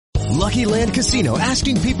Lucky Land Casino,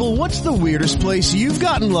 asking people, what's the weirdest place you've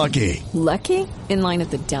gotten lucky? Lucky? In line at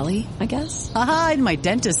the deli, I guess? Aha, in my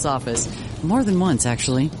dentist's office. More than once,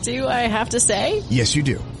 actually. Do I have to say? Yes, you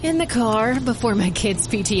do. In the car before my kids'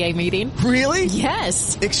 PTA meeting. Really?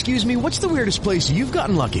 Yes. Excuse me, what's the weirdest place you've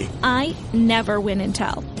gotten lucky? I never win and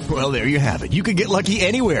tell. Well, there you have it. You can get lucky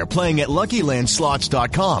anywhere, playing at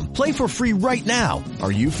LuckyLandSlots.com. Play for free right now.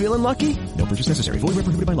 Are you feeling lucky? No purchase necessary. Void where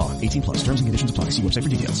prohibited by law. 18 plus. Terms and conditions apply. See website for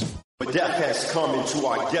details. But death has come into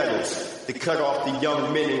our ghettos to cut off the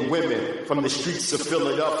young men and women from the streets of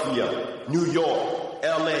Philadelphia, New York,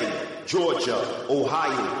 LA, Georgia,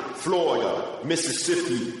 Ohio, Florida,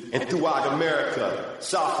 Mississippi, and throughout America,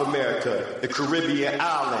 South America, the Caribbean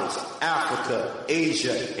islands, Africa,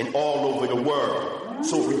 Asia, and all over the world.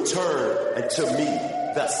 So return unto me,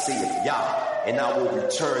 thus saith Yah, and I will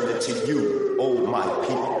return unto you, O my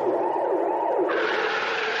people.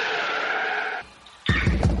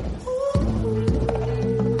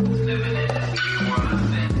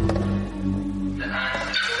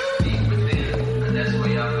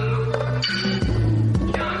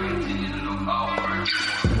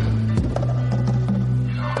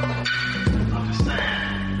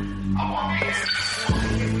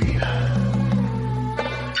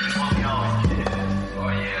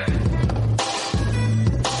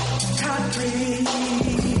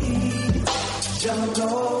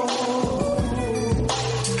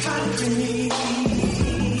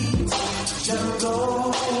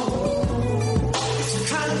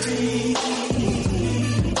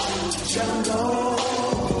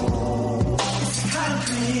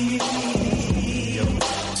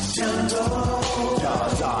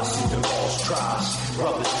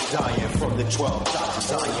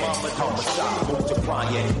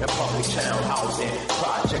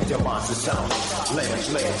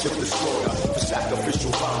 Took the slaughter for sacrificial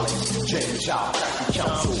violence. James Child, Cracky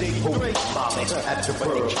Council, Holy Molly, at the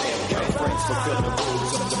bird, friends fulfill the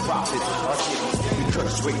words of the prophets. Our cities, we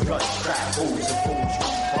curse with guns, crack holes and fools,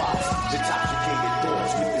 plots, intoxicated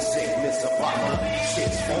thoughts with the sickness of violence.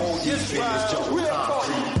 Shit's all these figures jump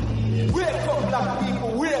concrete. Wake up, black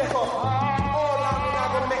people, wake up. All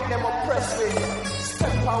I'm gonna make them oppressed with.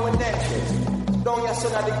 Step on our neck. Don't your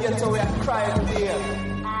son at the ghetto where I cry every day.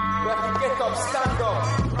 We have to get up, stand up.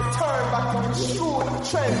 Turn back on the true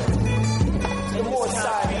trend. The more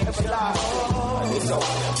side, everlasting. And this out.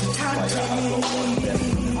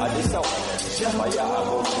 And this out. Fire, I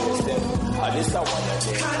will face them. And this out.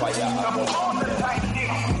 Fire, I will burn them.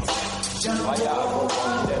 Fire, I will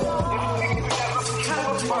burn them.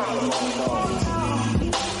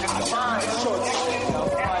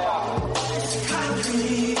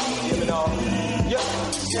 You know, yeah.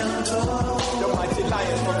 The mighty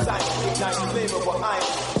lions from Zion ignite the flame of our iron.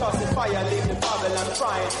 Tossing fire, leaving Babylon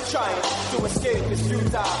trying to escape is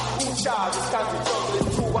futile. Who child, this country jungle is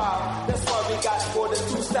too wild. That's why we got more than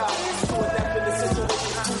 2 stars. To adapt in the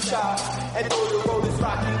situation, too sharp. And though the road is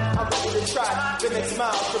rocky, I'm ready to try the next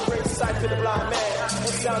mile to bring sight to the blind man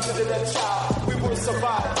and sound to the deaf child. We will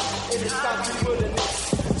survive in this country wilderness.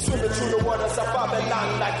 Swimming through the waters of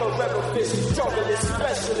Babylon like a rebel fish. Junglist,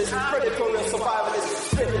 specialist, predatory survivalist.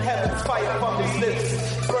 Spitting heaven's fire from his lips.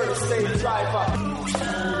 Bird stage driver.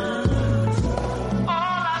 All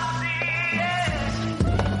I see is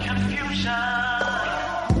confusion.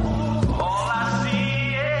 All I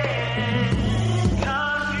see is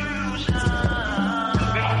confusion.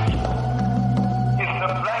 It's the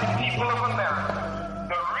black people of America.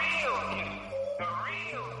 The real you. The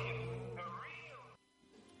real you. The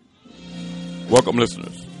real. Welcome,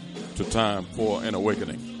 listeners, to Time for an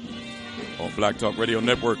Awakening on Black Talk Radio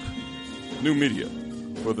Network, new media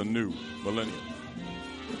for the new millennium.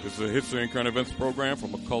 This is a history and current events program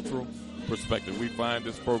from a cultural perspective. We find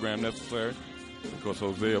this program necessary because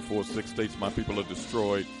Hosea 4:6 states, "My people are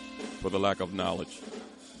destroyed for the lack of knowledge."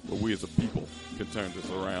 But we as a people can turn this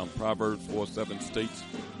around. Proverbs 4:7 states,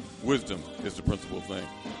 "Wisdom is the principal thing.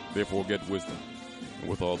 Therefore get wisdom. And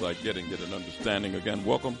with all thy getting, get an understanding." Again,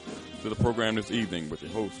 welcome to the program this evening with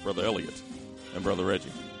your hosts, Brother Elliott and Brother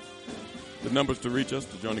Reggie. The numbers to reach us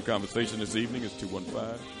to join the conversation this evening is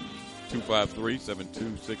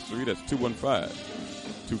 215-253-7263. That's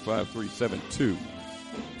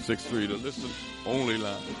 215-253-7263. The listen only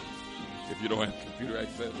line. If you don't have computer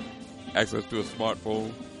access to a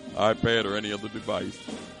smartphone, iPad, or any other device,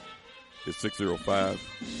 is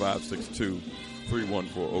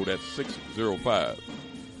 605-562-3140. That's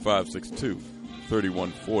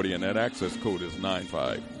 605-562-3140. And that access code is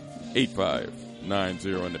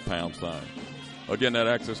 958590 and the pound sign. Again, that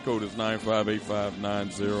access code is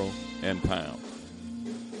 958590 and pound.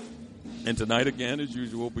 And tonight, again, as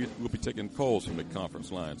usual, we'll be taking calls from the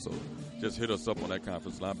conference line. So just hit us up on that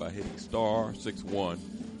conference line by hitting *61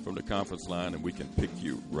 from the conference line, and we can pick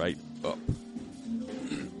you right up.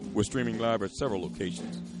 We're streaming live at several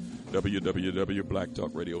locations.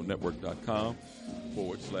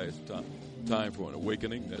 www.blacktalkradionetwork.com/Time for an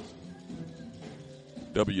Awakening. That's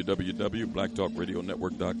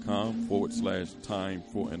www.blacktalkradionetwork.com/Time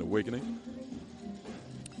for an Awakening.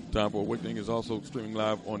 Time for Awakening is also streaming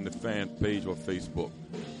live on the fan page or Facebook.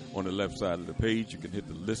 On the left side of the page, you can hit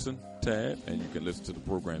the Listen tab, and you can listen to the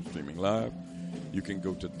program streaming live. You can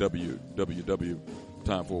go to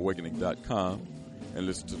www.timefораwakening.com and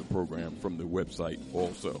listen to the program from the website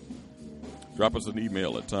also. Drop us an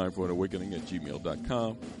email at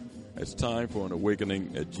timeforanawakening@gmail.com. That's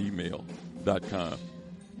timeforanawakening@gmail.com.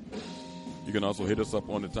 You can also hit us up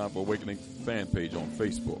on the Time for Awakening fan page on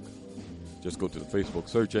Facebook. Just go to the Facebook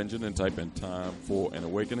search engine and type in Time for an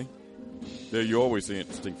Awakening. There you always see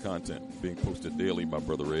interesting content being posted daily by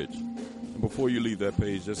Brother Edge. And before you leave that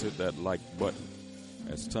page, just hit that like button.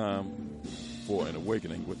 That's Time for an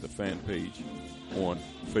Awakening with the fan page on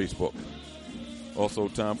Facebook. Also,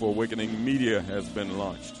 Time for Awakening Media has been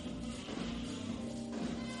launched.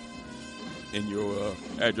 In your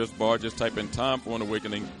address bar, just type in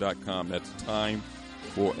timeforanawakening.com. That's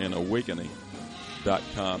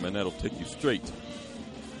timeforanawakening.com, and that'll take you straight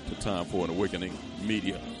to Time for an Awakening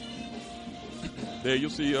Media. There you'll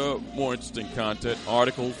see more interesting content,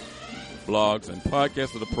 articles, blogs, and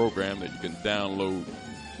podcasts of the program that you can download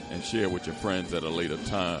and share with your friends at a later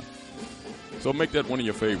time. So make that one of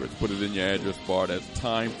your favorites. Put it in your address bar. That's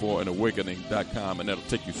timeforanawakening.com, and that'll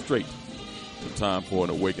take you straight to Time for an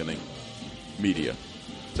Awakening Media.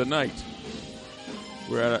 Tonight,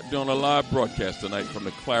 we're doing a live broadcast tonight from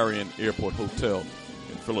the Clarion Airport Hotel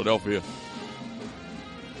in Philadelphia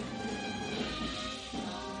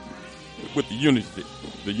with the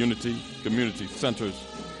Unity Community Center's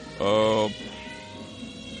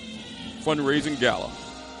fundraising gala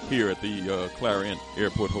here at the Clarion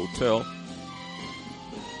Airport Hotel.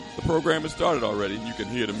 The program has started already. You can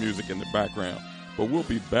hear the music in the background, but we'll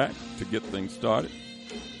be back to get things started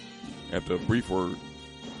after a brief word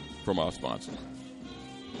from our sponsors.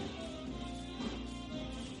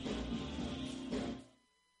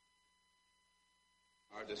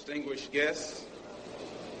 Our distinguished guests,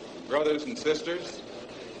 brothers and sisters,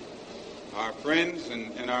 our friends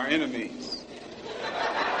and our enemies.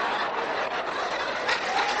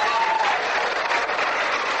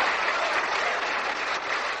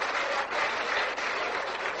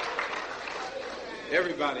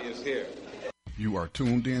 Everybody is here. You are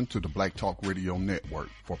tuned in to the Black Talk Radio Network.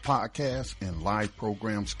 For podcasts and live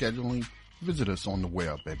program scheduling, visit us on the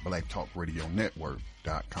web at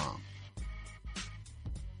blacktalkradionetwork.com.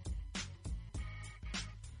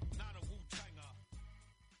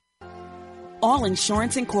 All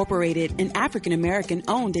Insurance Incorporated, an African-American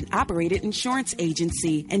owned and operated insurance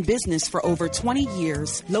agency in business for over 20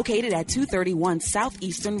 years, located at 231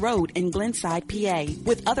 Southeastern Road in Glenside, PA,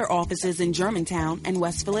 with other offices in Germantown and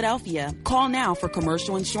West Philadelphia. Call now for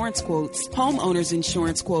commercial insurance quotes, homeowners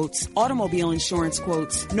insurance quotes, automobile insurance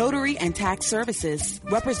quotes, notary and tax services,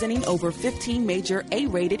 representing over 15 major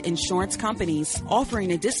A-rated insurance companies,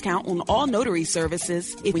 offering a discount on all notary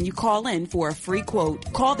services when you call in for a free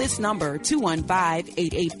quote. Call this number, 215-885-2444.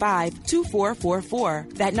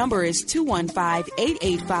 That number is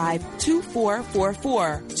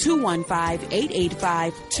 215-885-2444.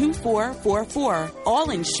 215-885-2444.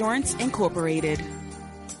 All Insurance Incorporated.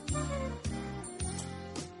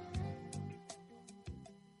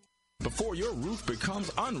 Before your roof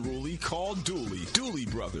becomes unruly, call Dooley. Dooley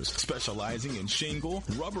Brothers, specializing in shingle,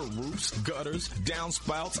 rubber roofs, gutters,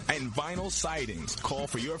 downspouts, and vinyl sidings. Call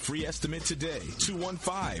for your free estimate today.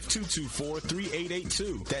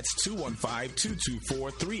 215-224-3882. That's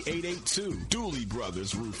 215-224-3882. Dooley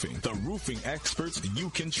Brothers Roofing, the roofing experts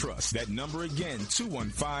you can trust. That number again,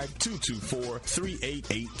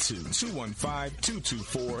 215-224-3882.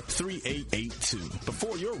 215-224-3882.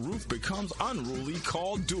 Before your roof becomes unruly,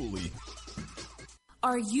 call Dooley.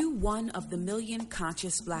 Are you one of the million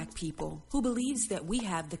conscious Black people who believes that we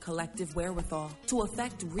have the collective wherewithal to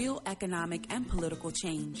affect real economic and political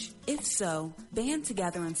change? If so, band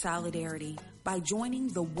together in solidarity by joining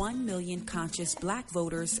the 1 million conscious Black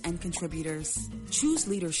voters and contributors. Choose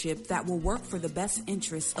leadership that will work for the best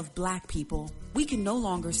interests of Black people. We can no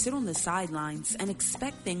longer sit on the sidelines and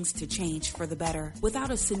expect things to change for the better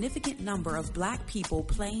without a significant number of Black people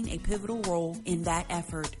playing a pivotal role in that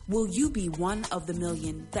effort. Will you be one of the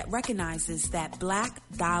million that recognizes that Black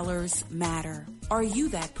dollars matter? Are you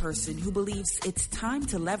that person who believes it's time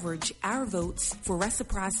to leverage our votes for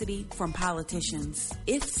reciprocity from politicians?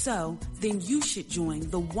 If so, then you should join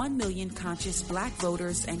the 1 million conscious Black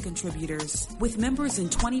voters and contributors. With members in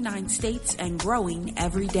 29 states and growing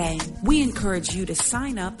every day, we encourage you to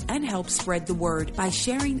sign up and help spread the word by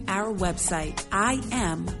sharing our website,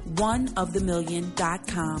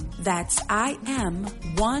 IamOneOfTheMillion.com. That's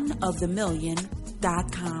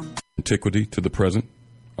IamOneOfTheMillion.com. Antiquity to the present.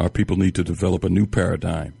 Our people need to develop a new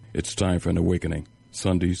paradigm. It's time for an awakening.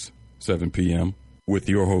 Sundays, 7 p.m. with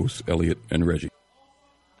your hosts, Elliot and Reggie.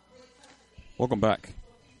 Welcome back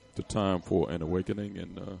to Time for an Awakening.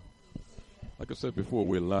 And like I said before,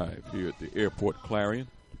 we're live here at the Airport Clarion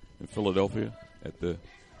in Philadelphia at the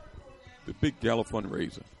big gala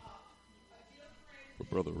fundraiser for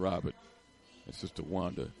Brother Robert and Sister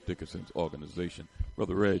Wanda Dickerson's organization.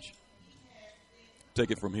 Brother Reg, take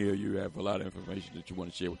it from here. You have a lot of information that you want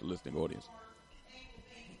to share with the listening audience.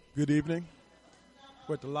 Good evening.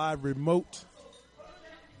 We're at the live remote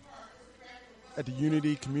at the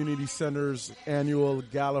Unity Community Center's annual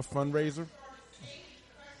gala fundraiser.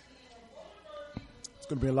 It's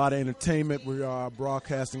going to be a lot of entertainment. We are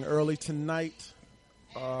broadcasting early tonight.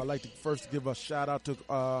 I'd like to first give a shout out to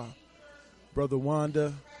Brother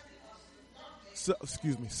Wanda,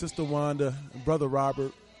 Sister Wanda and Brother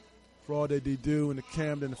Robert for all that they do in the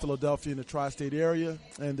Camden, Philadelphia, and the tri-state area,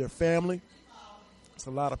 and their family. It's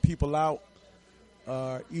a lot of people out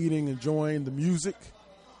eating, enjoying the music,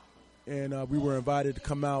 and we were invited to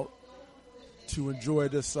come out to enjoy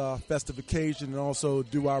this festive occasion and also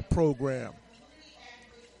do our program.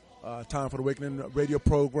 Time for the Awakening radio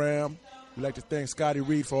program. We'd like to thank Scotty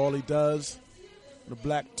Reed for all he does, the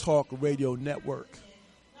Black Talk Radio Network.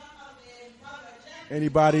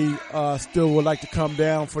 Anybody still would like to come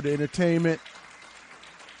down for the entertainment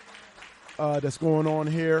that's going on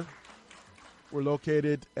here? We're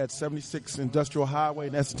located at 76 Industrial Highway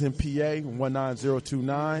in Essington, PA,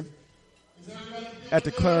 19029, at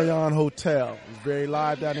the Clarion Hotel. It's very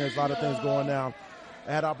live down there. There's a lot of things going down.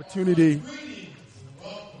 I had opportunity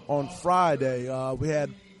on Friday. We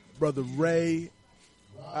had Brother Ray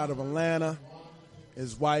out of Atlanta,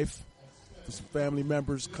 his wife, some family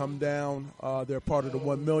members come down. They're part of the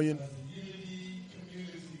 1 million.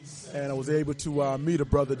 And I was able to meet a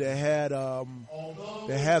brother that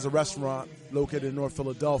has a restaurant located in North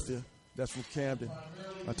Philadelphia. That's from Camden.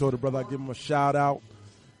 I told the brother I'd give him a shout out.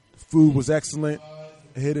 The food was excellent.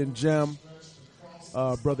 A hidden gem.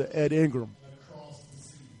 Brother Ed Ingram.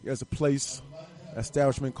 He has a place,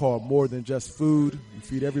 establishment called More Than Just Food. We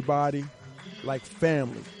feed everybody like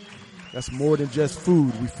family. That's more than just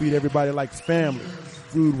food. We feed everybody like family.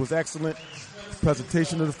 Food was excellent. The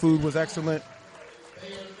presentation of the food was excellent.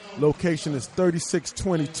 Location is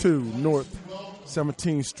 3622 North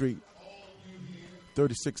 17th Street.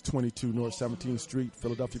 3622 North 17th Street,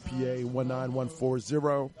 Philadelphia, PA,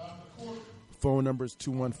 19140. Phone number is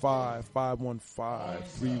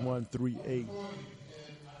 215-515-3138.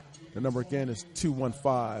 The number again is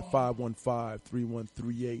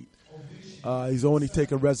 215-515-3138. He's only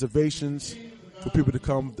taking reservations for people to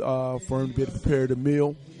come for him to be able to prepare the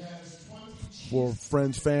meal for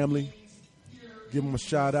friends, family. Give him a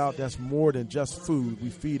shout out. That's more than just food. We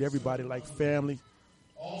feed everybody like family.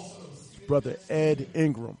 Brother Ed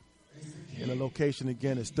Ingram. And the location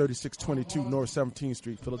again is 3622 North 17th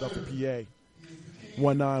Street, Philadelphia, PA,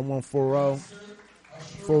 19140.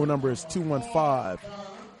 Phone number is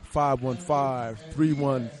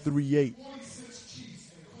 215-515-3138.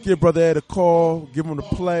 Give Brother Ed a call. Give him a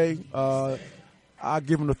play. I'll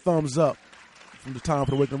give him a thumbs up from the Time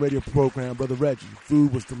for the Awakening radio program, Brother Reggie.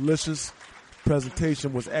 Food was delicious.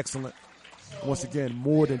 Presentation was excellent. Once again,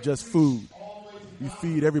 more than just food. We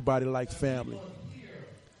feed everybody like family.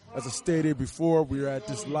 As I stated before, we are at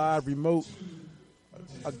this live remote.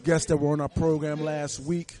 A guest that were on our program last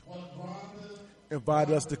week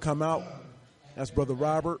invited us to come out. That's Brother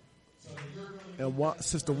Robert and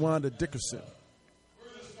Sister Wanda Dickerson.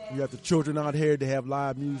 You have the children out here. They have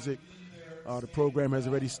live music. The program has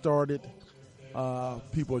already started.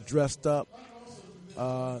 People are dressed up.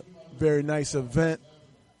 Very nice event.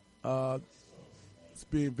 It's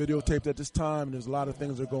being videotaped at this time, and there's a lot of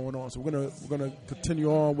things that are going on. So we're gonna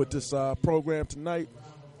continue on with this program tonight.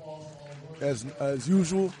 As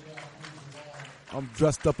usual, I'm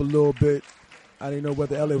dressed up a little bit. I didn't know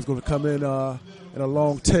whether Elliot was going to come in a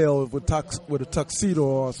long tail with a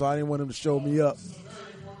tuxedo on, so I didn't want him to show me up.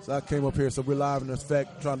 So I came up here. So we're live in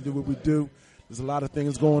effect, trying to do what we do. There's a lot of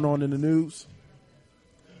things going on in the news,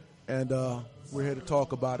 and we're here to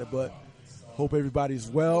talk about it. But hope everybody's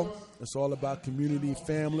well. It's all about community,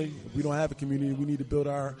 family. If we don't have a community, we need to build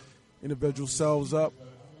our individual selves up,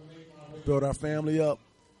 build our family up,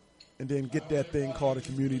 and then get that thing called a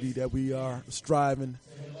community that we are striving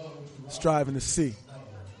to see.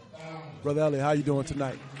 Brother Elliot, how you doing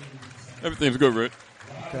tonight? Everything's good, Rick.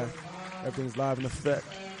 Okay. Everything's live in effect.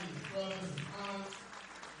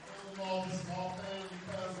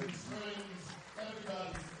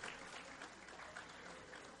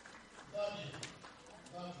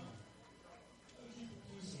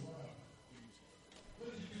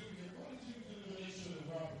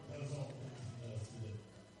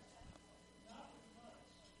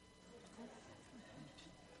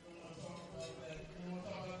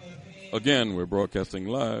 Again, we're broadcasting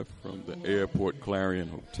live from the Airport Clarion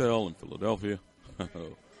Hotel in Philadelphia.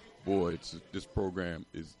 Boy, this program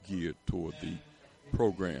is geared toward the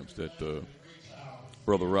programs that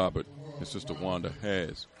Brother Robert and Sister Wanda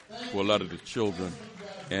has for a lot of the children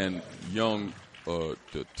and young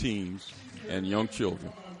the teens and young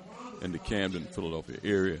children in the Camden, Philadelphia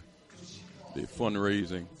area. They're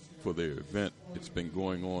fundraising for their event. It's been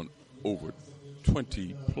going on over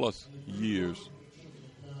 20-plus years.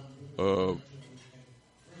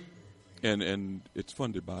 And it's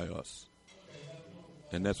funded by us.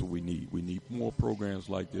 And that's what we need. We need more programs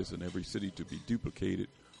like this in every city to be duplicated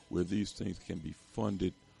where these things can be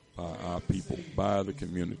funded by our people, by the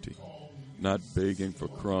community, not begging for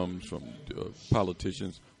crumbs from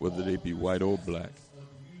politicians, whether they be white or black,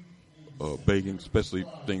 begging, especially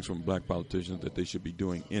things from black politicians that they should be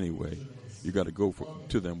doing anyway. You got to go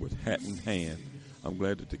to them with hat in hand. I'm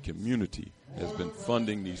glad that the community has been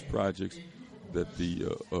funding these projects that the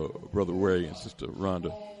Brother Ray and Sister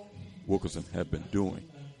Rhonda Wilkerson have been doing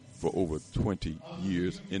for over 20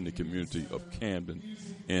 years in the community of Camden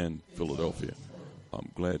and Philadelphia. I'm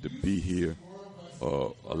glad to be here.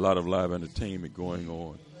 A lot of live entertainment going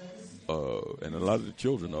on, and a lot of the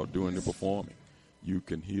children are doing the performing. You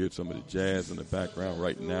can hear some of the jazz in the background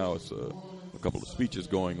right now. It's a couple of speeches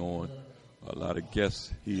going on, a lot of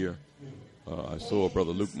guests here. I saw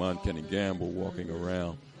Brother Luke Monkenny Gamble walking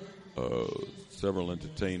around. Several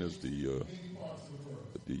entertainers, the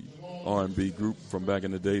R&B group from back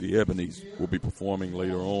in the day, the Ebonies, will be performing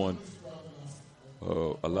later on.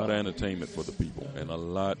 A lot of entertainment for the people, and a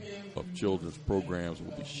lot of children's programs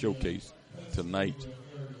will be showcased tonight.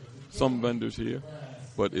 Some vendors here,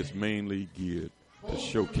 but it's mainly geared to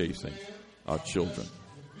showcasing our children.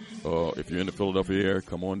 If you're in the Philadelphia area,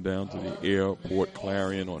 come on down to the Airport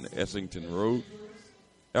Clarion on Essington Road,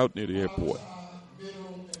 out near the airport.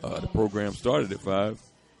 The program started at 5,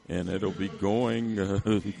 and it'll be going.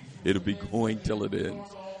 It'll be going till it ends.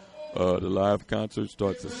 The live concert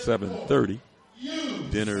starts at 7:30.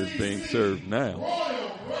 Dinner is being served now,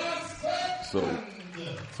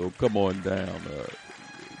 so come on down.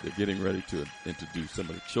 They're getting ready to introduce some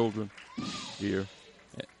of the children here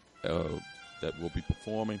that will be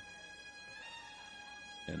performing.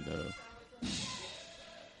 And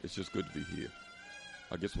it's just good to be here.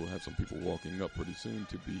 I guess we'll have some people walking up pretty soon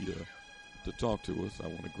to talk to us. I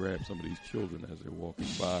want to grab some of these children as they're walking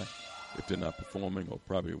by, if they're not performing, or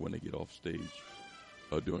probably when they get off stage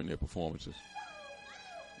during their performances.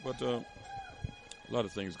 But a lot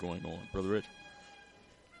of things going on. Brother Rich?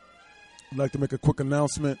 I'd like to make a quick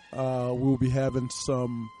announcement. We'll be having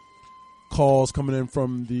some calls coming in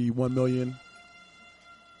from the 1 million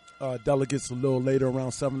delegates a little later,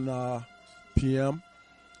 around 7 p.m.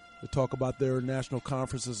 to talk about their national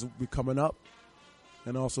conferences will be coming up,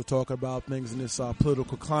 and also talk about things in this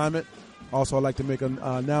political climate. Also, I'd like to make an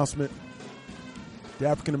announcement. The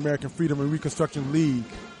African American Freedom and Reconstruction League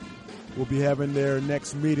will be having their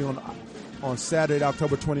next meeting on Saturday,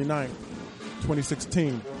 October 29th,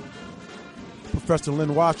 2016. Professor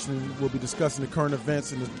Lynn Washington will be discussing the current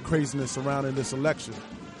events and the craziness surrounding this election.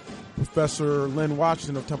 Professor Lynn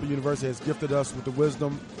Washington of Temple University has gifted us with the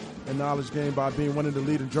wisdom and knowledge gained by being one of the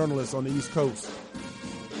leading journalists on the East Coast.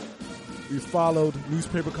 We've followed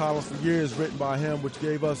newspaper columns for years written by him, which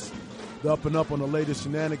gave us the up and up on the latest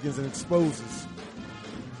shenanigans and exposés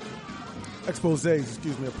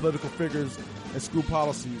of political figures and school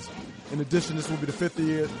policies. In addition, this will be the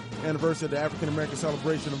 50th anniversary of the African American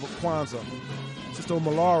celebration of Kwanzaa. Sister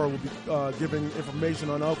Malara will be giving information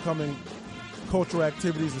on upcoming cultural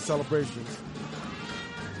activities and celebrations.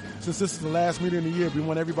 Since this is the last meeting of the year, we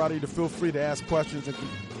want everybody to feel free to ask questions and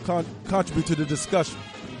contribute to the discussion.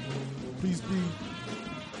 Please be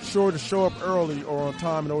sure to show up early or on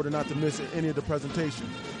time in order not to miss any of the presentation.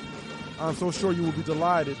 I'm so sure you will be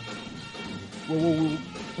delighted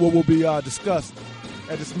what will be discussed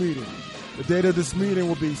at this meeting. The date of this meeting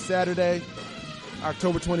will be Saturday,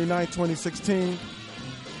 October 29, 2016.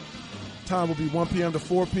 Time will be 1 p.m. to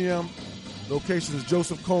 4 p.m. Location is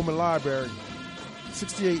Joseph Coleman Library,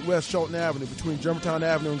 68 West Shelton Avenue, between Germantown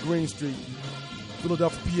Avenue and Green Street,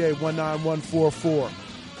 Philadelphia, PA 19144.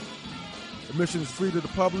 Admission is free to the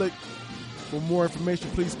public. For more information,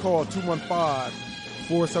 please call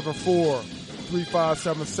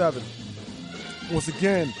 215-474-3577. Once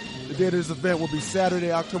again, the date of this event will be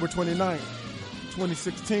Saturday, October 29th,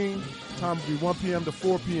 2016. Time will be 1 p.m. to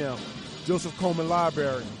 4 p.m. Joseph Coleman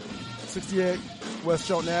Library, 68 West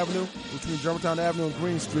Shelton Avenue, between Germantown Avenue and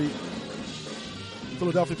Green Street,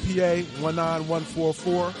 Philadelphia, PA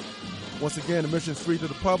 19144. Once again, admission is free to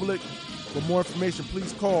the public. For more information,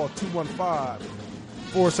 please call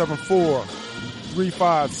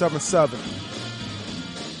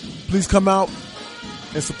 215-474-3577. Please come out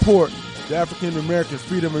and support the African American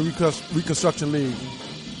Freedom and Reconstruction League.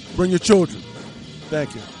 Bring your children.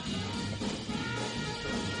 Thank you.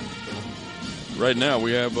 Right now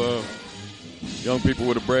we have young people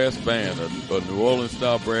with a brass band, a New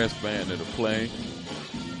Orleans-style brass band that are playing.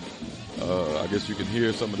 I guess you can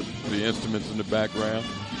hear some of the instruments in the background.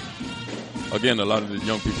 Again, a lot of the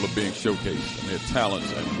young people are being showcased and their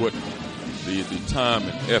talents and what the time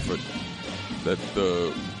and effort that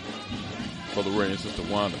Brother Ray and Sister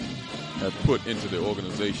Wanda have put into their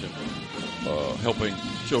organization, helping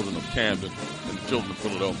children of Camden and the children of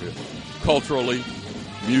Philadelphia culturally,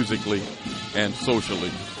 musically, and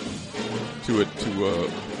socially to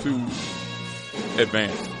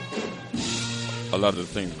advance a lot of the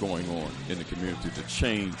things going on in the community, to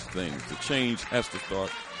change things. The change has to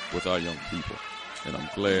start with our young people. And I'm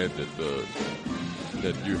glad that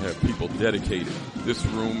you have people dedicated. This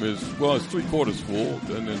room is, well, it's 3/4 full,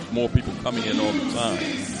 and there's more people coming in all the time.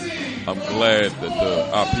 I'm glad that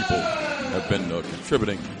our people have been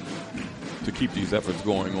contributing to keep these efforts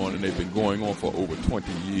going on, and they've been going on for over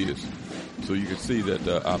 20 years. So you can see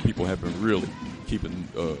that our people have been really keeping,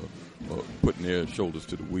 putting their shoulders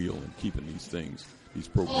to the wheel and keeping these things, these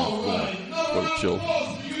programs going for the children.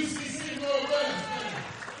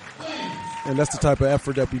 And that's the type of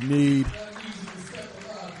effort that we need,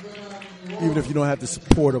 even if you don't have the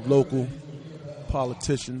support of local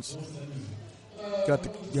politicians. You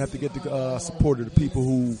have to get the support of the people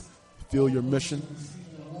who feel your mission,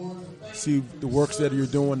 see the works that you're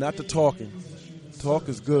doing, not the talking. Talk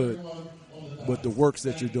is good, but the works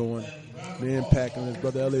that you're doing, the impact, and as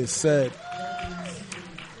Brother Elliott said,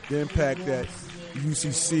 the impact that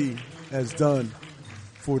UCC has done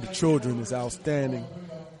for the children is outstanding.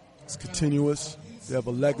 It's continuous. They have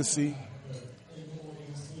a legacy.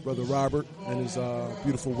 Brother Robert and his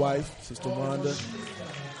beautiful wife, Sister Wanda,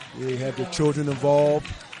 they have their children involved.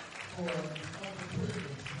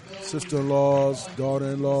 Sister-in-laws,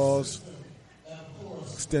 daughter-in-laws,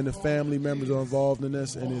 extended family members are involved in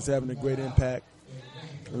this, and it's having a great impact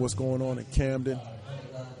on what's going on in Camden,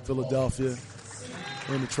 Philadelphia,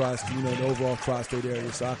 and the overall tri-state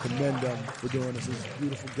area. So I commend them for doing this. It's a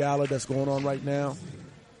beautiful gala that's going on right now.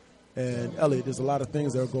 And Elliot, there's a lot of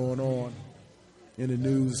things that are going on in the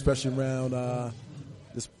news, especially around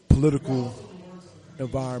this political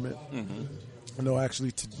environment. Mm-hmm. I know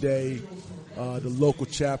actually today the local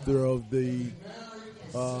chapter of the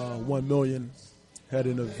 1 Million had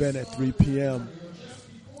an event at 3 p.m.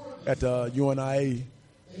 at the UNIA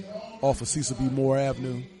off of Cecil B. Moore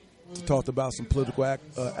Avenue to talk about some political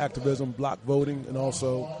activism, block voting, and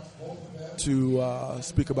also to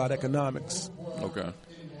speak about economics. Okay.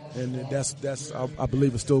 And that's I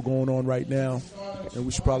believe it's still going on right now. And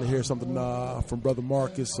we should probably hear something from Brother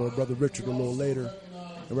Marcus or Brother Richard a little later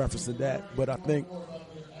in reference to that. But I think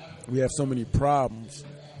we have so many problems,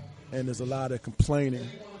 and there's a lot of complaining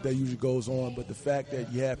that usually goes on. But the fact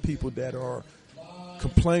that you have people that are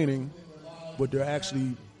complaining, but they're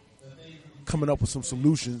actually coming up with some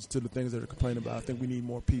solutions to the things that they're complaining about, I think we need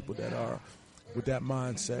more people that are with that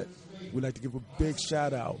mindset. We'd like to give a big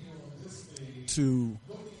shout out to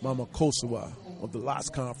Mama Kosawa of the Lots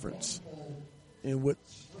Conference, and with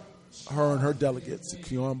her and her delegates, the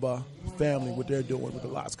Kiomba family, what they're doing with the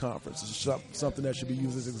Lots Conference is something that should be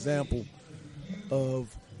used as an example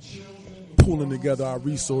of pooling together our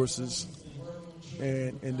resources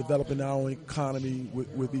and developing our own economy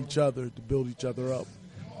with each other to build each other up.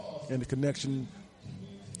 And the connection,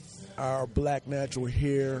 our black natural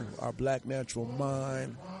hair, our black natural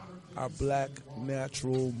mind, our black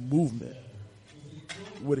natural movement,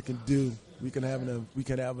 what it can do. We can have a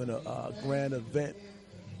grand event,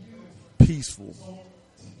 peaceful.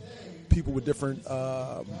 People with different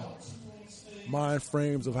mind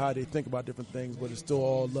frames of how they think about different things, but it's still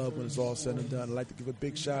all love when it's all said and done. I'd like to give a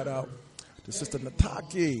big shout out to Sister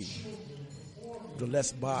Nataki, the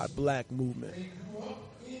Let's Buy Black movement.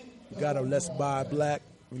 We got a Let's Buy Black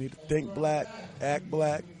We need to think black, act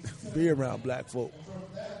black, be around black folk.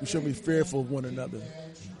 We shouldn't be fearful of one another.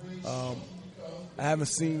 I haven't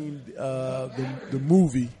seen the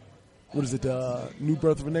movie. What is it? New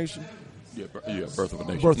Birth of a Nation? Yeah, Birth of a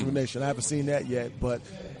Nation. Birth of a Nation. I haven't seen that yet, but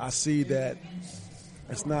I see that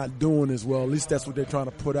it's not doing as well. At least that's what they're trying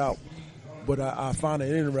to put out. But I find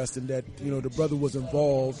it interesting that, the brother was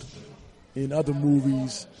involved in other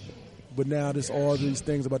movies, but now there's all these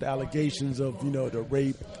things about the allegations of, the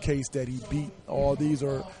rape case that he beat. All these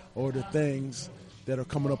are the things that are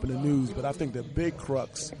coming up in the news. But I think the big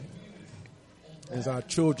crux is our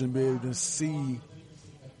children be able to see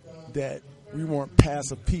that we weren't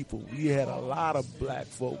passive people. We had a lot of black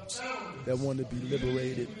folks that wanted to be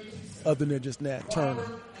liberated other than just Nat Turner.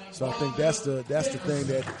 So I think that's the thing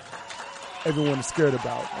that everyone is scared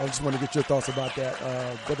about. I just want to get your thoughts about that.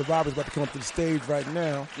 Brother Robert's about to come up to the stage right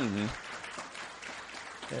now. Mm-hmm.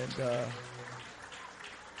 And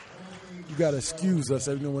you got to excuse us,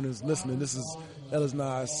 everyone who's listening. This is Ella's and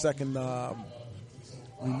I's second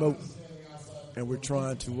remote, and we're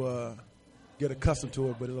trying to get accustomed to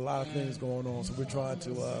it, but there's a lot of things going on, so we're trying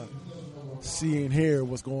to see and hear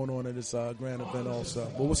what's going on at this grand event also.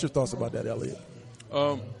 But what's your thoughts about that, Elliot?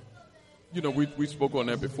 We spoke on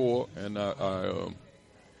that before, and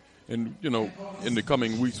in the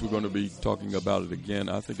coming weeks we're going to be talking about it again.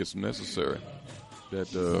 I think it's necessary that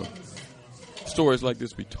stories like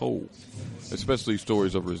this be told, especially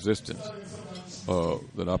stories of resistance,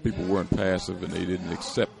 that our people weren't passive and they didn't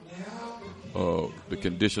accept the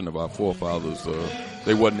condition of our forefathers.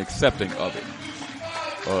 They wasn't accepting of it.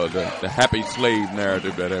 The happy slave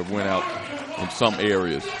narrative that have went out in some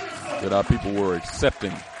areas, that our people were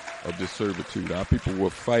accepting of this servitude. Our people were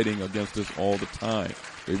fighting against this all the time.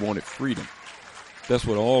 They wanted freedom. That's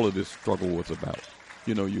what all of this struggle was about.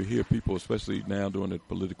 You hear people, especially now during the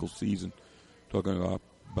political season, talking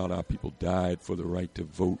about our people died for the right to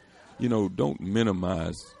vote. Don't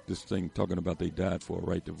minimize this thing talking about they died for a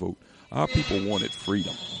right to vote. Our people wanted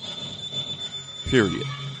freedom, period.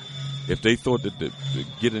 If they thought that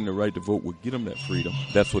getting the right to vote would get them that freedom,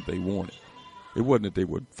 that's what they wanted. It wasn't that they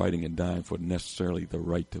were fighting and dying for necessarily the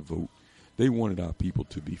right to vote. They wanted our people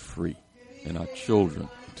to be free and our children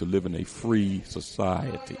to live in a free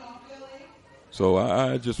society. So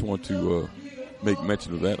I just want to make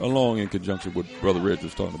mention of that, along in conjunction with Brother Reg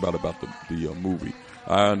was talking about the movie.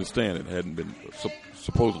 I understand it hadn't been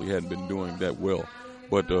supposedly hadn't been doing that well,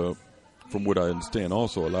 but from what I understand,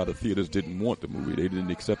 also a lot of theaters didn't want the movie. They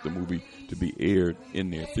didn't accept the movie to be aired in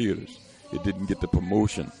their theaters. It didn't get the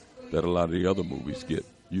promotion that a lot of the other movies get.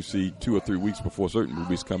 You see 2 or 3 weeks before certain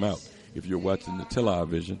movies come out. If you're watching the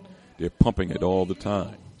television, they're pumping it all the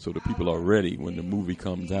time, so the people are ready when the movie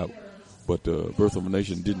comes out. But Birth of a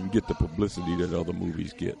Nation didn't get the publicity that other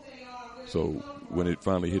movies get. So when it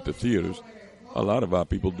finally hit the theaters, a lot of our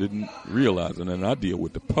people didn't realize it, and I deal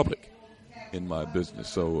with the public in my business,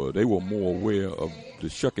 so they were more aware of the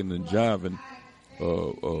shucking and jiving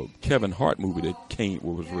Kevin Hart movie that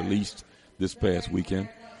was released this past weekend.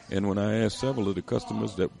 And when I asked several of the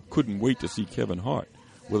customers that couldn't wait to see Kevin Hart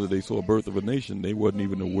whether they saw Birth of a Nation, they wasn't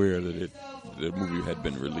even aware that the movie had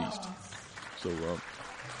been released. So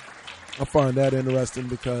I find that interesting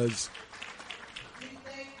because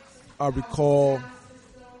I recall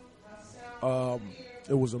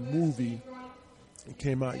it was a movie that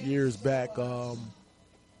came out years back, the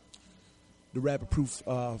Rapid Proof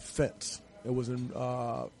Fence. It was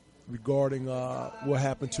regarding what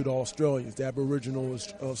happened to the Australians, the Aboriginal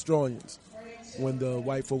Australians, when the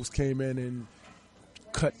white folks came in and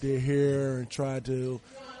cut their hair and tried to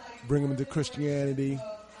bring them into Christianity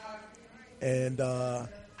and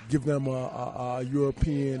give them a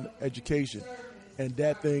European education. And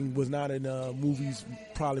that thing was not in movies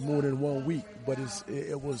probably more than 1 week, but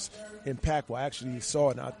it was impactful. I actually saw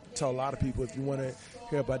it, and I tell a lot of people, if you want to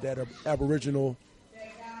hear about that Aboriginal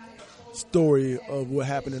story of what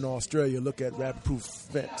happened in Australia, look at Rapid Proof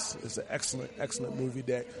Fence. It's an excellent movie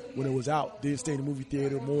that when it was out, didn't stay in the movie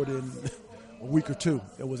theater more than a week or two.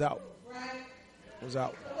 It was out.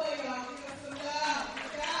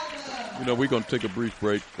 We're going to take a brief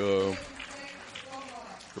break,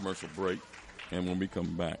 commercial break, and when we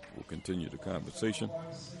come back, we'll continue the conversation.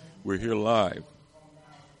 We're here live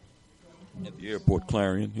at the Airport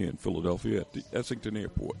Clarion here in Philadelphia at the Essington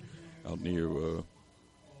Airport out near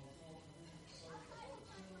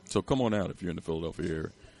so come on out if you're in the Philadelphia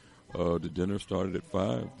area. The dinner started at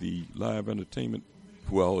 5. The live entertainment,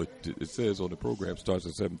 well, it says on the program starts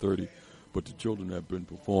at 7:30, but the children have been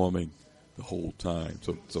performing the whole time.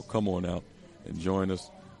 So come on out and join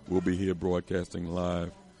us. We'll be here broadcasting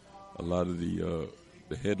live. A lot of the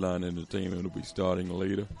The headline entertainment will be starting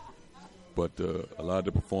later. But a lot of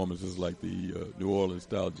the performances, like the New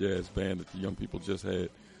Orleans-style jazz band that the young people just had,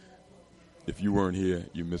 if you weren't here,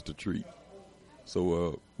 you missed a treat.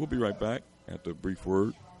 So we'll be right back after a brief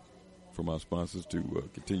word from our sponsors to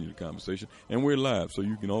continue the conversation. And we're live, so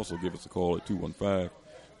you can also give us a call at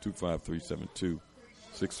 215-253-7263.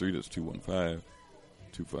 That's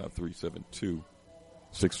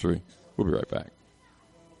 215-372-63. We'll be right back.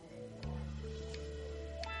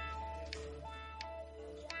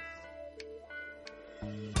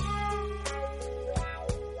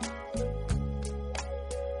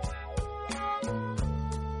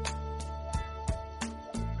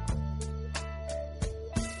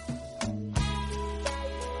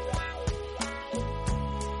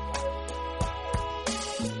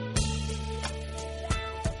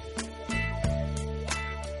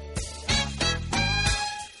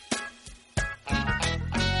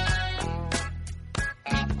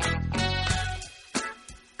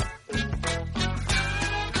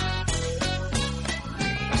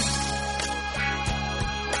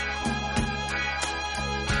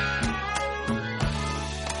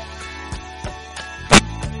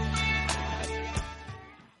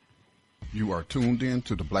 You are tuned in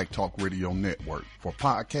to the Black Talk Radio Network. For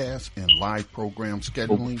podcasts and live program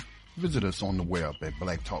scheduling, visit us on the web at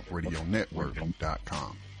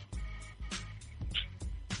blacktalkradionetwork.com.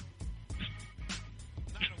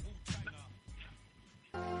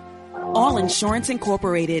 All Insurance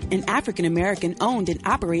Incorporated, an African-American owned and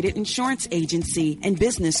operated insurance agency in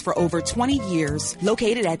business for over 20 years,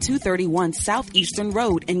 located at 231 Southeastern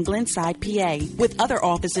Road in Glenside, PA, with other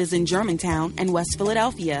offices in Germantown and West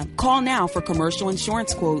Philadelphia. Call now for commercial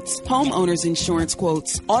insurance quotes, homeowners insurance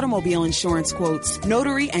quotes, automobile insurance quotes,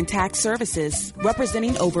 notary and tax services,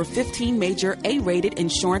 representing over 15 major A-rated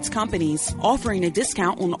insurance companies, offering a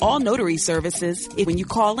discount on all notary services when you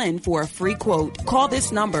call in for a free quote. Call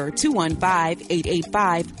this number,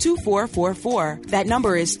 215-885-2444. That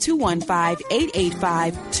number is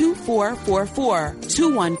 215-885-2444.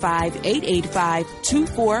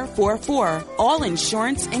 215-885-2444. All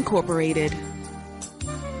Insurance Incorporated.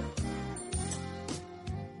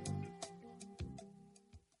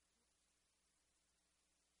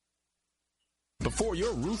 Before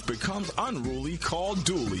your roof becomes unruly, call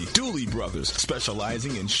Dooley. Dooley Brothers,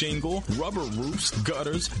 specializing in shingle, rubber roofs,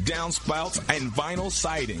 gutters, downspouts, and vinyl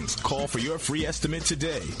sidings. Call for your free estimate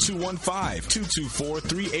today.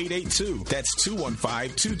 215-224-3882. That's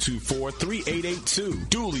 215-224-3882.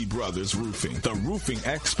 Dooley Brothers Roofing, the roofing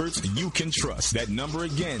experts you can trust. That number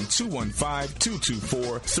again,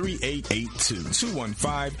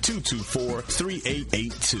 215-224-3882.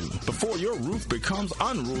 215-224-3882. Before your roof becomes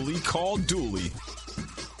unruly, call Dooley.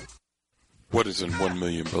 What is in 1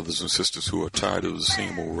 million brothers and sisters who are tired of the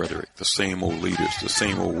same old rhetoric, the same old leaders, the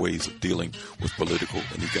same old ways of dealing with political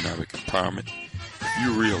and economic empowerment? If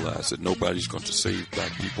you realize that nobody's going to save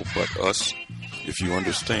black people but us, if you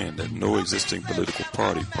understand that no existing political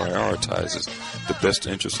party prioritizes the best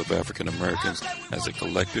interests of African Americans as a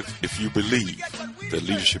collective, if you believe that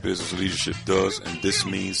leadership is as leadership does, and this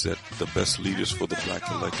means that the best leaders for the black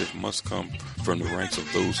collective must come from the ranks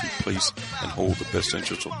of those who place and hold the best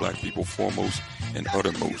interests of black people foremost and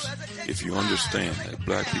uttermost, if you understand that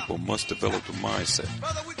black people must develop the mindset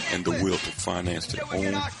and the will to finance their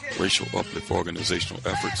own racial uplift organizational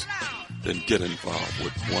efforts, then get involved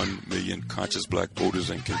with 1 million conscious black voters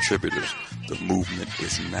and contributors. The movement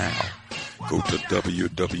is now. Go to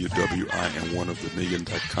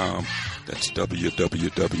www.IamOneOfTheMillion.com. That's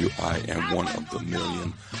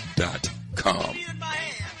www.IamOneOfTheMillion.com.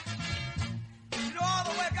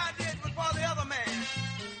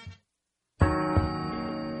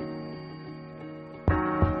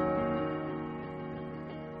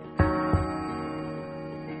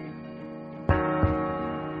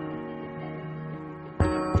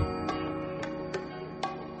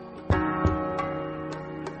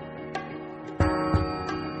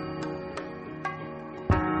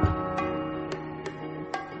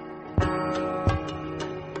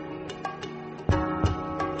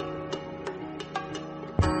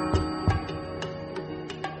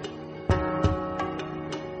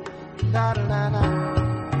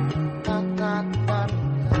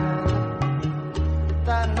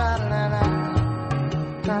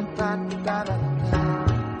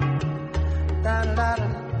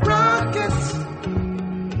 Rockets,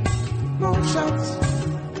 moonshots,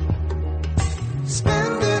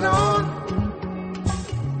 spend it on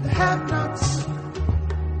the have-nots.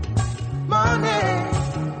 Money,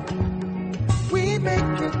 we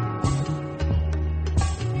make it.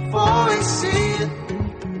 Before we see it,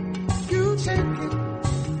 you take it.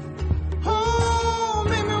 Hold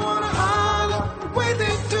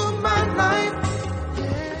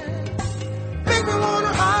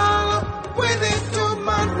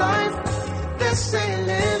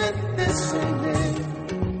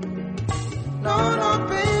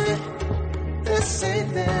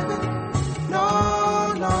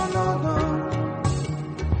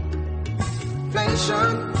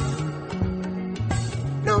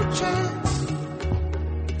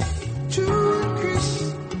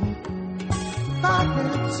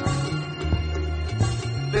clouds,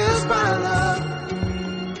 bills by love,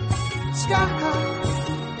 sky high.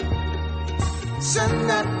 Send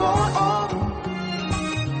that boy off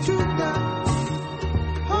to die.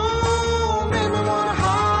 Oh, made me wanna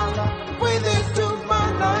holler the way they took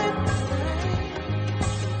my life.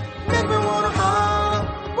 Made me wanna holler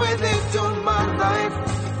the way they took my life.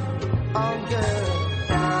 Oh yeah.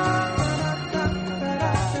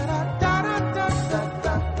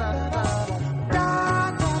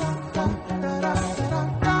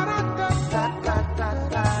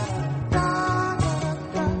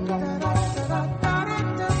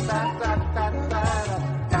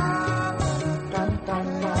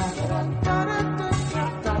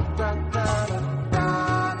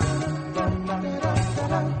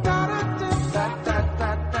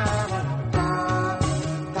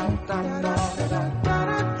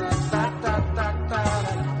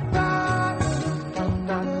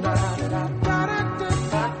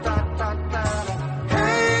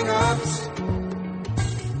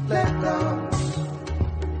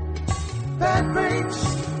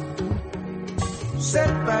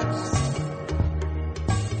 Setbacks,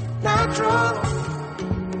 natural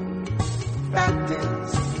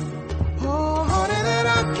factors. Oh, honey, that I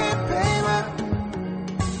can't pay my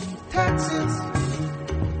taxes.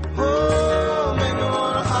 Oh, make me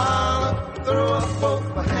wanna holler, throw up both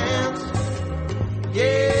my hands.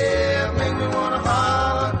 Yeah, make me wanna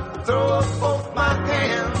holler, throw up both my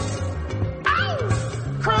hands. Ow!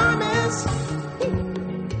 Crime is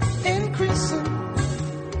increasing.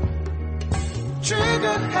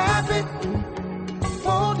 Trigger happy,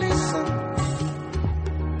 won't listen.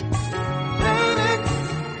 Panic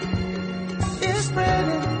is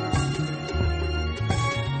spreading.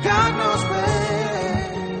 God knows where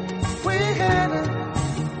we're headed.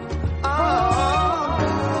 Oh,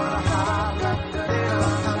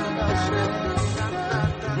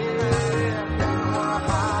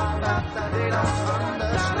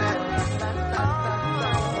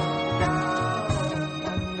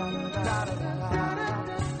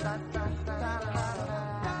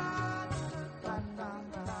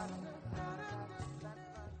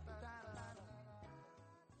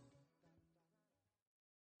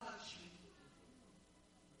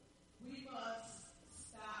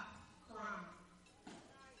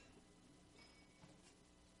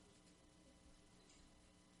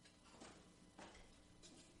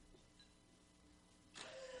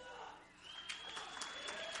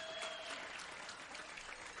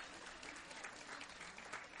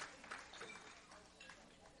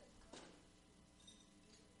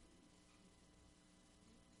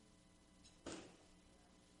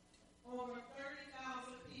 Over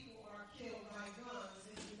 30,000 people are killed by guns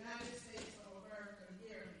in the United States of America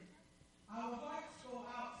yearly. Our hearts go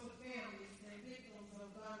out to families and victims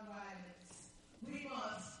of gun violence. We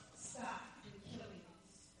must stop the killings.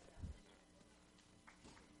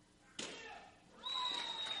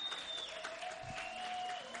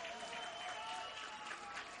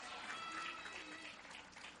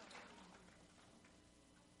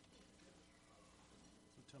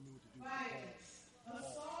 Violence,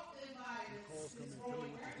 assault and violence is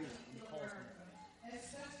growing rapidly in America,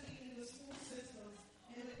 especially in the school systems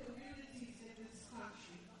and the communities in this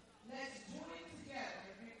country. Let's join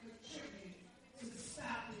together and contribute to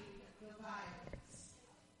stopping the violence.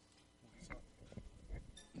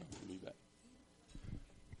 Believe that.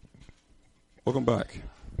 Welcome back.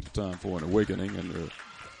 Time for an awakening, and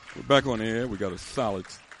we're back on air. We got a solid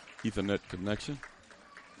Ethernet connection.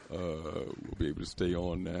 We'll be able to stay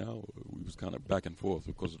on now. We was kind of back and forth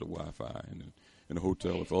because of the Wi-Fi. And in the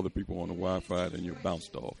hotel, if other people on the Wi-Fi, then you're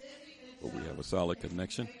bounced off. But we have a solid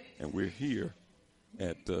connection, and we're here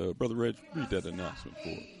at Brother Reg. Read that announcement for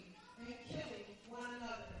us.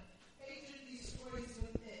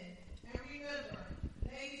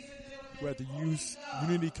 We're at the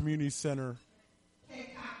Unity Community Center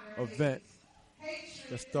event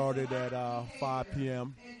that started at 5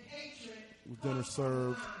 p.m. with dinner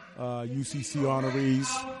served. UCC honorees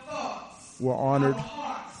were honored.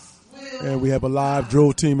 And we have a live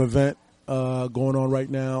drill team event going on right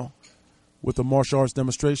now with a martial arts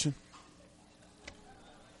demonstration.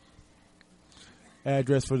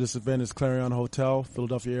 Address for this event is Clarion Hotel,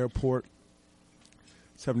 Philadelphia Airport,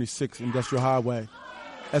 76 Industrial Highway,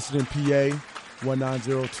 Essendon, PA,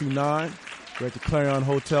 19029. We're at the Clarion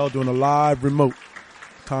Hotel doing a live remote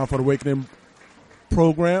Time for the Awakening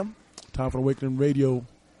program, Time for the Awakening radio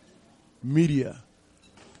media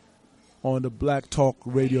on the Black Talk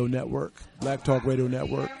Radio Network. Black Talk Radio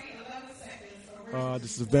Network.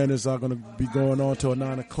 This event is going to be going on till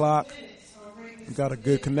 9 o'clock. We got a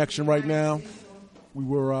good connection right now. We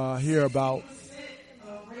were here about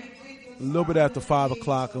a little bit after 5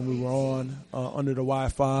 o'clock, and we were on under the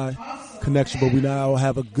Wi-Fi connection, but we now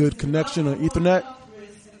have a good connection on Ethernet,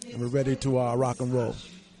 and we're ready to rock and roll.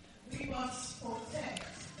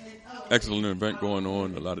 Excellent event going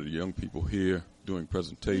on. A lot of the young people here doing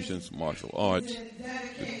presentations, martial arts,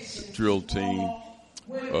 the drill team,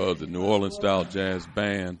 the New Orleans style jazz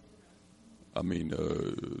band. I mean,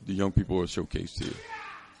 the young people are showcased here,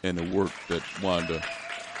 and the work that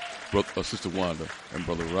Sister Wanda and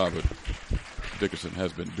Brother Robert Dickerson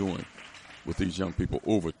has been doing with these young people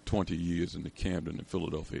over 20 years in the Camden and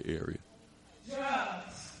Philadelphia area.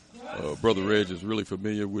 Brother Reg is really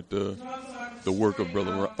familiar with the work of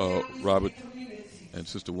Brother Robert and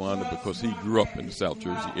Sister Wanda because he grew up in the South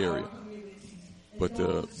Jersey area. But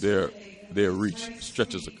their reach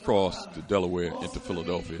stretches across the Delaware into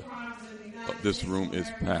Philadelphia. This room is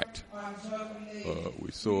packed.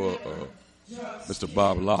 We saw Mr.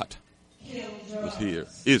 Bob Lott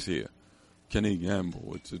is here. Kenny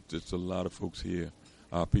Gamble. It's a lot of folks here.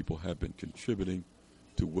 Our people have been contributing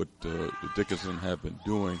to what the Dickerson have been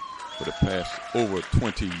doing for the past over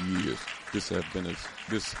 20 years. This has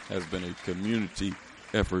been a community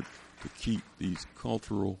effort to keep these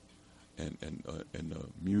cultural and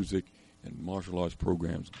music and martial arts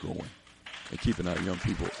programs going, and keeping our young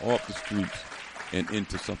people off the streets and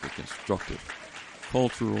into something constructive.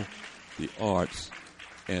 Cultural, the arts,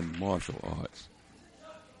 and martial arts.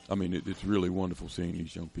 I mean, it's really wonderful seeing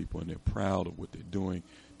these young people, and they're proud of what they're doing.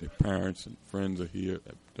 Their parents and friends are here.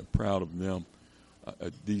 They're proud of them.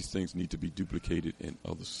 These things need to be duplicated in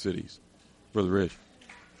other cities. Brother Reg.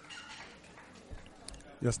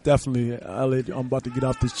 Yes, definitely. I'm about to get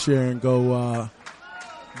off this chair and go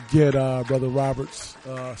get Brother Robert's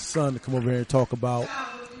son to come over here and talk about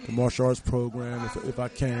the martial arts program, if I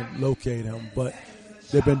can locate him. But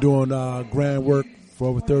they've been doing grand work for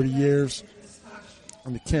over 30 years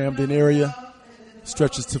in the Camden area,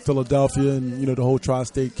 stretches to Philadelphia and, the whole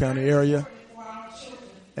tri-state county area.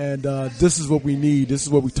 And this is what we need. This is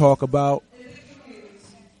what we talk about.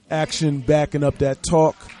 Action backing up that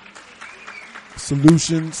talk.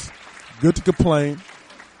 Solutions. Good to complain.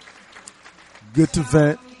 Good to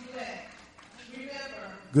vent.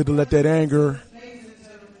 Good to let that anger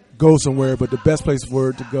go somewhere. But the best place for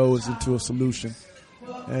it to go is into a solution.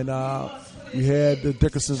 And we had the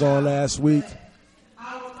Dickersons on last week.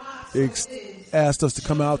 They asked us to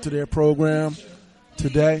come out to their program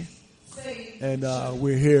today. And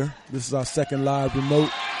we're here. This is our second live remote.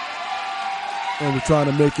 And we're trying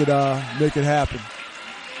to make it happen.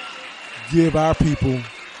 Give our people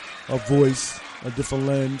a voice, a different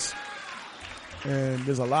lens. And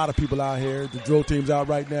there's a lot of people out here. The drill team's out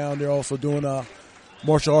right now, and they're also doing a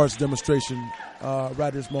martial arts demonstration right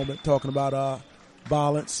at this moment, talking about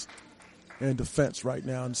violence and defense right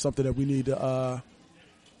now, and something that we need to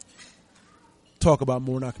talk about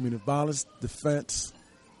more in our community. Violence, defense,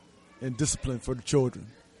 and discipline for the children.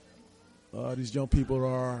 These young people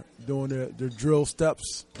are doing their drill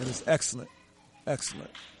steps, and it's excellent. Excellent.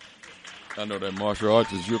 I know that martial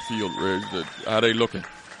arts is your field, Reg. How they looking?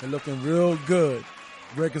 They're looking real good.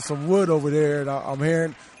 Breaking some wood over there, and I'm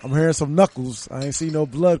hearing some knuckles. I ain't seen no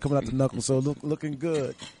blood coming out the knuckles, so looking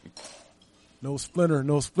good. No splinter in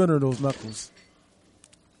those knuckles.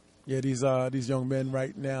 Yeah, these young men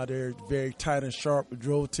right now, they're very tight and sharp. The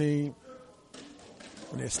drill team,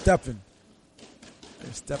 and they're stepping.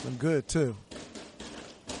 They're stepping good too.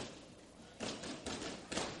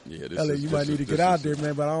 Yeah, Elliot, you might need to get out there,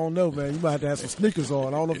 man, but I don't know, man. You might have to have some sneakers on.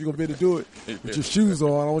 I don't know if you're going to be able to do it with your shoes on.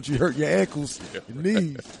 I don't want you to hurt your ankles, your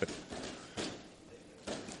knees.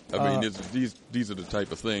 I mean, these are the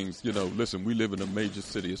type of things, listen, we live in a major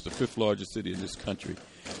city. It's the 5th largest city in this country.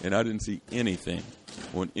 And I didn't see anything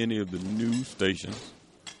on any of the news stations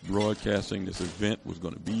broadcasting this event was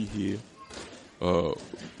going to be here.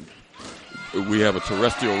 We have a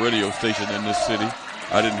terrestrial radio station in this city.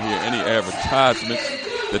 I didn't hear any advertisements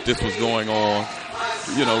that this was going on.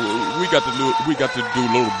 We got to do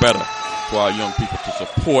a little better for our young people to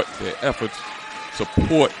support their efforts,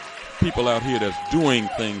 support people out here that's doing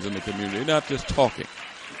things in the community, not just talking.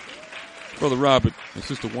 Brother Robert and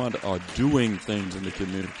Sister Wanda are doing things in the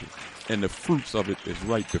community, and the fruits of it is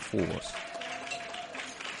right before us.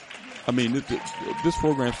 I mean, this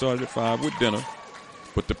program started at 5 with dinner,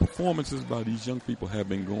 but the performances by these young people have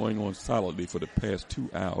been going on solidly for the past 2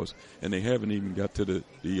 hours, and they haven't even got to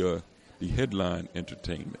the headline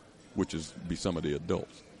entertainment, which is be some of the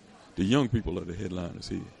adults. The young people are the headliners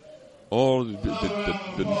here. All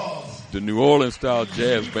the New Orleans style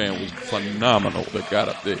jazz band was phenomenal that got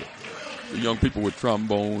up there. The young people with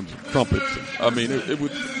trombones and trumpets. I mean, it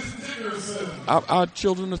was. Our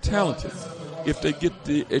children are talented. if they get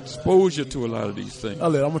the exposure to a lot of these things.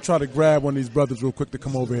 I'm going to try to grab one of these brothers real quick to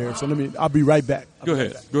come over here. So I'll be right back. Go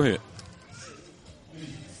ahead.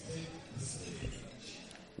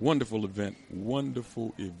 Wonderful event.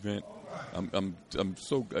 I'm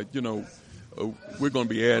so, we're going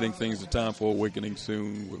to be adding things to Time for Awakening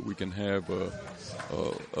soon, where we can have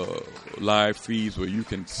live feeds where you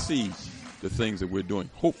can see the things that we're doing.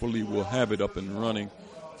 Hopefully we'll have it up and running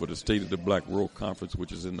for the State of the Black World Conference,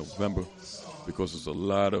 which is in November, because there's a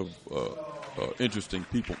lot of interesting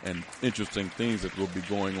people and interesting things that will be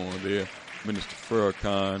going on there. Minister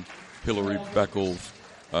Farrakhan, Hillary Beckles,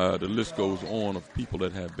 the list goes on of people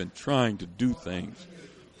that have been trying to do things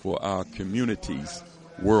for our communities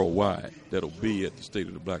worldwide. That'll be at the State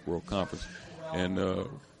of the Black World Conference, and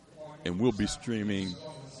we'll be streaming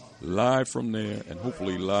live from there, and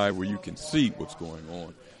hopefully live where you can see what's going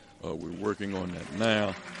on. We're working on that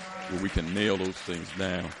now, where we can nail those things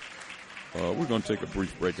down. We're going to take a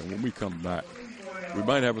brief break, and when we come back, we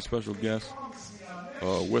might have a special guest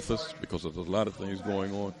with us, because there's a lot of things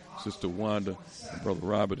going on. Sister Wanda and Brother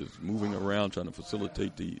Robert is moving around trying to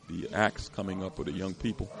facilitate the acts coming up with the young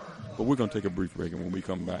people. But we're going to take a brief break, and when we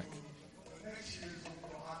come back,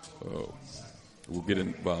 we'll get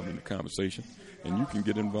involved in the conversation. And you can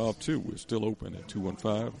get involved, too. We're still open at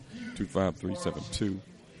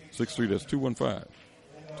 215-253-7263. That's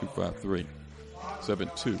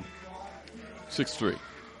 215-253-7263.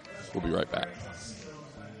 We'll be right back.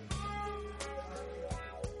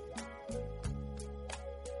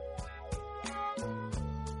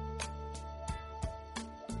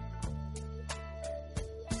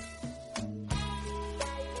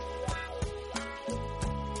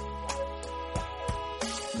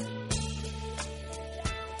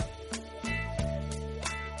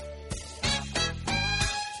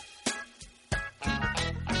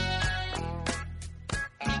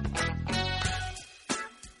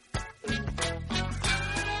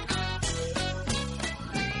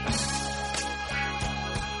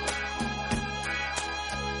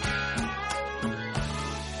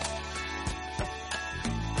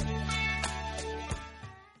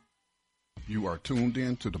 You are tuned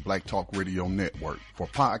in to the Black Talk Radio Network. For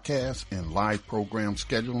podcasts and live program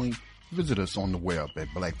scheduling, visit us on the web at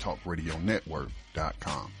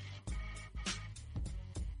blacktalkradionetwork.com.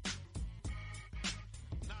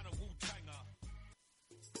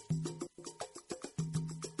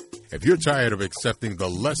 If you're tired of accepting the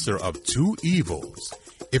lesser of two evils,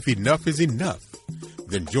 if enough is enough,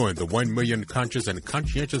 then join the 1 million conscious and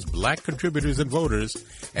conscientious black contributors and voters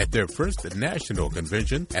at their first national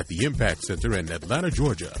convention at the Impact Center in Atlanta,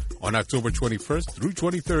 Georgia on October 21st through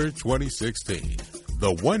 23rd, 2016.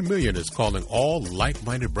 The 1 million is calling all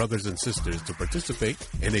like-minded brothers and sisters to participate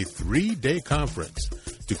in a 3-day conference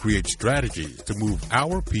to create strategies to move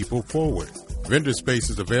our people forward. Vendor space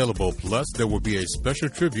is available, plus there will be a special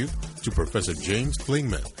tribute to Professor James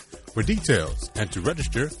Klingman. For details and to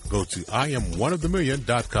register, go to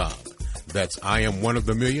IamOneOfTheMillion.com. That's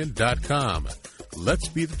IamOneOfTheMillion.com. Let's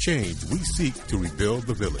be the change we seek to rebuild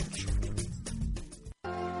the village.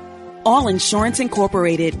 All Insurance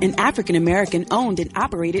Incorporated, an African-American owned and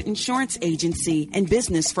operated insurance agency and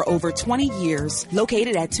business for over 20 years,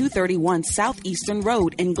 located at 231 Southeastern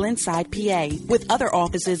Road in Glenside, PA, with other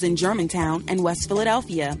offices in Germantown and West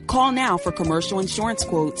Philadelphia. Call now for commercial insurance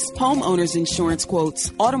quotes, homeowners insurance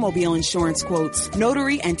quotes, automobile insurance quotes,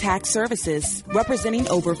 notary and tax services, representing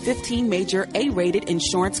over 15 major A-rated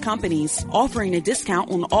insurance companies, offering a discount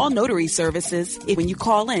on all notary services when you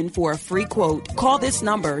call in for a free quote. Call this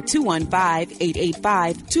number,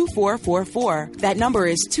 215-885-2444. That number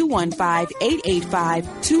is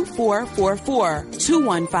 215-885-2444.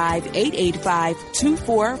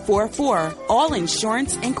 215-885-2444. All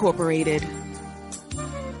Insurance Incorporated.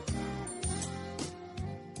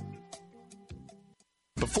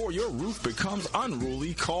 Before your roof becomes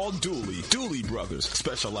unruly, call Dooley. Dooley Brothers,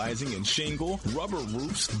 specializing in shingle, rubber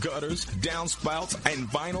roofs, gutters, downspouts, and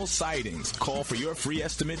vinyl sidings. Call for your free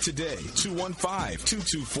estimate today.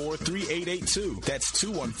 215-224-3882. That's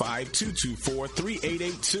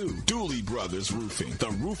 215-224-3882. Dooley Brothers Roofing,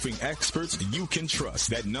 the roofing experts you can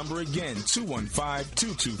trust. That number again,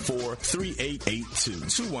 215-224-3882.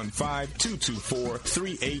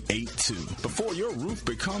 215-224-3882. Before your roof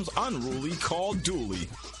becomes unruly, call Dooley.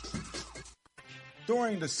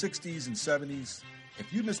 During the 60s and 70s,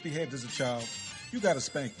 if you misbehaved as a child, you got a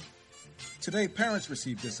spanking. Today, parents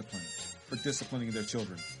receive discipline for disciplining their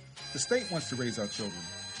children. The state wants to raise our children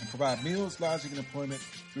and provide meals, lodging, and employment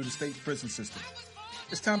through the state prison system.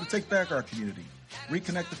 It's time to take back our community,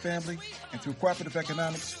 reconnect the family, and through cooperative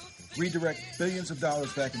economics, redirect billions of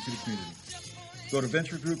dollars back into the community. Go to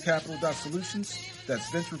venturegroupcapital.solutions.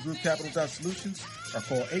 That's venturegroupcapital.solutions, or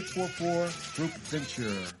call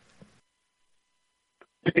 844-GROUP-VENTURE.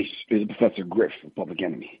 This is Professor Griff from Public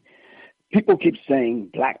Enemy. People keep saying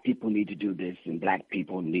black people need to do this and black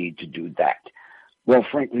people need to do that. Well,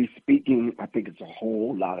 frankly speaking, I think it's a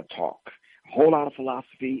whole lot of talk, a whole lot of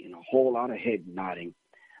philosophy, and a whole lot of head nodding.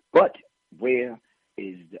 But where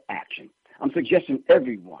is the action? I'm suggesting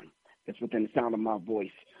everyone that's within the sound of my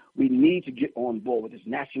voice, we need to get on board with this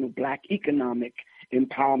national black economic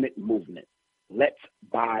empowerment movement. Let's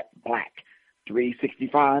Buy Black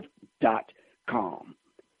 365.com.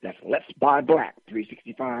 That's Let's Buy Black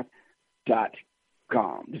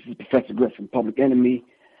 365.com. This is Professor Griff from Public Enemy,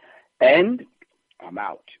 and I'm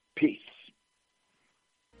out. Peace.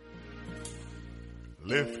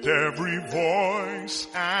 Lift every voice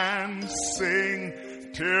and sing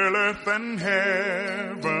till earth and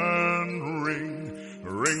heaven ring.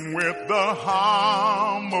 Ring with the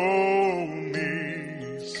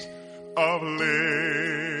harmonies of liberty.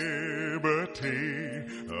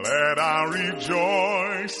 Let our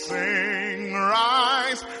rejoicing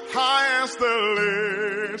rise high as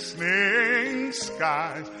the listening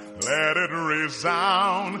skies. Let it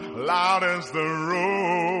resound loud as the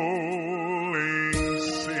rolling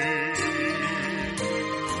sea.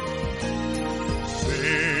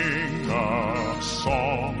 Sing a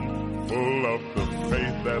song full of the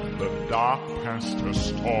faith that the dark past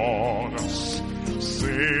has taught us.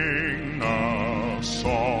 Sing a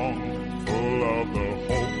song full of the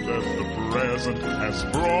hope that the present has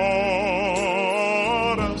brought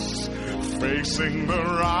us. Facing the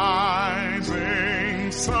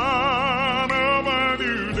rising sun of a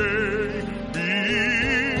new day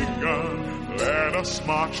begun. Let us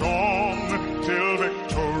march on till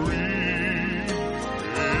victory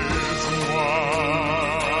is won.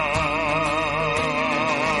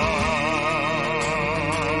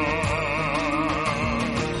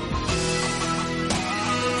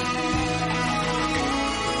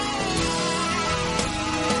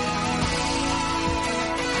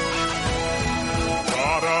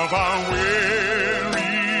 God of our weary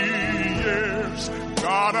years,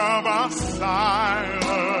 God of our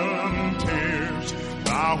silent tears,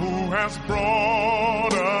 thou who hast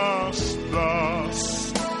brought us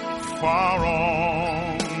thus far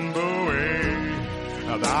on the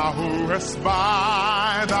way, thou who hast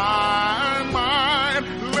by thy might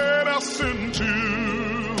led us into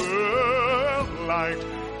the light,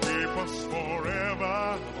 keep us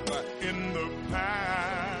forever in the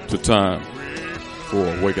path. To time for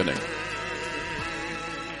awakening.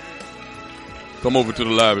 Come over to the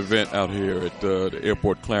live event out here at the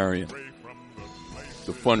Airport Clarion.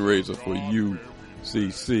 The fundraiser for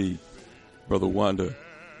UCC, Brother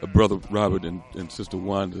Robert and Sister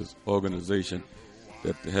Wanda's organization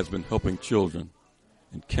that has been helping children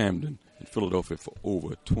in Camden and Philadelphia for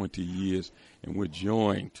over 20 years. And we're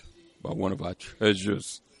joined by one of our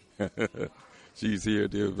treasures. She's here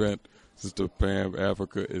at the event. Sister Pam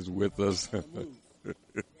Africa is with us.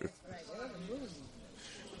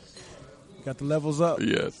 Got the levels up.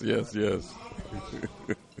 Yes.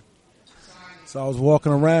 So I was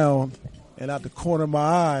walking around, and out the corner of my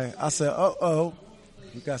eye, I said, uh-oh,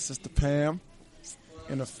 we got Sister Pam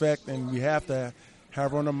in effect, and we have to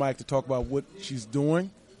have her on the mic to talk about what she's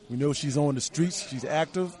doing. We know she's on the streets. She's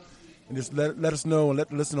active. And just let us know and let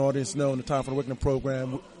the listening audience know in the Time for the Awakening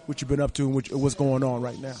program what you've been up to and what's going on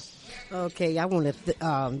right now. Okay, I want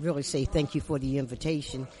to really say thank you for the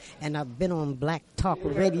invitation. And I've been on Black Talk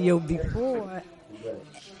Radio before.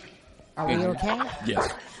 Are we okay?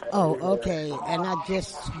 Yes. Oh, okay. And I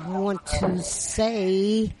just want to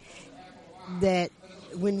say that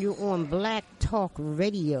when you're on Black Talk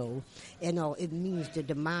Radio, it means the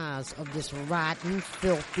demise of this rotten,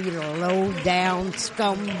 filthy, low-down,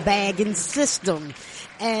 scumbagging system.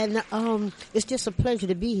 And it's just a pleasure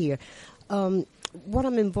to be here. What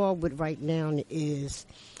I'm involved with right now is,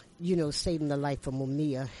 saving the life of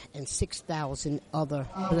Mumia and 6,000 other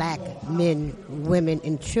black men, women,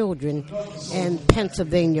 and children in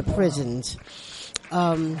Pennsylvania prisons.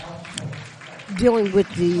 Dealing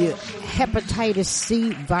with the hepatitis C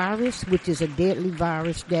virus, which is a deadly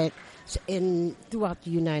virus that's throughout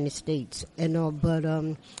the United States. But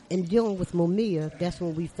in dealing with Mumia, that's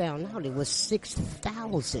when we found out it was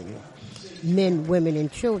 6,000 men, women,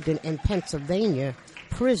 and children in Pennsylvania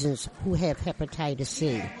prisons who have hepatitis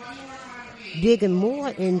C. Digging more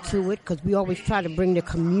into it, because we always try to bring the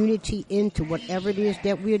community into whatever it is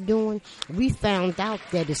that we're doing, we found out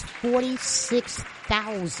that it's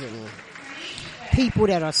 46,000 people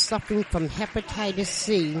that are suffering from hepatitis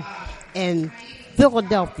C in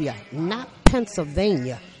Philadelphia, not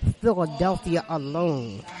Pennsylvania, Philadelphia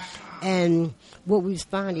alone. And what we was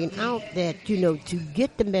finding out that, to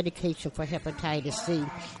get the medication for hepatitis C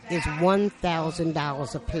is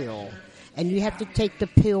 $1,000 a pill. And you have to take the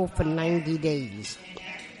pill for 90 days.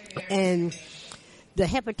 And the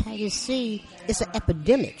hepatitis C is an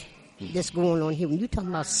epidemic that's going on here. When you're talking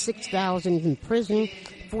about 6,000 in prison,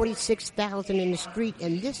 46,000 in the street,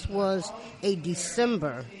 and this was a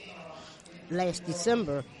last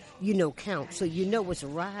December, count. So it's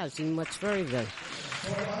rising much further.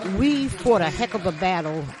 We fought a heck of a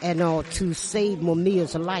battle to save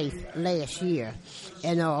Mumia's life last year,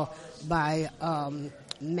 by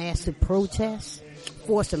massive protests,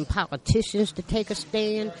 forcing politicians to take a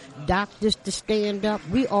stand, doctors to stand up.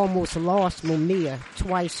 We almost lost Mumia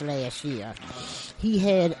twice last year. He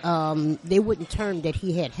had, they wouldn't term that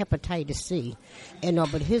he had hepatitis C,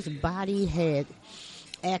 but his body had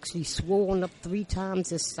actually swollen up 3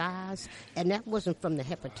 times his size, and that wasn't from the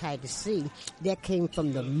hepatitis C. That came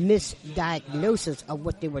from the misdiagnosis of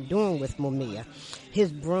what they were doing with Mumia.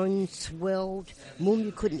 His brain swelled.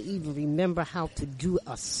 Mumia couldn't even remember how to do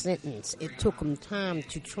a sentence. It took him time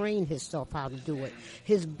to train himself how to do it.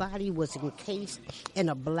 His body was encased in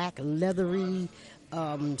a black leathery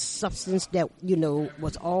substance that,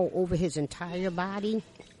 was all over his entire body.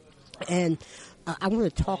 And I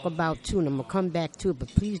want to talk about, too, and I'm going to come back to it, but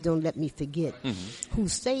please don't let me forget, who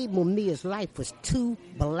saved Mumia's life was 2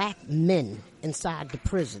 black men inside the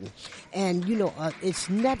prison. And, it's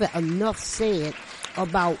never enough said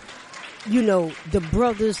about, the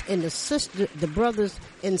brothers and the sisters, the brothers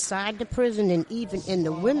inside the prison and even in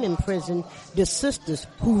the women prison, the sisters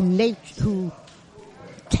who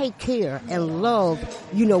take care and love,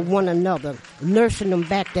 one another, nursing them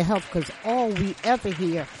back to health, because all we ever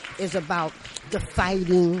hear is about the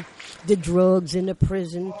fighting, the drugs in the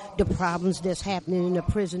prison, the problems that's happening in the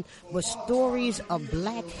prison, but stories of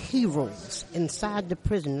black heroes inside the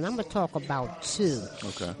prison. And I'm going to talk about 2.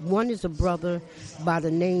 Okay. One is a brother by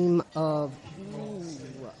the name of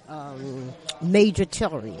Major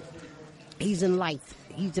Tillery. He's in life.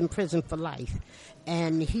 He's in prison for life.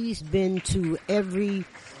 And he's been to every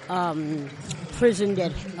prison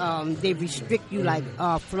that they restrict you, like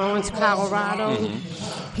Florence, Colorado.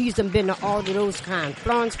 He's been to all of those kinds.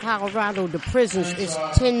 Florence, Colorado, the prisons is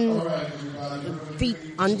 10 feet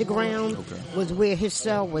underground, was where his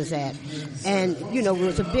cell was at. And, it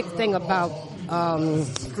was a big thing about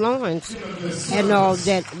Florence and all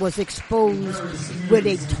that was exposed where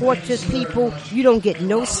they tortured people. You don't get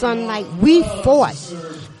no sunlight. We fought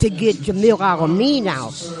to get Jamil Al-Amin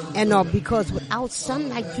out. And because without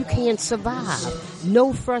sunlight, you can't survive.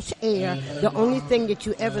 No fresh air. The only thing that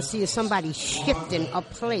you ever see is somebody shifting a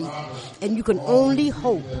plate. And you can only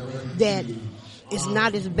hope that it's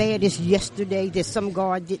not as bad as yesterday, that some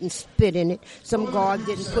guard didn't spit in it, some guard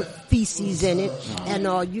didn't put feces in it, and,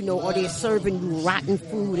 or they're serving you rotten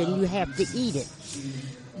food and you have to eat it.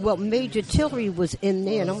 Well, Major Tillery was in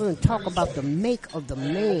there, and I'm going to talk about the make of the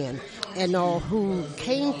man, and who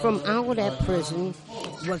came from out of that prison,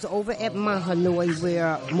 was over at Mahanoy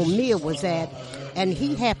where Mumia was at, and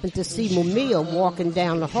he happened to see Mumia walking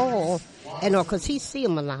down the hall, and because he see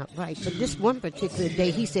him a lot, right? But this one particular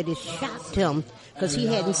day, he said it shocked him because he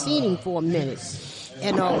hadn't seen him for a minute,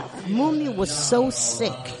 and Mumia was so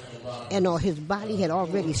sick. And his body had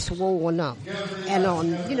already swollen up. And,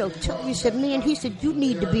 Tillery said, man, he said, you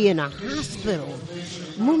need to be in a hospital.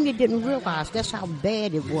 Mumia didn't realize that's how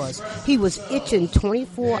bad it was. He was itching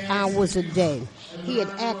 24 hours a day. He had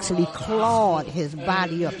actually clawed his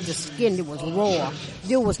body up. The skin, it was raw.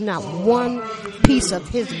 There was not one piece of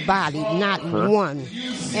his body, not one.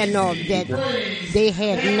 And that they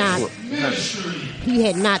had not, he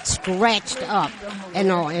had not scratched up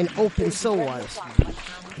and open sores.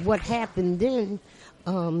 What happened then,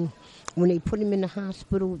 when they put him in the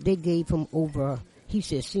hospital, they gave him over, he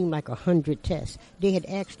said, it seemed like 100 tests. They had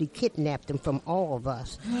actually kidnapped him from all of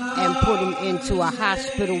us and put him into a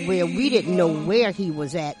hospital where we didn't know where he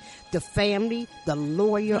was at. The family, the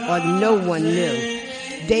lawyer, or no one knew.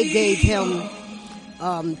 They gave him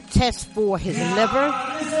tests for his liver.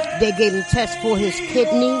 They gave him tests for his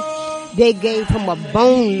kidney. They gave him a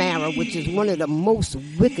bone marrow, which is one of the most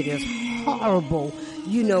wickedest, horrible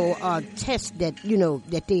tests that,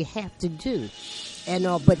 that they have to do. And,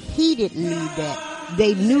 but he didn't need that.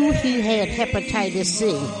 They knew he had hepatitis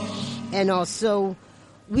C. And also,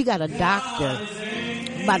 we got a doctor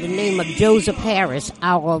by the name of Joseph Harris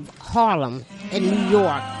out of Harlem in New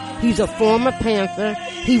York. He's a former Panther.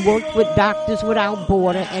 He worked with Doctors Without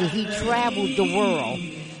Borders, and he traveled the world.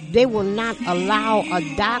 They will not allow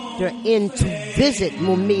a doctor in to visit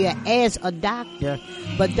Mumia as a doctor,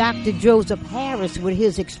 But Dr. Joseph Harris, with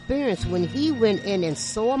his experience, when he went in and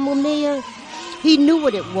saw Mumia, he knew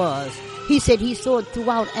what it was. He said he saw it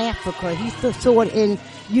throughout Africa. He saw it in,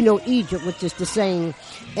 Egypt, which is the same.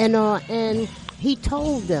 And he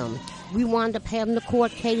told them, we wound up having the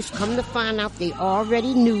court case. Come to find out, they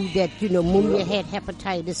already knew that, Mumia had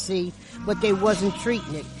hepatitis C, but they wasn't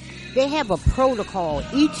treating it. They have a protocol.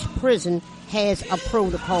 Each prison has a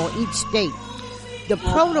protocol, each state. The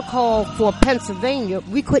protocol for Pennsylvania,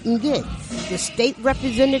 we couldn't get. The state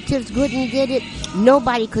representatives couldn't get it.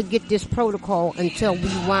 Nobody could get this protocol until we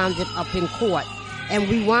wound it up in court. And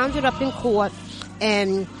we wound it up in court,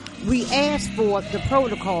 and we asked for the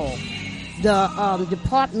protocol. The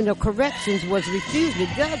Department of Corrections was refused. The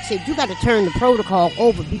judge said, you got to turn the protocol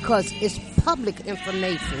over because it's public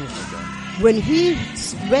information. When he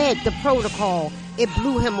read the protocol, it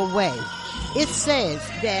blew him away. It says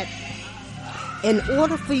that in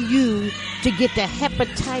order for you to get the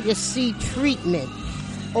hepatitis C treatment,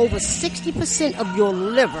 over 60% of your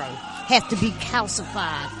liver has to be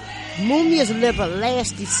calcified. Mumia's liver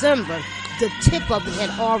last December, the tip of it had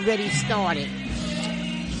already started.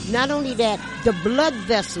 Not only that, the blood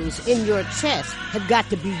vessels in your chest have got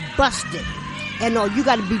to be busted. And you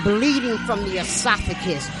got to be bleeding from the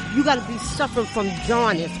esophagus. You got to be suffering from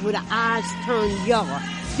jaundice where the eyes turn yellow.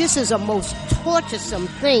 This is a most torturesome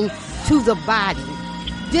thing to the body.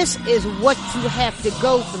 This is what you have to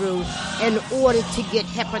go through in order to get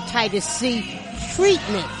hepatitis C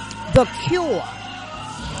treatment, the cure.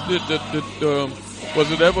 Was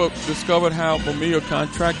it ever discovered how Mumia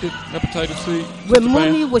contracted hepatitis C? When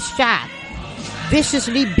Mumia was shot,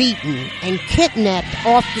 viciously beaten, and kidnapped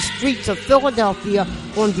off the streets of Philadelphia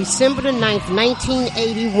on December the 9th,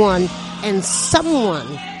 1981, and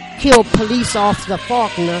someone killed police officer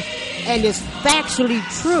Faulkner, and it's factually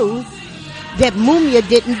true that Mumia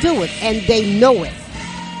didn't do it, and they know it.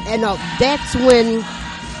 And that's when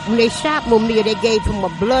they shot Mumia, they gave him a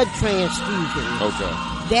blood transfusion. Okay.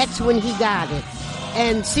 That's when he got it.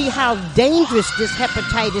 And see how dangerous this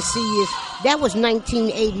hepatitis C is. That was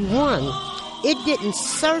 1981. It didn't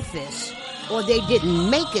surface, or they didn't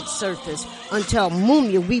make it surface until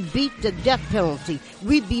Mumia. We beat the death penalty.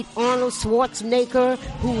 We beat Arnold Schwarzenegger,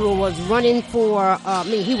 who was running for,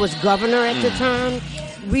 he was governor at the time.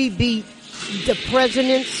 We beat the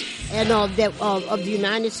presidents and of the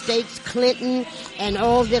United States, Clinton, and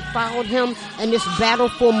all that followed him, and this battle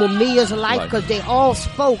for Mumia's life, because they all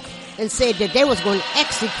spoke and said that they was going to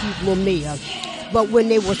execute Mumia. But when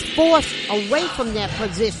they was forced away from that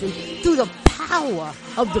position through the power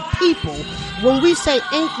of the people, when we say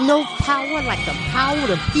ain't no power like the power of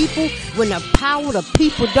the people, when the power of the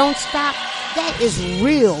people don't stop, that is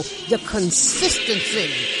real. The consistency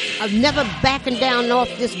of never backing down off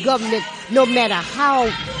this government, no matter how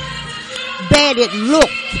bad it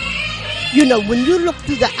looked. When you look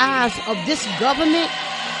through the eyes of this government,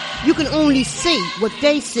 you can only see what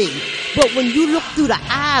they see. But when you look through the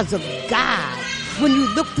eyes of God, when you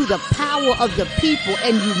look through the power of the people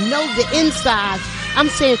and you know the insides, I'm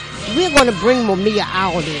saying we're going to bring Mumia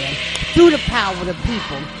out of there through the power of the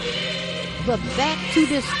people. But back to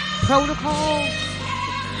this protocol.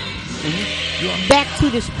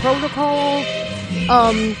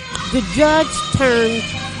 The judge turned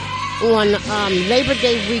on Labor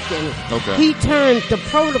Day weekend. Okay. He turned the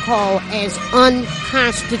protocol as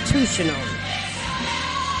unconstitutional.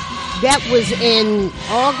 That was in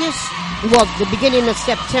August, the beginning of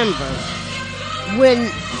September, when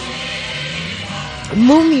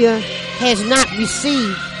Mumia has not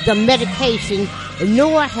received the medication,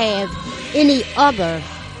 nor have any other,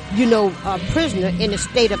 prisoner in the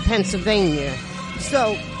state of Pennsylvania.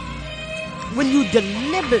 So, when you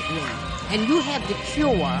deliberately, and you have the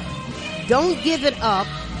cure, don't give it up,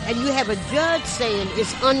 and you have a judge saying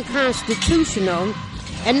it's unconstitutional,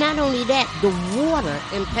 and not only that, the water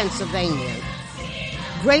in Pennsylvania.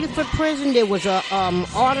 Grateford Prison, there was a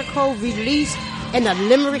article released in a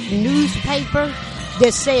Limerick newspaper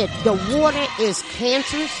that said the water is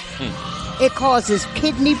cancerous. It causes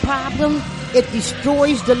kidney problems. It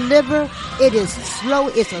destroys the liver. It is slow.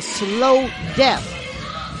 It's a slow death.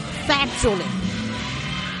 Factually.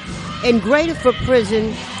 In Grateford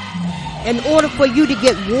Prison, in order for you to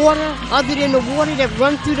get water other than the water that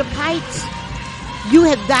runs through the pipes, you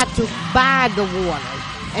have got to buy the water.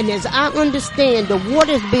 And as I understand, the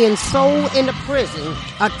water is being sold in the prison.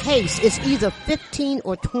 A case is either $15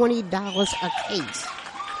 or $20 a case.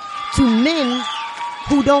 To men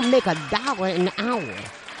who don't make $1 an hour,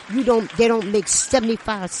 they don't make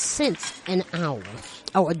 75 cents an hour,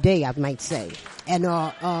 or a day, I might say. And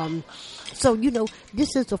so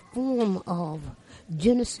this is a form of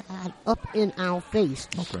genocide up in our face.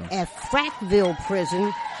 At Frackville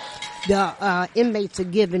Prison, the inmates are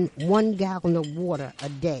given 1 gallon of water a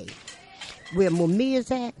day. Where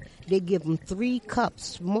Mumia's at, they give them 3 cups,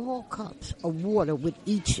 small cups of water with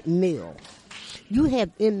each meal. You have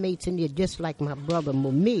inmates in there just like my brother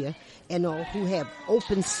Mumia, and all who have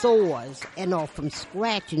open sores and all from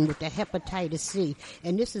scratching with the hepatitis C.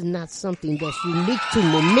 And this is not something that's unique to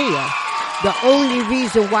Mumia. The only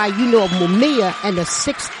reason why you know of Mumia and the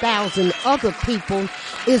 6,000 other people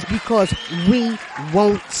is because we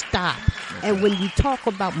won't stop. And when you talk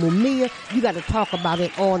about Mumia, you got to talk about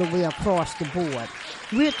it all the way across the board.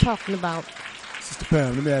 We're talking about... Sister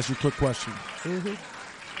Pam, let me ask you a quick question. Mm-hmm.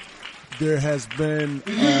 There has been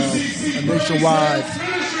a nationwide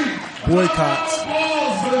boycotts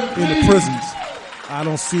in the prisons. I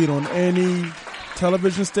don't see it on any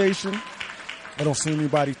television station. I don't see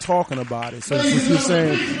anybody talking about it. So since you're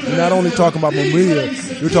saying you're not only talking about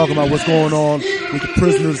Mumia, you're talking about what's going on with the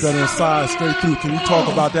prisoners that are inside straight through. Can you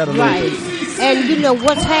talk about that a little bit? And you know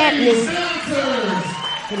what's happening?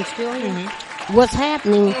 Can you still hear me? What's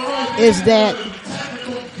happening is that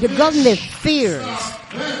the government fears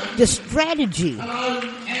the strategy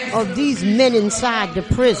of these men inside the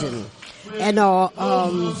prison, and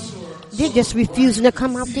they're just refusing to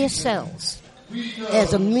come out their cells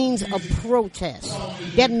as a means of protest.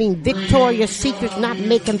 That means Victoria's Secret's not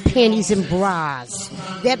making panties and bras.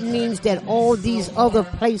 That means that all these other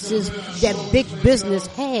places that big business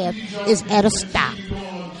have is at a stop.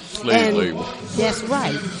 Slave labor. That's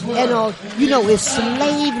right. And you know, it's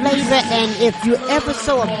slave labor, and if you ever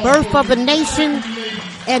saw a birth of a nation,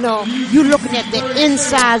 and you're looking at the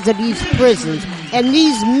insides of these prisons, and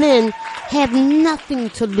these men have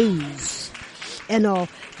nothing to lose. And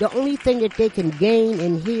the only thing that they can gain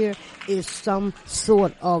in here is some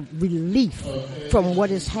sort of relief from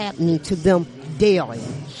what is happening to them daily.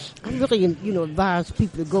 I really, advise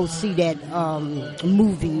people to go see that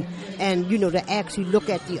movie and, to actually look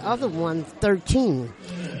at the other one, 13.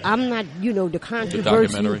 I'm not, the controversy. The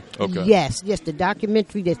documentary? Okay. Yes, the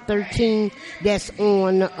documentary, that's 13, that's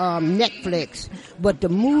on Netflix. But the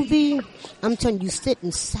movie, I'm telling you, sit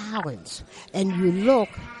in silence and you look,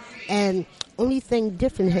 and only thing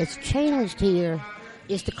different has changed here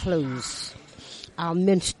is the clothes. Our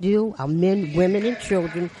men, women, and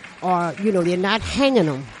children are, they're not hanging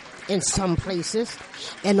them in some places,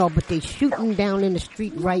 but they shooting down in the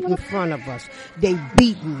street right in front of us. They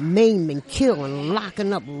beating, maiming, killing,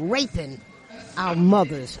 locking up, raping our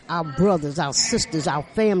mothers, our brothers, our sisters, our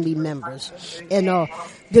family members. And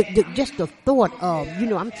just the thought of,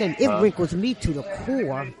 I'm saying it wrinkles me to the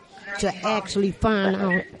core to actually find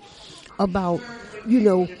out about,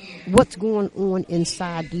 what's going on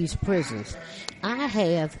inside these prisons. I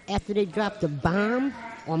have, after they dropped the bomb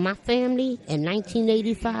on my family in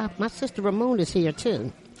 1985, my sister Ramona's here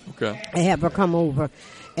too. Okay. I have her come over.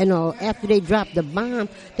 And after they dropped the bomb,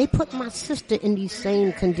 they put my sister in these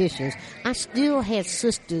same conditions. I still had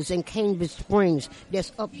sisters in Cambridge Springs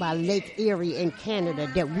that's up by Lake Erie in Canada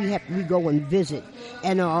that we go and visit.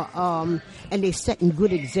 And they setting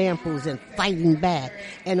good examples and fighting back.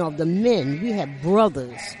 And the men, we have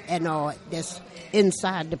brothers and that's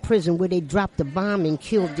inside the prison where they dropped the bomb and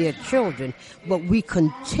killed their children. But we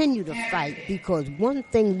continue to fight because one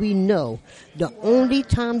thing we know, the only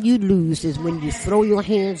time you lose is when you throw your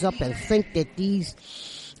hands up and think that these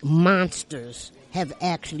monsters have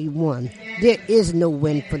actually won. There is no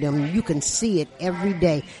win for them. You can see it every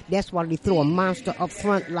day. That's why they throw a monster up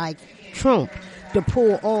front like Trump to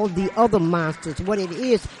pull all the other monsters. What it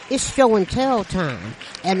is, it's show and tell time.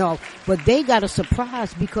 But they got a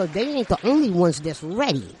surprise because they ain't the only ones that's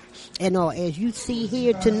ready. As you see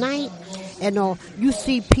here tonight, you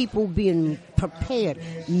see people being prepared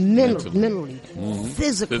mentally,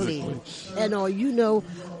 physically,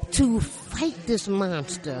 to fight this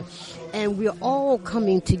monster. And we're all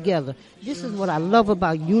coming together. This is what I love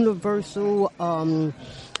about Universal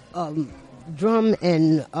Drum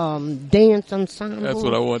and Dance Ensemble. That's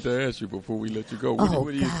what I wanted to ask you before we let you go.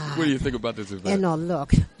 What do you think about this event?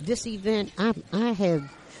 Look, this event,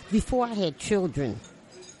 before I had children,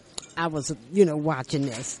 I was, watching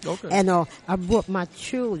this. Okay. And I brought my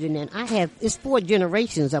children, and it's 4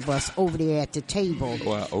 generations of us over there at the table.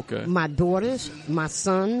 Wow, okay. My daughters, my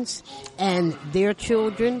sons, and their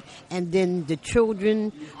children, and then the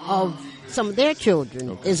children of some of their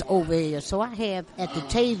children is over here. So I have at the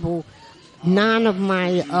table 9 of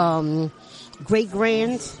my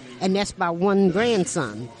great-grands and that's by one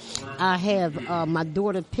grandson. I have my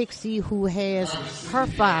daughter Pixie, who has her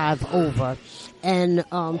 5 over. And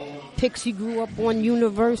Pixie grew up on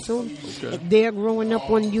Universal. Okay. They're growing up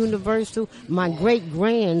on Universal. My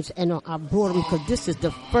great-grands, and I brought them because this is the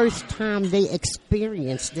first time they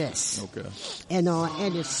experienced this. Okay. And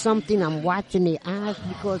it's something I'm watching their eyes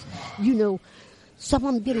because, some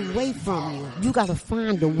of them get away from you. You got to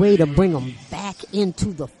find a way to bring them back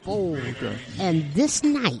into the fold. Okay. And this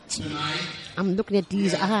night, I'm looking at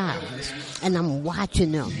these eyes, and I'm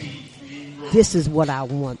watching them. This is what I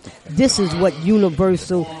want. This is what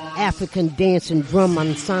Universal African Dance and Drum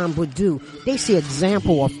Ensemble do. They see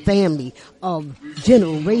example of family, of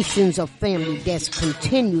generations of family that's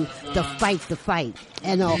continue to fight the fight,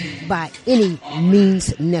 and by any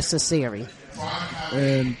means necessary.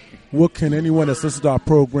 And what can anyone that's listening to our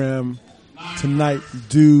program tonight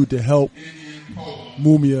do to help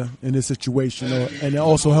Mumia in this situation, and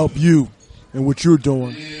also help you in what you're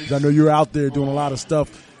doing? Because I know you're out there doing a lot of stuff.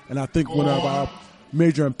 And I think one of our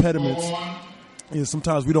major impediments is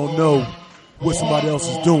sometimes we don't know what somebody else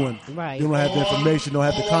is doing. Right. You don't have the information, don't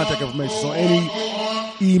have the contact information. So any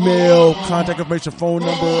email, contact information, phone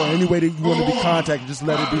number, or any way that you want to be contacted, just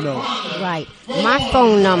let it be known. Right. My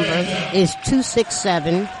phone number is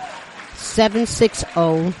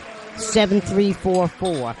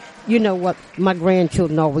 267-760-7344. You know what? My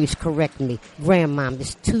grandchildren always correct me. Grandmom,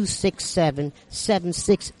 it's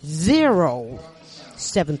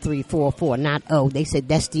 267-760-7344, not O. They said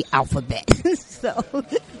that's the alphabet. So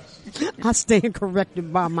I stand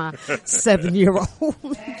corrected by my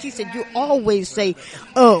 7-year-old. She said, you always say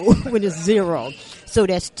O when it's 0. So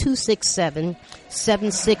that's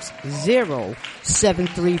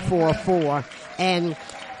 267-760-7344. And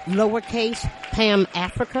lowercase Pam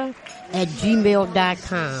Africa at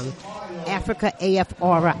gmail.com. Africa,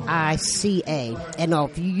 Africa. And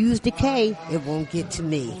if you use the K, it won't get to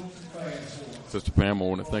me. Sister Pam, I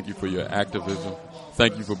want to thank you for your activism.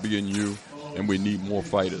 Thank you for being you, and we need more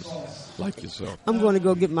fighters like yourself. I'm going to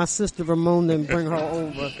go get my sister Ramona and bring her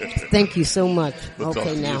over. Thank you so much.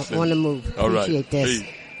 Okay, now, on the move. Appreciate this. Peace.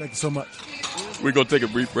 Thank you so much. We're going to take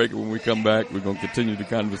a brief break, and when we come back, we're going to continue the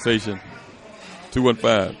conversation.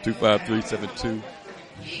 215-253-72.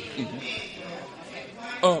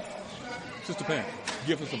 Sister Pam,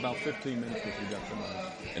 give us about 15 minutes if we got somebody,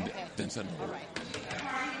 and then send them over.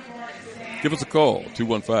 Give us a call,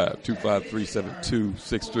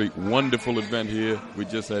 215-253-7263. Wonderful event here. We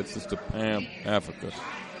just had Sister Pam Africa,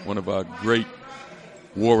 one of our great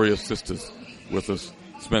warrior sisters, with us.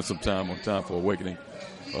 Spent some time on Time for Awakening.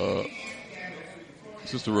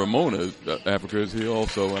 Sister Ramona Africa is here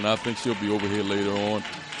also, and I think she'll be over here later on.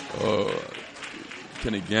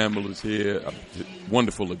 Kenny Gamble is here.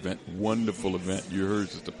 Wonderful event. Wonderful event. You heard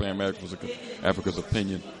Sister Pam Africa's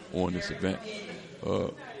opinion on this event.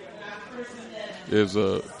 There's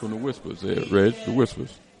from the Whispers there, Reg, the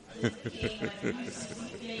Whispers.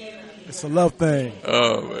 It's a love thing.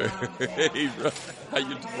 Oh, man. Hey, bro. How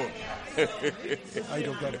you doing? How you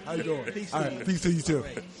doing, brother? How you doing? All right, peace to you, too.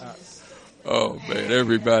 Oh, man,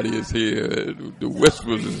 everybody is here. The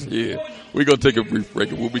Whispers is here. We're going to take a brief break,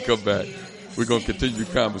 and when we come back, we're going to continue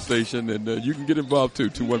the conversation, and you can get involved, too.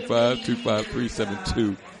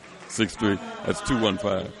 215-253-7263. That's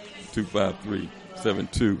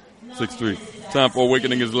 215-253-7263. Time for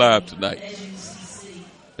Awakening is live tonight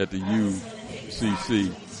at the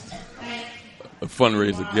UCC a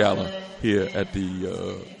fundraiser gala here at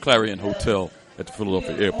the Clarion Hotel at the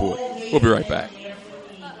Philadelphia Airport. We'll be right back.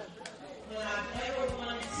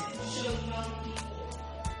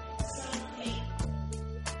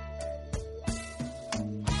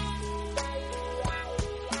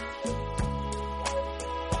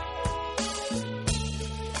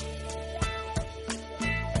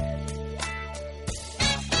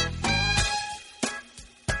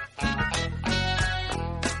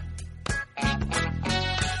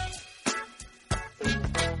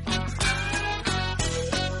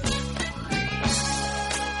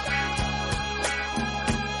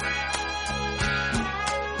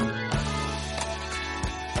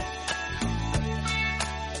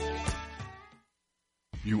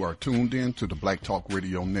 You are tuned in to the Black Talk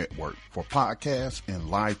Radio Network. For podcasts and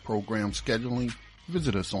live program scheduling,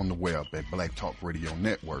 visit us on the web at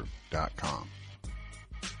blacktalkradionetwork.com.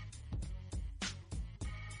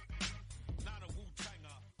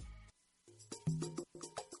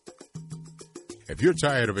 If you're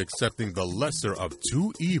tired of accepting the lesser of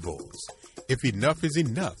two evils, if enough is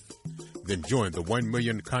enough, Then join the 1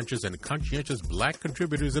 million conscious and conscientious black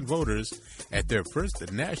contributors and voters at their first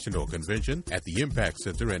national convention at the Impact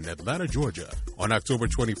Center in Atlanta, Georgia on October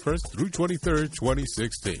 21st through 23rd,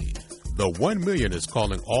 2016. The 1 million is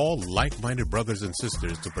calling all like-minded brothers and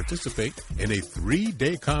sisters to participate in a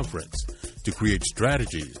 3-day conference to create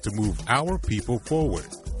strategies to move our people forward.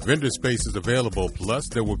 Vendor space is available, plus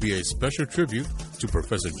there will be a special tribute to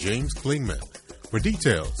Professor James Klingman. For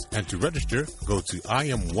details and to register, go to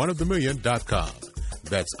IamOneOfTheMillion.com.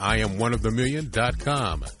 That's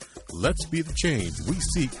IamOneOfTheMillion.com. Let's be the change we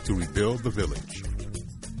seek to rebuild the village.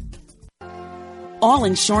 All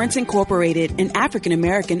Insurance Incorporated, an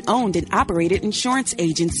African-American owned and operated insurance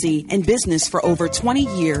agency in business for over 20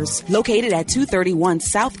 years, located at 231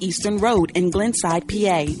 Southeastern Road in Glenside,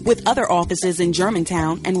 PA, with other offices in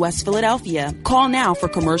Germantown and West Philadelphia. Call now for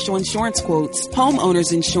commercial insurance quotes,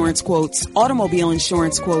 homeowners insurance quotes, automobile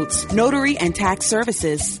insurance quotes, notary and tax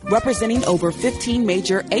services, representing over 15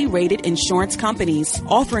 major A-rated insurance companies,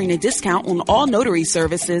 offering a discount on all notary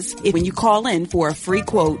services when you call in for a free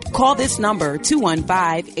quote. Call this number, 215-885-2444.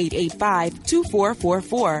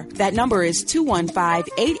 That number is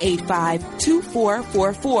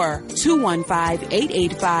 215-885-2444.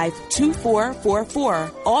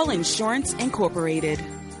 215-885-2444. All Insurance Incorporated.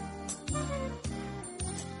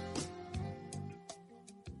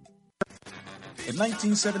 In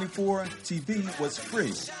 1974, TV was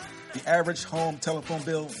free. The average home telephone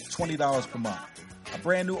bill, $20 per month. A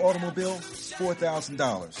brand new automobile,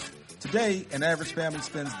 $4,000. Today, an average family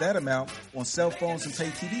spends that amount on cell phones and pay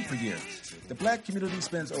TV per year. The black community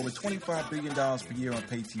spends over $25 billion per year on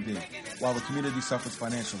pay TV, while the community suffers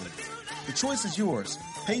financially. The choice is yours,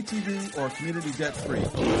 pay TV or community debt-free.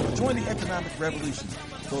 Join the economic revolution.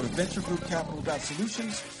 Go to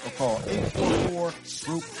venturegroupcapital.solutions or call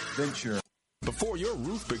 844-GROUP-VENTURE. Before your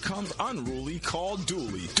roof becomes unruly, call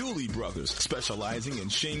Dooley. Dooley Brothers, specializing in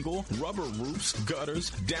shingle, rubber roofs,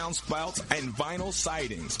 gutters, downspouts, and vinyl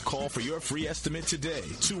sidings. Call for your free estimate today.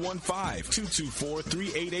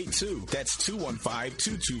 215-224-3882. That's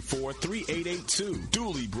 215-224-3882.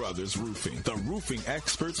 Dooley Brothers Roofing, the roofing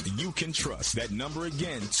experts you can trust. That number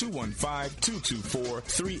again,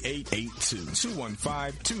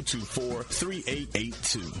 215-224-3882.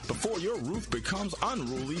 215-224-3882. Before your roof becomes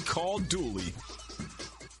unruly, call Dooley.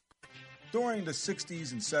 During the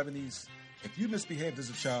 60s and 70s, if you misbehaved as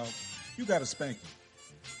a child, you got a spanking.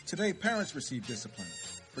 Today, parents receive discipline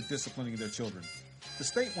for disciplining their children. The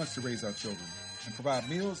state wants to raise our children and provide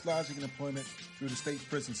meals, lodging, and employment through the state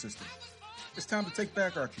prison system. It's time to take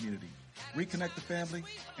back our community, reconnect the family,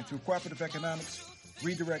 and through cooperative economics,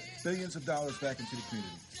 redirect billions of dollars back into the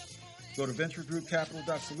community. Go to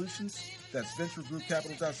venturegroupcapital.solutions. That's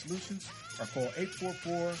venturegroupcapital.solutions, or call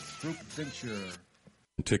 844-GROUP-VENTURE.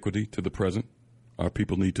 Antiquity to the present. Our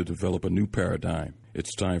people need to develop a new paradigm.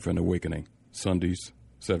 It's time for an awakening. Sundays,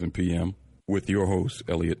 7 p.m. with your hosts,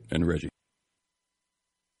 Elliot and Reggie.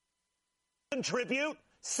 Contribute?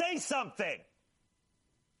 Say something.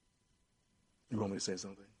 You want me to say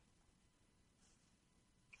something?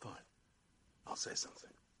 Fine. I'll say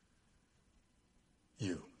something.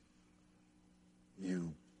 You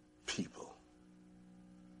people.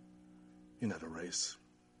 You're not a race.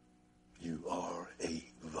 You are a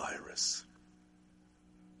virus.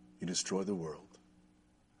 You destroy the world.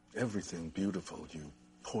 Everything beautiful you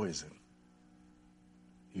poison.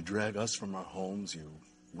 You drag us from our homes. You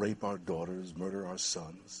rape our daughters, murder our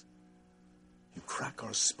sons. You crack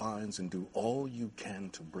our spines and do all you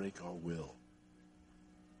can to break our will.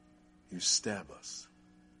 You stab us.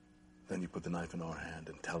 Then you put the knife in our hand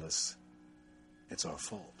and tell us it's our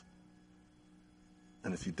fault.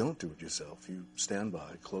 And if you don't do it yourself, you stand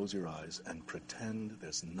by, close your eyes, and pretend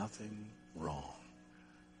there's nothing wrong.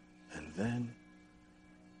 And then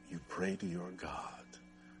you pray to your God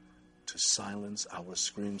to silence our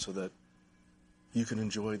screams so that you can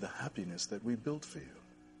enjoy the happiness that we built for you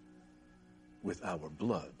with our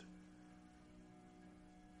blood.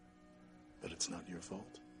 But it's not your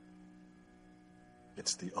fault.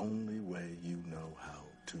 It's the only way you know how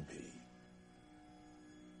to be.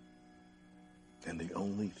 And the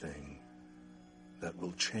only thing that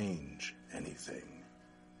will change anything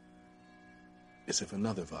is if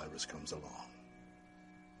another virus comes along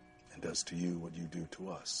and does to you what you do to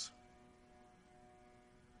us.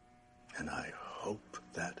 And I hope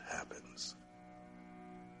that happens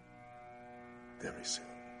very soon.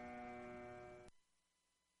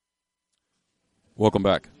 Welcome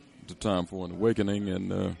back to Time for an Awakening,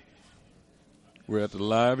 and we're at the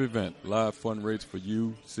live event, live fundraiser for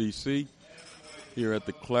UCC, here at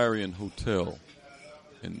the Clarion Hotel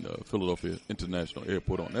in Philadelphia International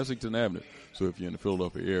Airport on Essington Avenue. So if you're in the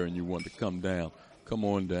Philadelphia area and you want to come down, come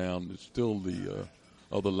on down. There's still the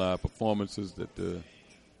other live performances that the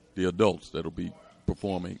adults that'll be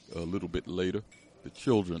performing a little bit later. The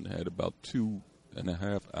children had about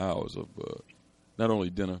 2.5 hours of not only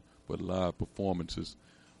dinner but live performances,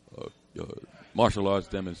 martial arts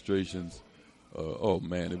demonstrations. Oh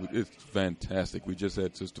man, it's fantastic. We just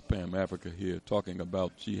had Sister Pam Africa here talking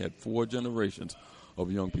about she had 4 generations of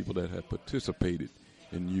young people that had participated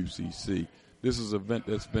in UCC. This is an event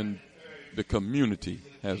that's been, the community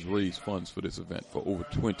has raised funds for this event for over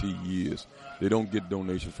 20 years. They don't get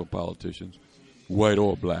donations from politicians, white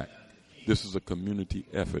or black. This is a community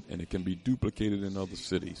effort, and it can be duplicated in other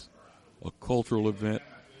cities. A cultural event,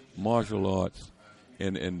 martial arts,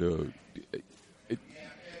 and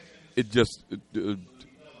it's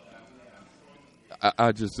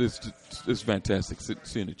fantastic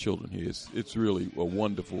seeing the children here. It's really a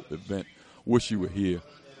wonderful event. Wish you were here.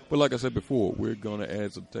 But like I said before, we're going to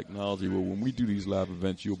add some technology where when we do these live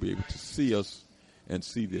events, you'll be able to see us and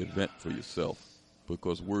see the event for yourself,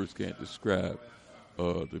 because words can't describe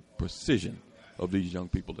the precision of these young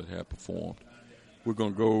people that have performed. We're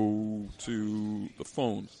going to go to the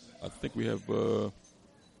phones. I think we have... we're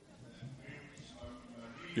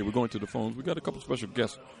going to the phones. We got a couple special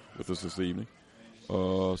guests with us this evening.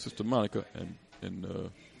 Sister Monica and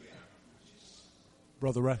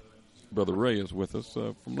Brother Ray. Brother Ray is with us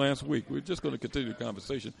from last week. We're just going to continue the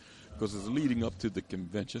conversation because it's leading up to the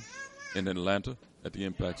convention in Atlanta at the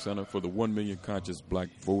Impact Center for the 1 million conscious black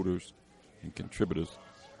voters and contributors.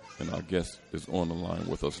 And our guest is on the line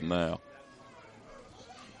with us now.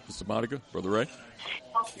 Sister Monica, Brother Ray.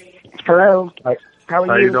 Hello. How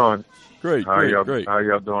are you? you doing? Great, great. How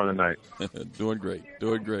y'all doing tonight? Doing great.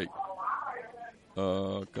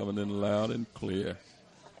 Coming in loud and clear.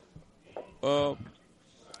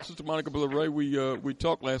 Sister Monica, Brother Ray, we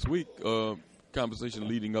talked last week, conversation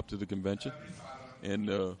leading up to the convention, and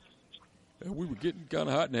we were getting kind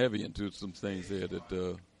of hot and heavy into some things there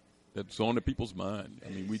that's on the people's mind. I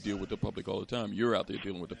mean, we deal with the public all the time. You're out there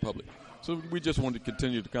dealing with the public. So we just wanted to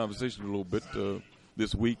continue the conversation a little bit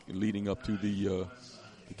this week leading up to the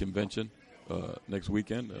convention next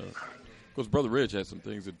weekend. Because Brother Reg had some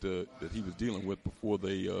things that he was dealing with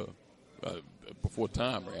before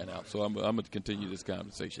time ran out. So I'm going to continue this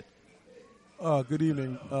conversation. Good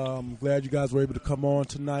evening. Glad you guys were able to come on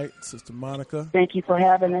tonight, Sister Monica. Thank you for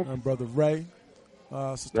having us. And Brother Ray.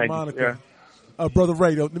 Sister Thank Monica. You, Brother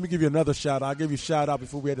Ray, let me give you another shout out. I gave you a shout out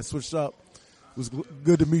before we had to switch up. It was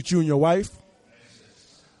good to meet you and your wife.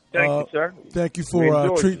 Thank you, sir. Thank you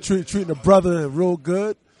for treating a brother real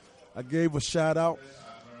good. I gave a shout out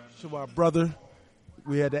to our brother.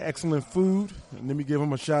 We had the excellent food, and let me give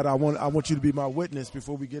him a shout out. I want you to be my witness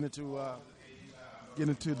before we get into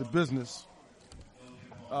the business.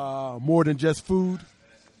 More than just food,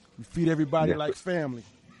 we feed everybody like family.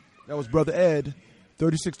 That was Brother Ed,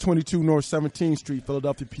 3622 North 17th Street,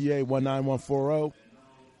 Philadelphia, PA 19140.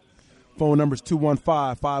 Phone number is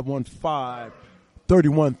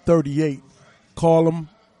 215-515-3138. Call them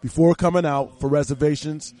before coming out for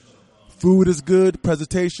reservations. Food is good,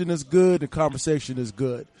 presentation is good, and conversation is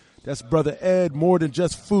good. That's Brother Ed, more than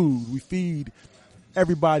just food. We feed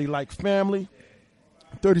everybody like family.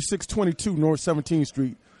 3622 North 17th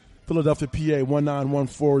Street, Philadelphia, PA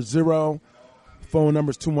 19140. Phone number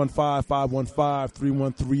is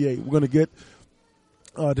 215-515-3138. We're going to get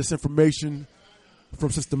this information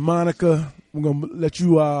from Sister Monica. We're going to let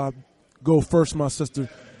you go first, my sister.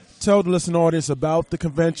 Tell the listening audience about the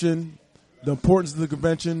convention, the importance of the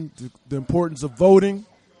convention, the importance of voting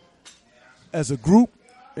as a group,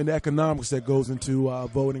 and the economics that goes into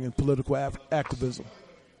voting and political activism.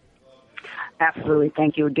 Absolutely.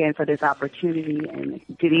 Thank you again for this opportunity, and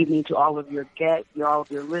good evening to all of your guests, all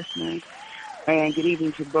of your listeners, and good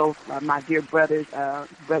evening to both my dear brothers,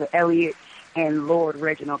 Brother Elliot and Lord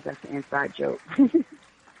Reginald. That's the inside joke.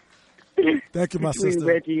 Thank you, my sister.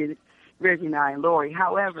 Reggie and I and Lori.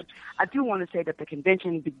 However, I do want to say that the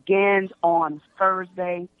convention begins on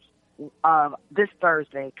Thursday, this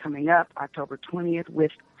Thursday coming up, October 20th,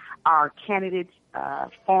 with our candidates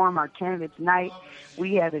forum, our candidates night.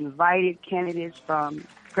 We have invited candidates from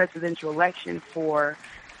presidential election from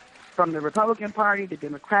the Republican Party, the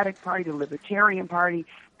Democratic Party, the Libertarian Party,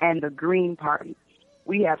 and the Green Party.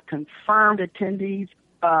 We have confirmed attendees,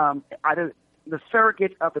 either the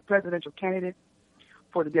surrogates of the presidential candidates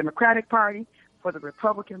for the Democratic Party, for the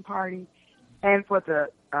Republican Party, and for the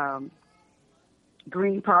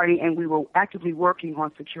Green Party, and we were actively working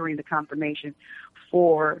on securing the confirmation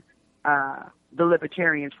for the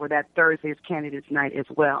Libertarians for that Thursday's candidates night as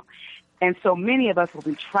well. And so many of us will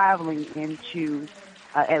be traveling into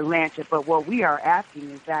Atlanta. But what we are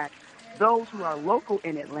asking is that those who are local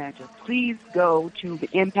in Atlanta, please go to the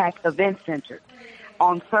Impact Event Center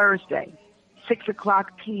on Thursday, 6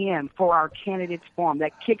 o'clock p.m. for our candidates forum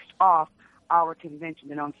that kicks off our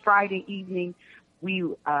convention. And on Friday evening, we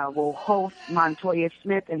will host Montoya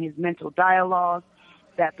Smith and his mental dialogue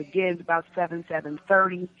that begins about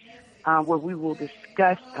 7:30, where we will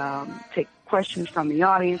discuss, take questions from the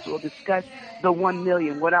audience. We'll discuss the 1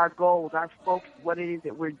 million, what our goals, our focus, what it is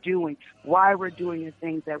that we're doing, why we're doing the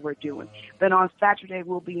things that we're doing. Then on Saturday,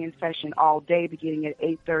 we'll be in session all day, beginning at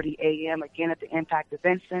 8:30 a.m., again at the Impact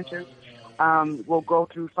Event Center. We'll go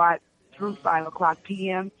through 5 o'clock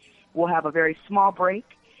p.m. We'll have a very small break.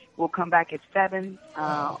 We'll come back at 7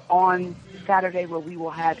 on Saturday, where we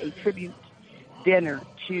will have a tribute dinner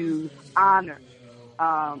to honor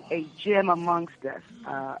a gem amongst us,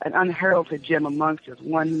 an unheralded gem amongst us,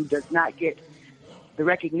 one who does not get the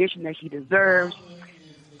recognition that he deserves,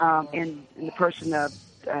 in the person of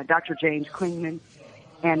Dr. James Klingman.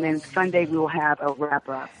 And then Sunday we will have a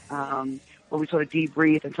wrap-up where we sort of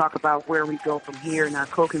debrief and talk about where we go from here. And our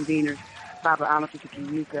co-conveners, Baba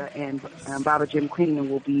Amasukiyuka and Baba Jim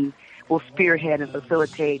Klingman, will spearhead and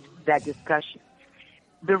facilitate that discussion.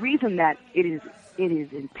 The reason that it is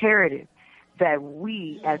imperative that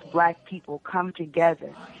we as Black people come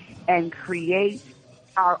together and create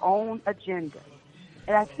our own agenda.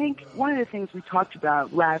 And I think one of the things we talked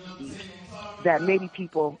about last week that maybe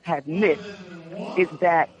people have missed is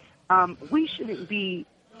that we shouldn't be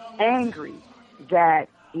angry that,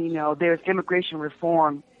 there's immigration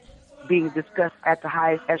reform being discussed at the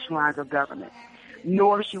highest echelons of government.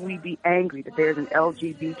 Nor should we be angry that there's an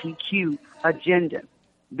LGBTQ agenda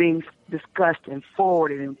being discussed and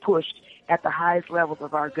forwarded and pushed at the highest levels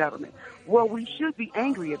of our government. What we should be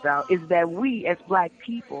angry about is that we as Black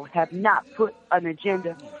people have not put an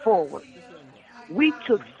agenda forward. We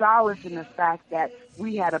took solace in the fact that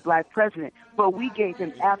we had a Black president, but we gave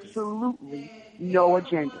him absolutely no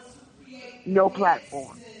agenda, no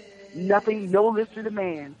platform, nothing, no list of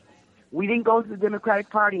demands. We didn't go to the Democratic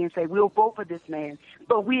Party and say, we'll vote for this man,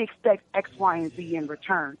 but we expect X, Y, and Z in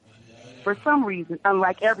return. For some reason,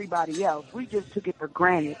 unlike everybody else, we just took it for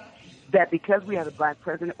granted that because we had a Black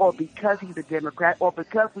president, or because he's a Democrat, or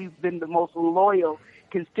because we've been the most loyal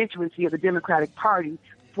constituency of the Democratic Party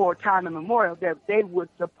for time immemorial, that they would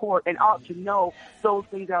support and ought to know those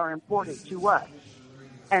things are important to us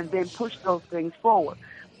and then push those things forward.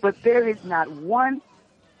 But there is not one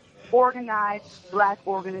organized Black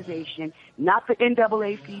organization, not the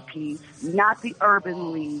NAACP, not the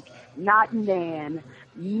Urban League, not NAN,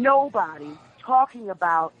 nobody talking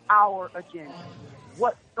about our agenda,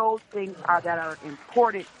 what those things are that are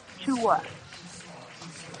important to us.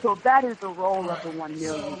 So that is the role of the 1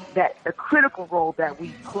 million, that the critical role that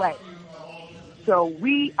we play. So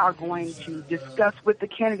we are going to discuss with the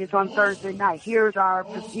candidates on Thursday night. Here are our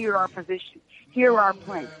positions. Here are our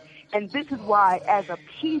plans. And this is why, as a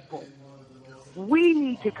people, we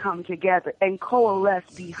need to come together and coalesce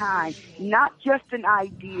behind not just an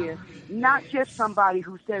idea, not just somebody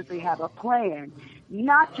who says they have a plan,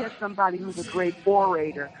 not just somebody who's a great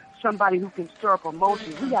orator, somebody who can stir up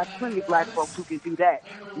emotions. We have plenty of Black folks who can do that.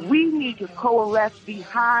 We need to coalesce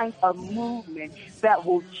behind a movement that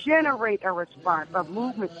will generate a response, a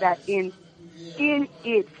movement that in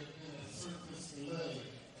its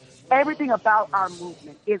everything about our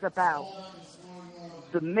movement is about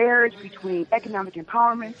the marriage between economic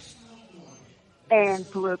empowerment and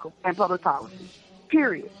political and public policy.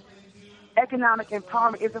 Period. Economic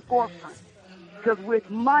empowerment is the forefront, because with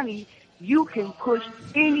money you can push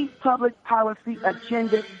any public policy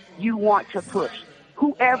agenda you want to push.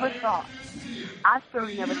 Whoever thought? I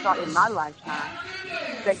certainly never thought in my lifetime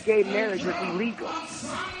that gay marriage would be legal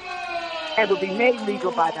and would be made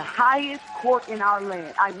legal by the highest court in our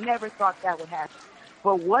land. I never thought that would happen.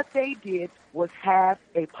 But what they did was have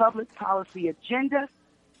a public policy agenda,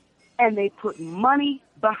 and they put money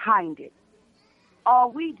behind it. All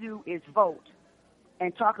we do is vote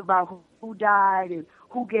and talk about who died and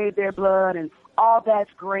who gave their blood, and all that's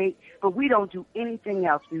great, but we don't do anything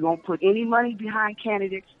else. We won't put any money behind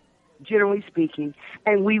candidates, generally speaking,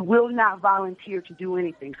 and we will not volunteer to do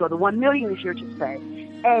anything. So the 1 million is here to say,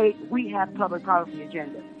 A, we have public policy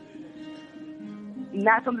agenda.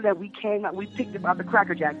 Not something that we picked up out the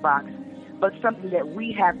Cracker Jack box, but something that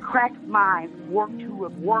we have cracked minds worked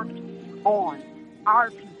on our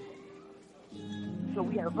people. So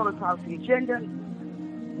we have a public policy agenda.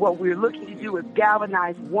 What we're looking to do is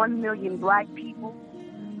galvanize 1 million Black people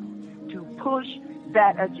to push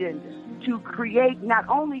that agenda, to create not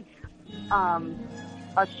only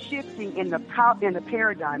a shifting in the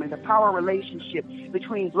paradigm and the power relationship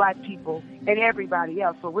between black people and everybody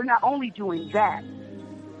else. So we're not only doing that,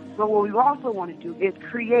 but what we also want to do is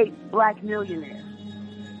create black millionaires.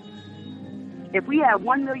 If we have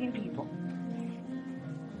 1 million people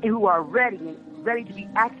who are ready to be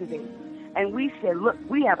activated, and we said, look,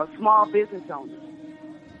 we have a small business owner.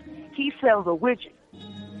 He sells a widget.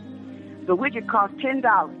 The widget costs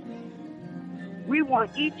 $10. We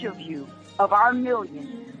want each of you, of our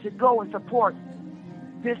million, to go and support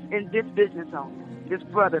this business owner, this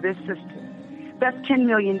brother, this sister. That's $10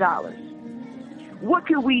 million. What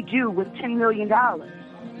could we do with $10 million?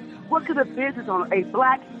 What could a business owner, a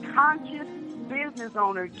black conscious business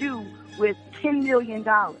owner, do with $10 million?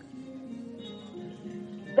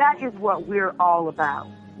 That is what we're all about.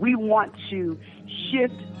 We want to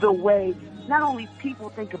shift the way not only people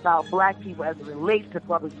think about black people as it relates to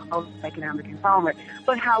public health, economic empowerment,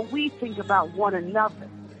 but how we think about one another.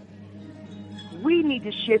 We need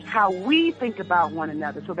to shift how we think about one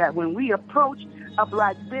another so that when we approach a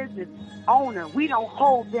black business owner, we don't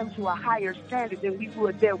hold them to a higher standard than we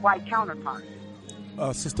would their white counterparts.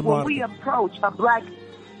 Sister When Monica. we approach a black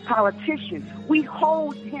politician, we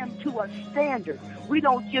hold him to a standard. We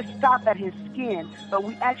don't just stop at his skin, but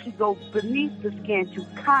we actually go beneath the skin to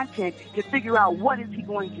content to figure out what is he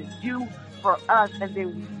going to do for us, and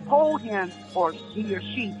then we hold him or he or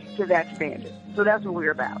she to that standard. So that's what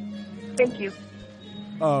we're about. Thank you.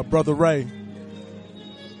 Brother Ray.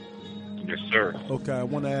 Yes, sir. Okay, I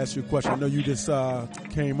want to ask you a question. I know you just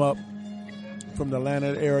came up from the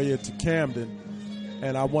Atlanta area to Camden,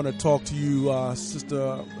 and I want to talk to you.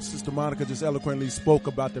 Sister Monica just eloquently spoke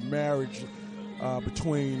about the marriage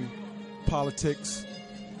between politics,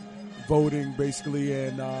 voting, basically,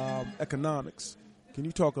 and economics. Can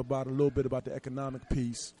you talk about a little bit about the economic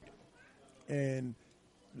piece and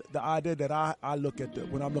the idea that I look at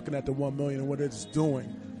when I'm looking at the 1 million and what it's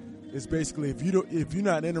doing is basically if you're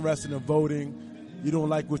not interested in voting, you don't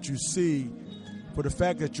like what you see, for the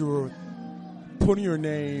fact that you're putting your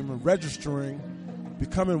name, registering,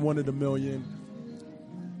 becoming one of the million,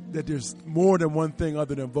 that there's more than one thing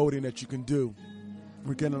other than voting that you can do.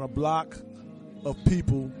 We're getting a block of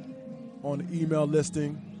people on the email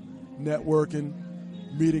listing, networking,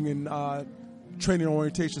 meeting and training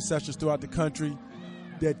orientation sessions throughout the country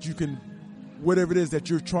that you can, whatever it is that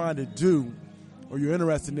you're trying to do or you're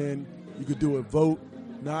interested in, you could do it. Vote,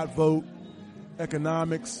 not vote,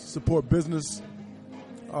 economics, support business,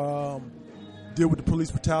 deal with the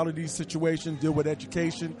police brutality situation, deal with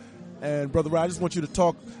education. And Brother Ray, I just want you to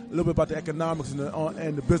talk a little bit about the economics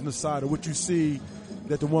and the business side of what you see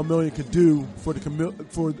that the 1 million could do for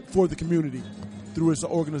the community through its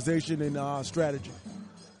organization and strategy.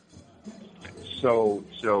 So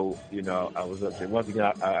you know, I was up there. Once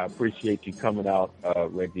again, I appreciate you coming out,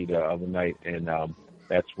 Reggie, the other night, and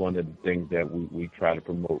that's one of the things that we try to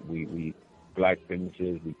promote. We black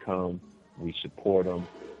businesses, we come, we support them.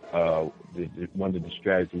 One of the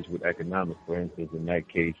strategies with economics, for instance, in that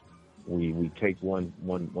case, we take one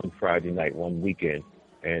Friday night, one weekend,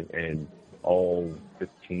 and all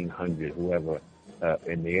 1,500, whoever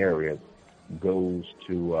in the area, goes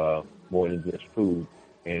to more than just food.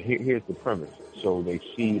 And here's the premise. So they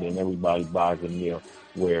feed and everybody buys a meal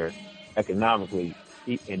where economically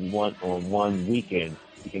on one weekend,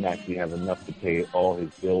 he can actually have enough to pay all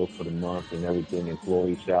his bills for the month and everything,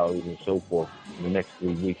 employee salaries and so forth. And the next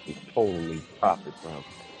 3 weeks is totally profit from.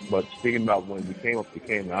 But speaking about when we came up to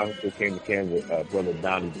Camden, I also came to Camden with Brother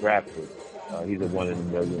Donnie Bradford. He's a 1 in a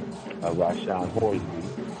million. Rashawn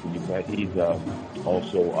Horsby, you met, he's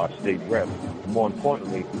also our state rep. More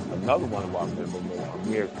importantly, another one of our members,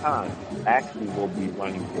 Amir Khan, actually will be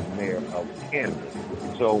running for mayor of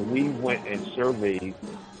Camden. So we went and surveyed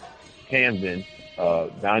Camden.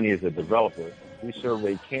 Donnie is a developer. We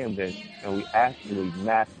surveyed Camden, and we actually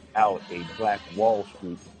mapped out a black Wall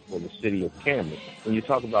Street for the city of Camden. When you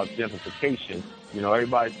talk about gentrification, you know,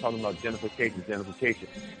 everybody's talking about gentrification.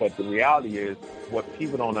 But the reality is, what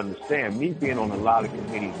people don't understand, me being on a lot of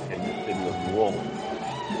committees in the city of New Orleans,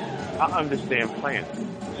 I understand planning.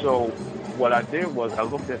 So what I did was I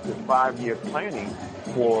looked at the 5-year planning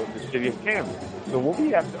for the city of Camden. So what we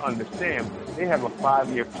have to understand, they have a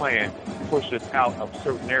 5-year plan to push us out of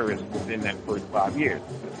certain areas within that first 5 years.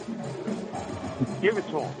 Give it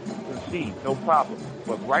to them, concede, no problem.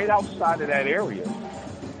 But right outside of that area,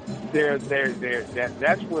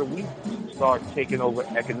 that's where we start taking over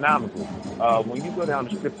economically. When you go down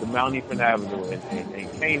the strip to Mount Ethan Avenue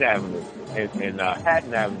and Kane Avenue and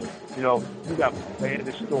Hatton Avenue, you know, you got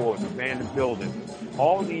abandoned stores, abandoned buildings.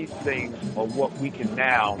 All these things are what we can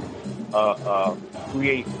now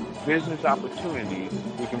create business opportunities,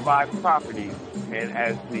 we can buy properties, and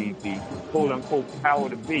as the quote-unquote power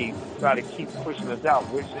to be try to keep pushing us out,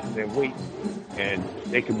 we're sitting there waiting, and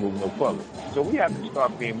they can move no further. So we have to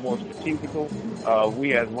start being more strategical.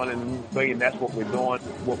 We as One in a Million, that's what we're doing.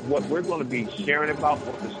 What we're going to be sharing about,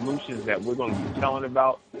 what the solutions that we're going to be telling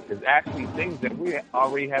about, is actually things that we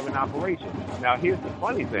already have in operation. Now, here's the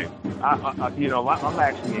funny thing. I'm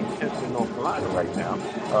actually in Kinston, North Carolina right now.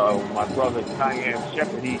 My brother, Cayenne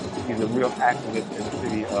Shepherd, he's a real activist in the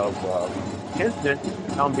city of Kinston.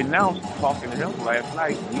 Unbeknownst, talking to him last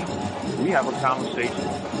night, we have a conversation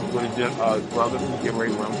with a brother who's getting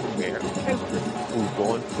ready to run for mayor in Kinston, who's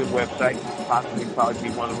going to the website, probably be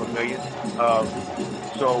one of a million.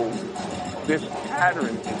 So this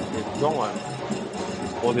pattern is going,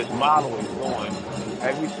 or this model is going to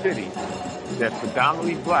every city that's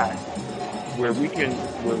predominantly black, where we can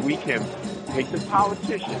make the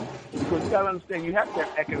politician, because you got to understand, you have to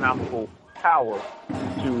have economical power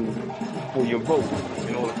for your vote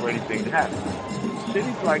in order for anything to happen.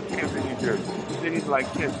 Cities like Camden, New Jersey, cities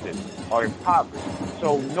like Kinston are impoverished,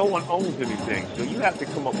 so no one owns anything. So you have to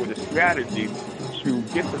come up with a strategy to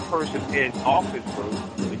get the person in office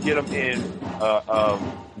first, to get them in,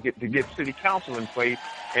 to get city council in place,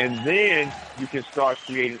 and then you can start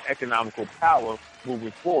creating economical power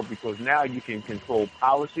moving forward, because now you can control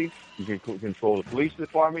policy, you can control the police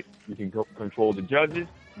department, you can control the judges,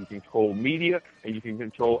 you can control media, and you can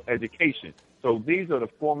control education. So these are the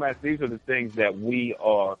formats, these are the things that we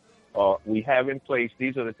have in place.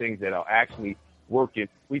 These are the things that are actually working.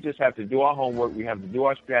 We just have to do our homework, we have to do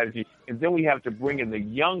our strategy, and then we have to bring in the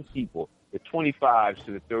young people, the 25s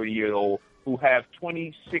to the 30-year-old, who have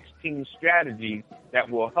 2016 strategies that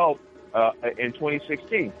will help in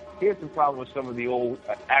 2016. Here's the problem with some of the old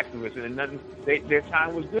activists, and their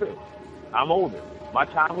time was good. I'm older. My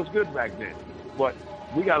time was good back then. But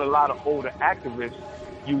we got a lot of older activists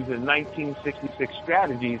using 1966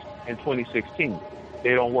 strategies in 2016.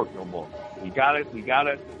 They don't work no more. We gotta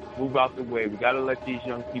move out the way. We gotta let these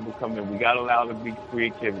young people come in. We gotta allow them to be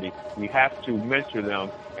creativity. We have to mentor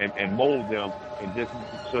them and mold them, and just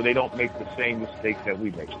so they don't make the same mistakes that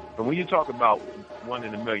we make. But when you talk about One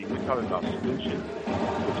in a Million, we're talking about solutions.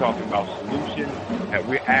 We're talking about solutions that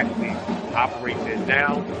we're actually operating in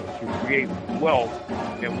now to create wealth.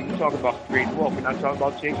 And when you talk about creating wealth, we're not talking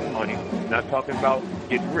about chasing money. We're not talking about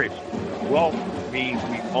getting rich. Wealth means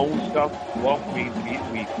we own stuff. Wealth means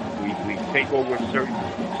we take over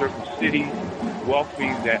certain cities. Wealth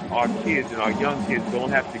means that our kids and our young kids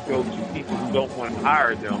don't have to go to people who don't want to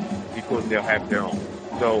hire them because they'll have their own.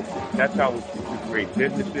 So that's how we create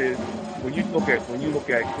businesses. When you look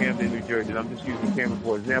at Camden, New Jersey, and I'm just using Camden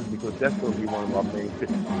for example because that's going to be one of our main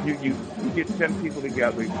cities. You get 10 people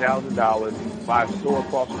together, $1,000, buy a store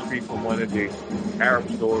across the street from one of the Arab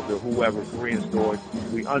stores or whoever, Korean stores.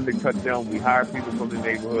 We undercut them. We hire people from the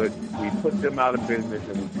neighborhood. We put them out of business,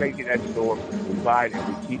 and we take it at the store, we buy it, and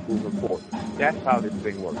we keep moving forward. That's how this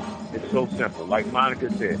thing works. It's so simple. Like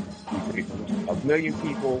Monica said, we take 1 million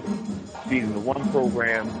people, feed them to one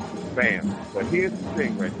program, bam. But here's the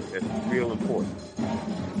thing, right, that's real important.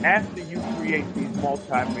 After you create these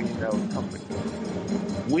multi-million-dollar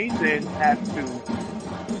companies, we then have to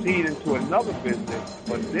seed into another business,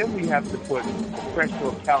 but then we have to put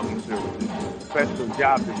professional accounting services, professional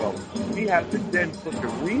job development. We have to then put the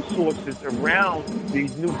resources around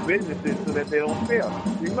these new businesses so that they don't fail.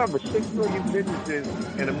 Remember, 6 million businesses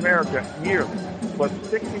in America yearly, but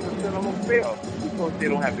 60% of them fail because they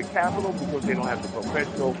don't have the capital, because they don't have the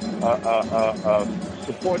professional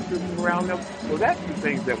support system around them. So that's the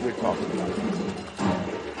things that we're talking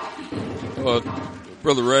about.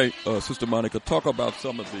 Brother Ray, Sister Monica, talk about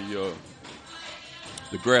some of the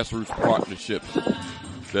grassroots partnerships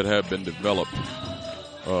that have been developed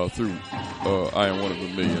through I Am One of a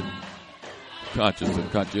Million conscious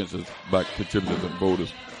and conscientious black contributors and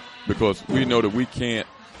voters, because we know that we can't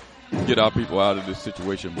get our people out of this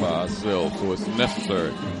situation by ourselves, so it's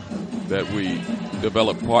necessary that we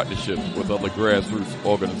develop partnerships with other grassroots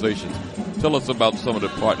organizations. Tell us about some of the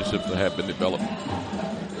partnerships that have been developed.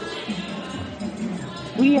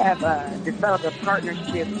 We have developed a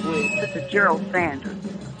partnership with Sister Gerald Sanders.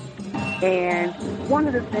 And one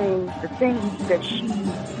of the things that she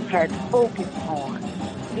has focused on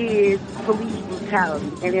is police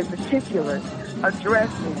brutality, and in particular,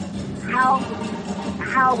 addressing how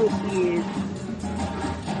it is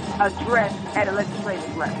addressed at a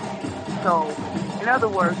legislative level. So, in other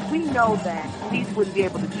words, we know that police wouldn't be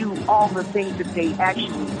able to do all the things that they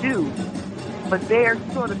actually do, but they're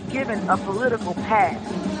sort of given a political path.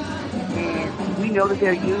 And we know that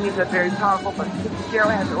their unions are very powerful, but Sister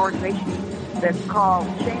Gerald has an organization that's called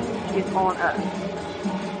Change Is On Us.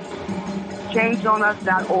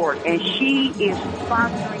 ChangeOnUs.org. And she is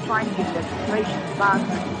sponsoring, trying to get legislation sponsored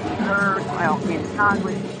to be heard in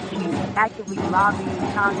Congress. She's actively lobbying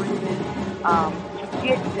congressmen to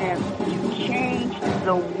get them to change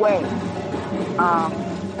the way,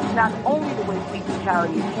 not only the way police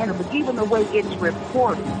brutality is handled, but even the way it's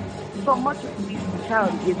reported. So much of police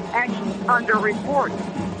brutality is actually underreported,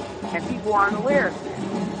 and people aren't aware of it.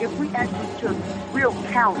 If we actually took real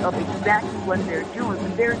count of exactly what they're doing,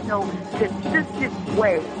 but there's no consistent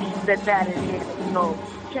way that is handled. So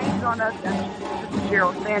Change On Us, that's Sister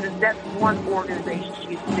Gerald Sanders, that's one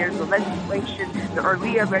organization. There's the legislation, the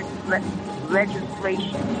earlier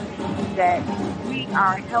legislation that we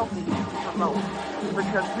are helping to promote,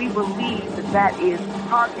 because we believe that is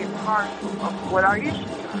part and parcel of what our issues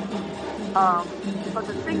are. But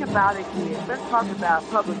the thing about it is, let's talk about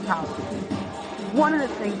public policy. One of the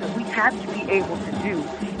things that we have to be able to do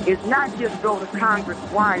is not just go to Congress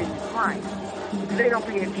whining and crying. They don't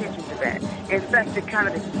pay attention to that. In fact, they kind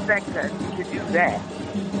of expect us to do that.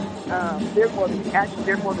 They're more than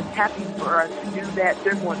happy for us to do that.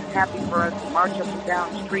 They're more than happy for us to march up and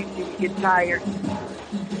down the streets if we get tired.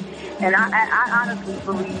 And I honestly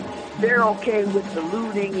believe they're okay with the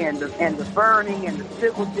looting and the burning and the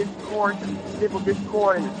civil discord and the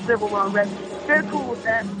civil unrest. They're cool with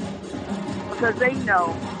that, because they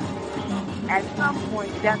know at some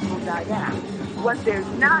point that's going to die down. What they're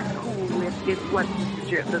not cool with is what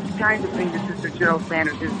the kind of thing that Sister Gerald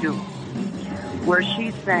Sanders is doing, where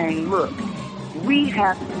she's saying, look,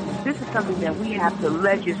 this is something that we have to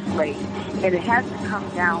legislate, and it has to come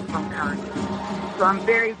down from Congress. So I'm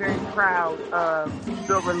very, very proud of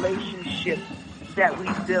the relationship that we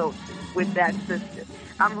built with that sister.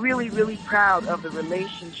 I'm really, really proud of the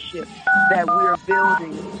relationship that we're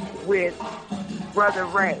building with Brother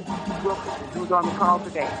Ray Wilkerson, who's on the call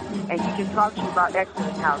today. And he can talk to you about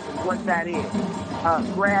Exodus House and what that is.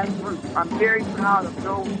 Grassroots. I'm very proud of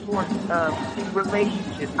those sorts of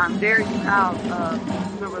relationships. I'm very proud of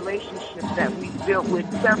the relationship that we've built with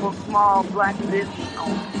several small black business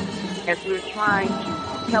owners, as we're trying to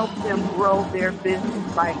help them grow their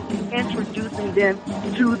business by introducing them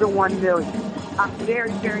to the 1 million. I'm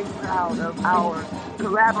very, very proud of our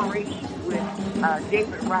collaboration with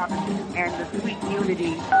David Robinson and the Sweet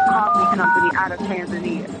Unity Coffee Company out of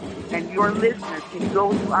Tanzania. And your listeners can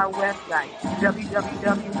go to our website,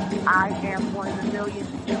 www.IamOneOfTheMillion,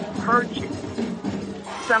 to purchase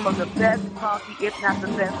some of the best coffee, if not the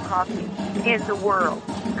best coffee in the world.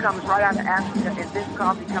 It comes right out of Africa, and this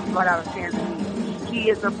coffee comes right out of Tanzania. He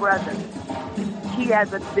is a brother. He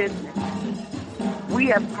has a business. We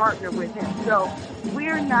have partnered with him. So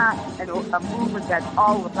we're not a movement that's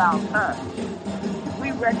all about us.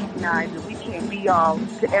 We recognize that we can't be all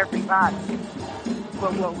to everybody.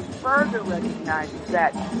 But what we further recognize is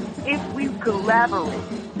that if we collaborate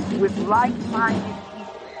with like-minded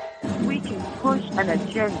people, we can push an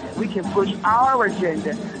agenda. We can push our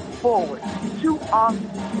agenda forward. Too often,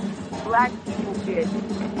 black people get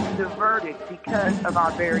diverted because of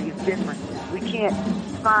our various differences. We can't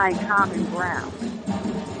find common ground.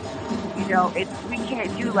 You know, we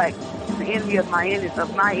can't do like the enemy of my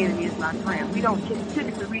enemy is my friend.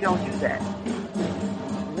 Typically we don't do that.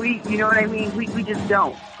 You know what I mean? We just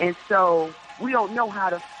don't. And so we don't know how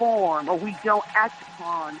to form, or we don't act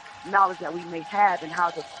upon knowledge that we may have, and how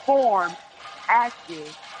to form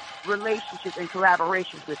active relationships and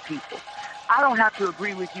collaborations with people. I don't have to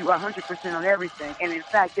agree with you 100% on everything. And in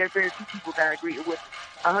fact, there are very few people that I agree with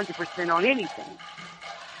 100% on anything.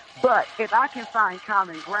 But if I can find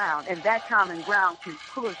common ground, and that common ground can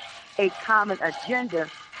push a common agenda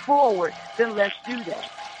forward, then let's do that.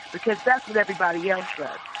 Because that's what everybody else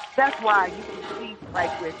does. That's why you can see,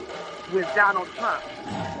 like with Donald Trump,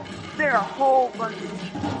 there are a whole bunch of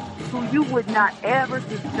people who you would not ever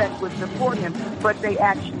suspect would support him, but they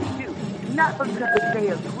actually do. Not because they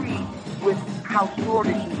agree with how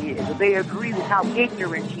sordid he is, or they agree with how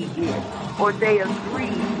ignorant he is, or they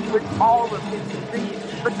agree with all of his positions,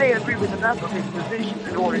 but they agree with enough of his positions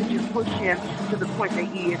in order to push him to the point that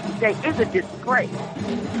he is today. It's a disgrace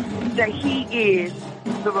that he is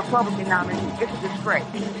the Republican nominee. It's a disgrace.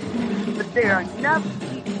 But there are enough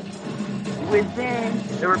people within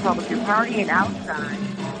the Republican Party and outside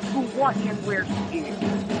who want him where he is.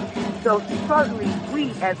 So certainly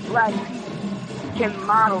we as black people can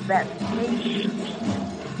model that patience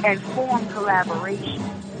and form collaboration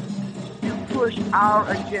to push our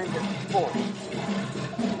agenda forward.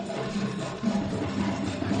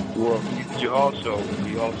 Well, you also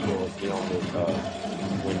dealing with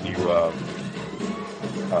when you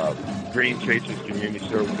Dream Chasers Community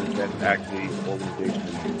Services, that's actually an organization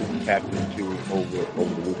we tapped into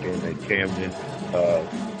over the weekend at Camden.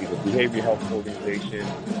 It's a behavioral health organization,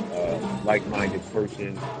 like-minded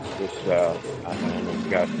person. This, I don't know if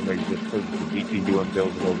you guys familiar with this person, the BTUM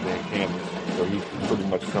building over there in Camden. So he's pretty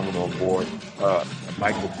much coming on board.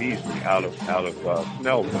 Michael Beasley out of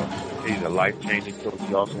Snellville. He's a life-changing coach.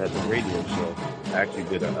 He also has a radio show. I actually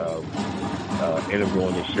did a interview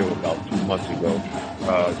on this show about 2 months ago.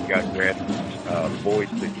 You got grassroots Boys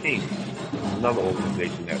to Kings, another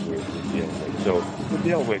organization that we're dealing with. So we're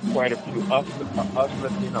dealing with quite a few us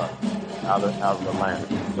lifting up out of Atlanta.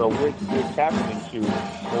 So we're tapping into a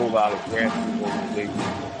whole lot of grassroots organizations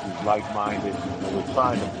who's like-minded, and we're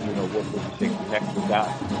trying to, work with the connect the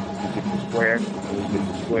dots. You get the square, and when you get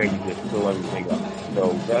the square, you just fill everything up. So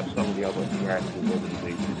that's some of the other grassroots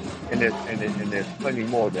organizations. And there's plenty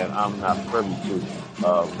more that I'm not privy to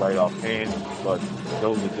right offhand, but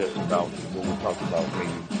those are just about what we talked about,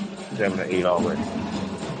 maybe 7 or 8 already.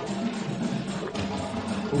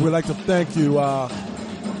 Well, we'd like to thank you.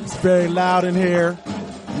 It's very loud in here.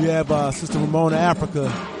 We have Sister Ramona Africa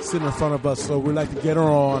sitting in front of us, so we'd like to get her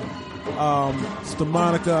on. Sister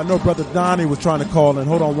Monica, I know Brother Donnie was trying to call in.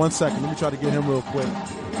 Hold on 1 second. Let me try to get him real quick.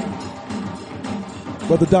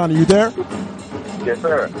 Brother Donnie, you there? Yes,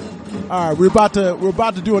 sir. All right, we're about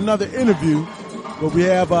to do another interview, but we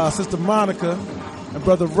have Sister Monica and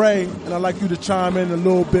Brother Ray, and I'd like you to chime in a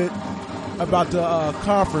little bit about the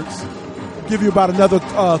conference. I'll give you about another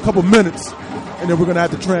couple minutes, and then we're going to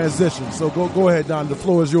have to transition. So go ahead, Don. The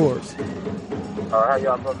floor is yours. How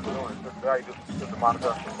y'all brothers doing? How you doing, Sister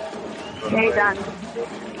Monica? Hey, Donnie.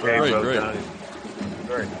 Great. Donnie.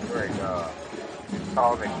 Great.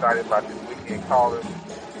 Calling, excited about this weekend calling,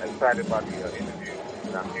 excited about the interview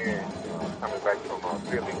that I'm hearing coming back from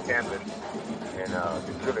Philly, Camden, and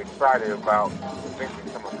just really excited about the convention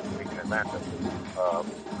coming this week in Atlanta.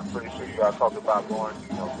 I'm pretty sure you guys talked about going to,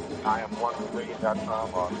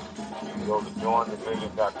 IamOneTheMillion.com, or you can go to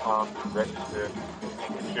JoinTheMillion.com to register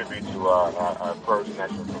and contribute to our first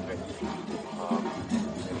national convention.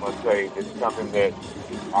 I must say, this is something that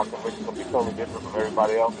our convention is going to be totally different from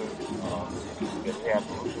everybody else's. That we have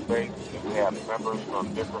Wesley Bey, that we have members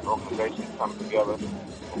from different organizations coming together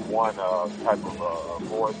from one type of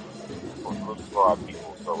voice for our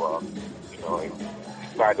people. So,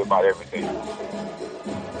 excited about everything.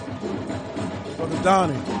 Brother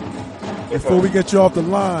Donnie, before we get you off the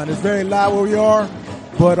line, it's very loud where we are,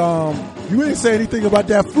 but you didn't say anything about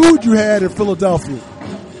that food you had in Philadelphia.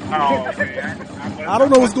 Oh, man. I don't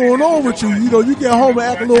know what's going on with you. You get home and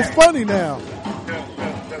act a little funny now.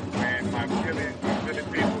 Look, man, my Philly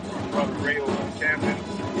people from Brother Ray over in Camden,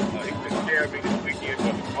 he took care of me this weekend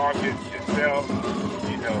for the market itself.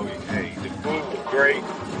 Hey, the food was great.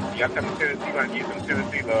 Y'all come to Tennessee, I give some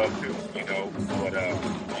Tennessee love too, but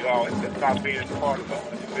you all stop being part of the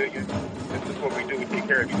million. This is what we do. We take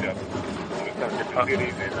care of each other. When we come to different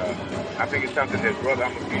cities, and I think it's something that Brother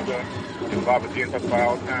Africa and Robert Dickerson talk about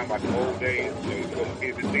all the time, about the old days. You go to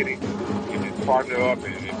visit the city, you just partner up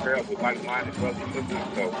and pair up with like-minded brothers and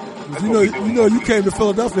sisters. So you came to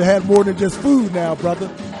Philadelphia, had more than just food now, brother.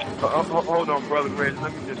 Hold on, Brother Reg.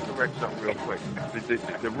 Let me just correct something real quick.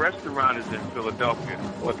 The restaurant is in Philadelphia,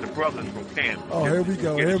 but the brothers from Camden. Oh, here we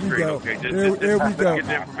go. Here we go. Okay? Here we go. Get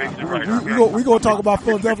the information right. We're going to talk about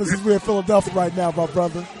Philadelphia since we're in Philadelphia right now, my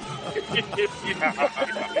brother.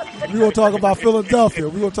 We're going to talk about Philadelphia. No,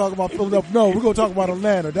 we're going to talk about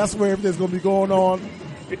Atlanta. That's where everything's going to be going on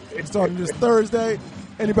starting this Thursday.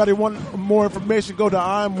 Anybody want more information, go to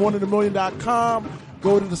IamOneTheMillion.com.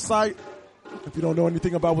 Go to the site. If you don't know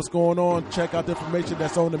anything about what's going on, check out the information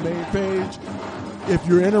that's on the main page. If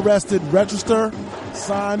you're interested, register,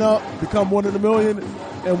 sign up, become one of the million.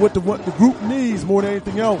 And what the group needs more than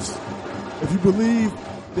anything else, if you believe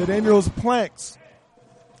that any of those planks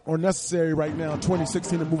are necessary right now in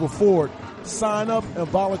 2016 to move forward, sign up and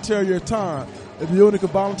volunteer your time. If you only can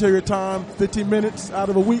volunteer your time 15 minutes out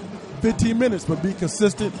of a week, 15 minutes, but be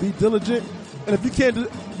consistent, be diligent. And if you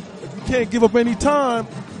can't give up any time,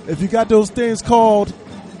 if you got those things called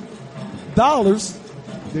dollars,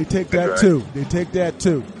 they take that too. They take that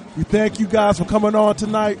too. We thank you guys for coming on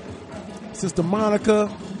tonight. Sister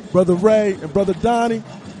Monica, Brother Ray, and Brother Donnie.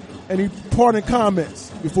 Any parting comments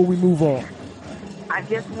before we move on? I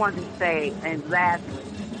just wanted to say, and lastly,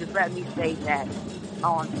 just let me say that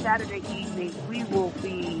on Saturday evening, we will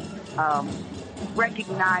be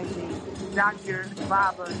recognizing Dr.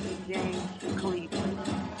 Baba James Cleveland,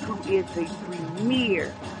 who is the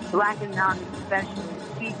premier Black Economic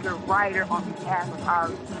Specialist, speaker, writer on behalf of our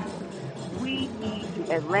we need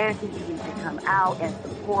to, Atlanta, you need to come out and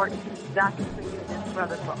support Dr. Clayton and his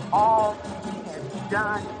brother for all he has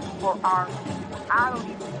done for our people. I don't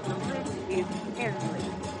even, the list is endless.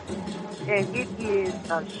 And it is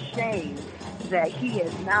a shame that he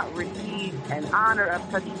has not received an honor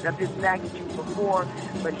of this magnitude before,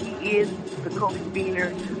 but he is the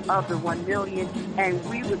co-convener of the 1 million, and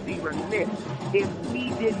we would be remiss if we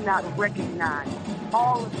did not recognize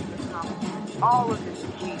all of his accomplishments, all of his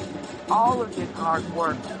achievements, all of his hard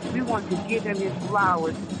work. We want to give him his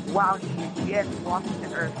flowers while he is yet walking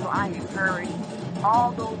the earth. So I encourage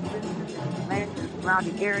all those listeners in Atlanta and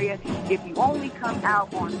surrounding area, if you only come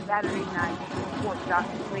out on Saturday night to support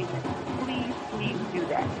Dr. Clayton, please do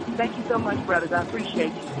that. Thank you so much, brothers. I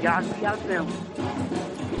appreciate you. Y'all see y'all soon.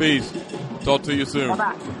 Peace. Talk to you soon.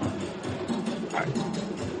 Bye-bye. All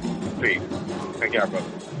right. Peace. Thank y'all, brother.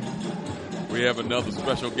 We have another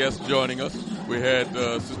special guest joining us. We had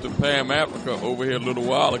Sister Pam Africa over here a little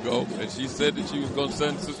while ago, and she said that she was going to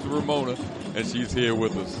send Sister Ramona, and she's here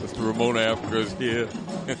with us. Sister Ramona Africa is here.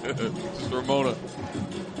 Sister Ramona,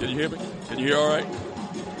 can you hear me? Can you hear all right?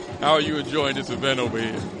 How are you enjoying this event over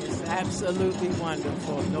here? It's absolutely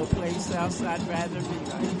wonderful. No place else I'd rather be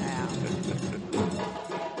right now.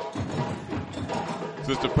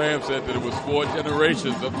 Sister Pam said that it was 4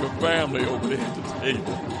 generations of your family over there at the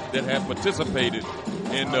table that have participated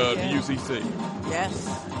in the UCC. Yes,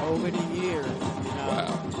 over the years. You know,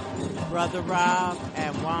 wow. Brother Rob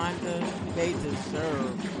and Wanda, they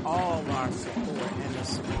deserve all our support and the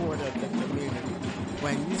support of the community.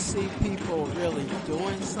 When you see people really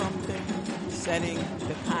doing something, setting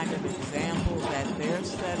the kind of example that they're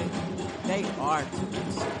setting, they are to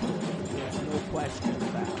be supported. There's no question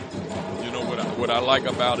about it. You know, what I like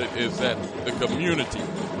about it is that the community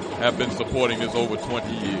have been supporting this over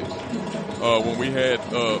 20 years. When we had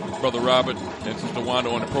Brother Robert and Sister Wanda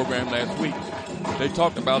on the program last week, they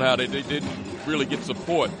talked about how they didn't really get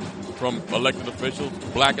support from elected officials,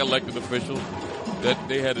 black elected officials, that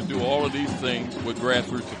they had to do all of these things with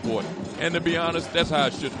grassroots support. And to be honest, that's how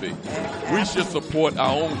it should be. We should support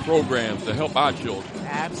our own programs to help our children.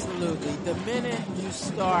 Absolutely. The minute you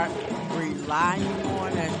start relying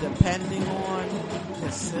on and depending on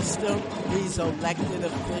the system, these elected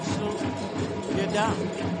officials, you're done.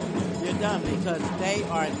 You're done because they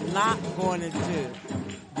are not going to do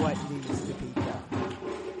what needs to be done.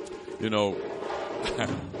 You know,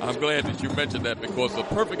 I'm glad that you mentioned that because the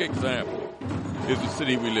perfect example is the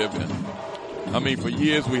city we live in. I mean, for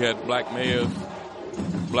years we had black mayors,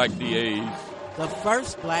 black DAs. The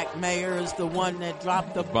first black mayor is the one that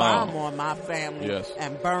dropped the bomb on my family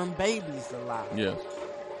and burned babies alive. Yes.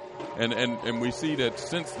 And we see that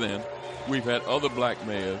since then, we've had other black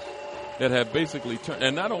mayors that have basically turned,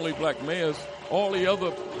 and not only black mayors, all the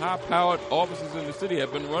other high-powered offices in the city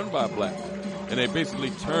have been run by blacks. And they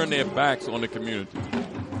basically turn their backs on the community.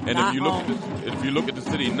 And if you look at the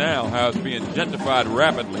city now, how it's being gentrified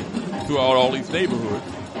rapidly throughout all these neighborhoods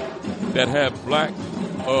that have black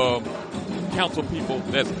council people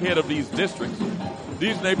that's head of these districts,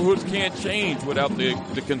 these neighborhoods can't change without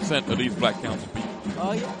the consent of these black council people.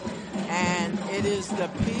 Oh, yeah. And it is the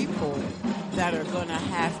people that are going to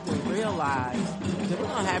have to realize that we're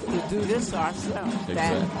going to have to do this ourselves. Exactly.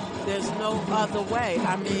 That there's no other way.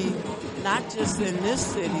 I mean, not just in this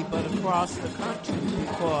city, but across the country,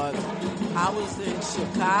 because I was in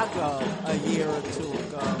Chicago a year or two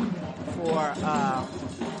ago for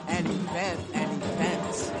an event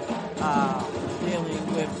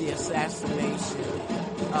dealing with the assassination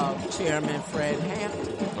of Chairman Fred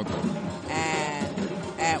Hampton. Okay. And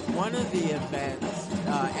at one of the events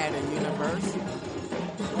at a university,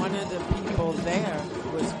 one of the people there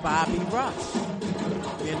was Bobby Rush,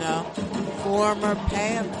 you know, former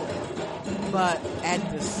Panther. But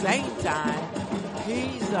at the same time,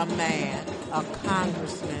 he's a man, a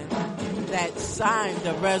congressman, that signed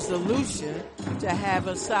a resolution to have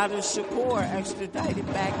Assata Shakur extradited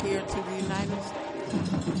back here to the United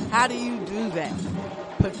States. How do you do that?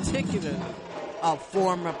 Particularly a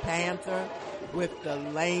former Panther with the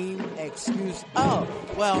lame excuse, oh,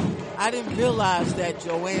 well, I didn't realize that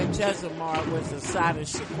Joanne Chesimard was Assata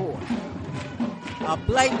Shakur. A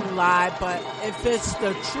blatant lie, but if it's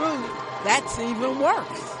the truth, that's even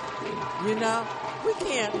worse. You know, we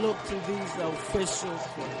can't look to these officials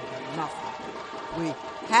for nothing. We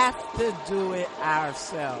have to do it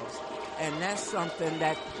ourselves. And that's something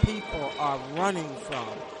that people are running from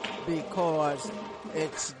because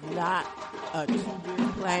it's not a 2-year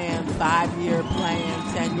plan, 5-year plan,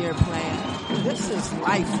 10-year plan. This is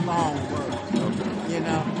lifelong work, you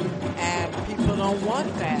know, and people don't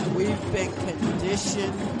want that. We've been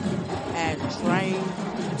conditioned and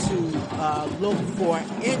trained to look for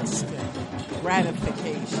instant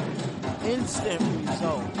gratification, instant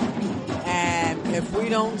result. And if we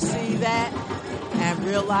don't see that and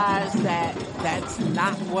realize that that's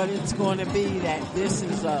not what it's going to be, that this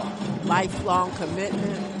is a lifelong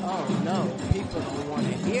commitment, oh no, people don't want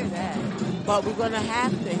to hear that. But we're going to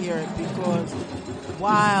have to hear it, because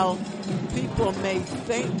while people may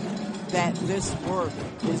think that this work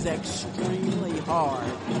is extremely hard,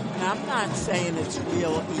 and I'm not saying it's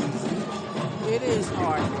real easy, it is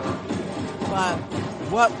hard work, but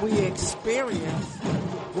what we experience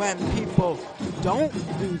when people don't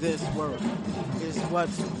do this work is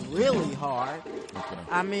what's really hard. Okay.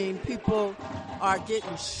 I mean, people are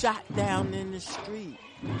getting shot down in the street,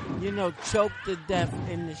 choked to death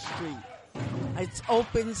in the street. It's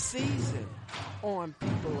open season on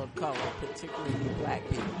people of color, particularly black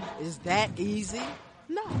people. Is that easy?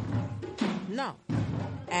 No.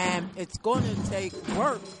 And it's going to take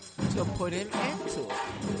work to put an end to it.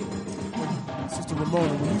 Sister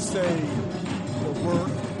Ramona, when you say the work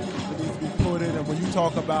that needs to be put in, and when you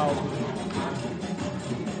talk about,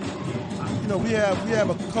 we have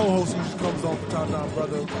a co-host who comes on from time to time,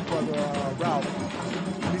 brother Ralph,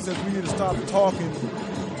 and he says we need to stop talking,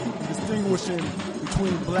 distinguishing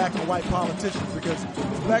between black and white politicians, because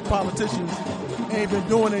black politicians ain't been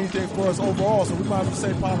doing anything for us overall, so we might as well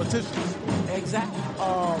say politicians. Exactly.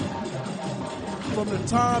 From the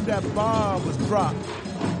time that bomb was dropped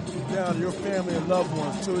down to your family and loved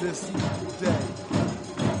ones to this day,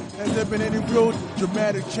 has there been any real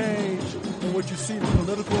dramatic change in what you see in the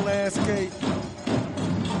political landscape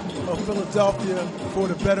of Philadelphia for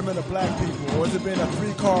the betterment of black people? Or has it been a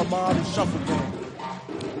three-car mob and shuffle game?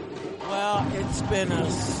 Well, it's been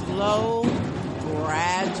a slow,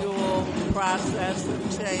 gradual process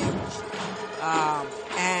of change,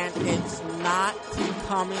 and it's not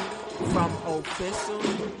coming from officials.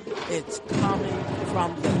 It's coming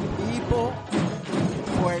from the people.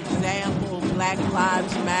 For example, Black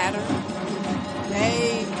Lives Matter.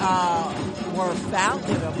 They were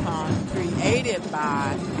founded upon, created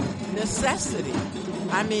by necessity.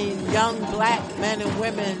 I mean, young black men and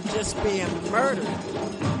women just being murdered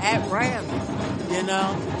at random,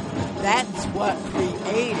 That's what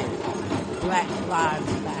created Black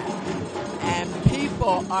Lives Matter. And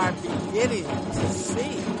people are beginning to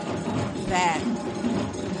see that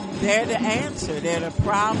they're the answer, they're the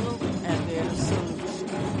problem, and they're the solution.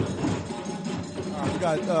 All right, we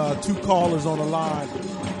got two callers on the line.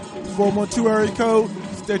 412 area code.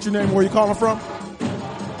 State your name and where you're calling from.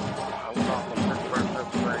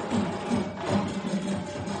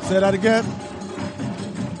 Say that again.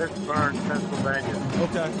 Pittsburgh, Pennsylvania.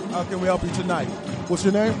 Okay. How can we help you tonight? What's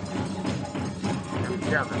your name?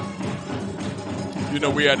 Kevin.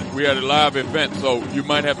 We had a live event, so you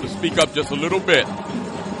might have to speak up just a little bit.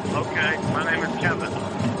 Okay. My name is Kevin.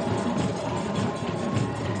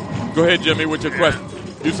 Go ahead, Jimmy, with your question.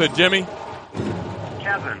 You said Jimmy?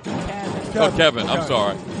 Kevin. Oh, Kevin. I'm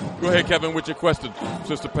sorry. Go ahead, Kevin, with your question,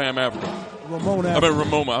 Sister Pam Africa. Ramona.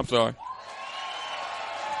 Ramona. I'm sorry.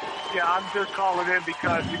 Yeah, I'm just calling in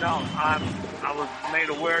because, I was made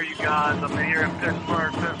aware of you guys. I'm here in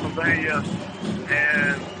Pittsburgh, Pennsylvania,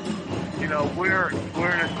 and, we're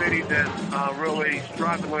in a city that's really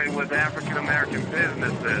struggling with African-American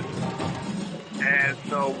businesses. And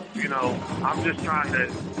so, I'm just trying to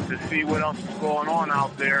see what else is going on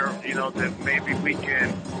out there, that maybe we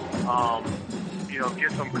can,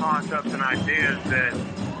 get some concepts and ideas that,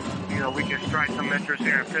 we can strike some interest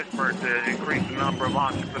here in Pittsburgh to increase the number of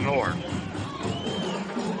entrepreneurs.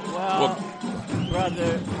 Well,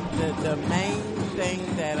 brother, the main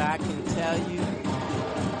thing that I can tell you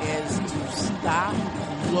is to stop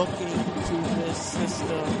looking to this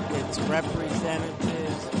system, its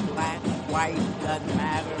representatives, black, white, doesn't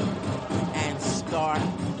matter, and start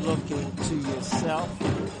looking to yourself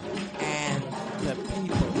and the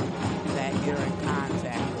people that you're in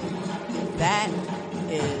contact with. That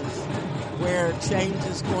is where change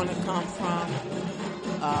is going to come from.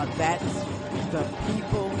 That's the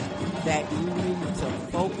people that you need to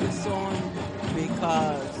focus on,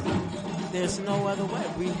 because there's no other way.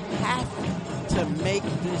 We have to make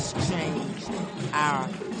this change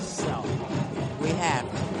ourselves. We have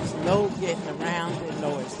to. There's no getting around it,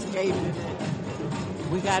 no escaping it.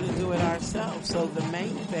 We got to do it ourselves. So the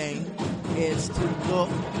main thing is to look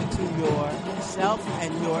to yourself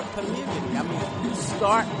and your community. I mean,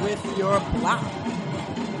 start with your block,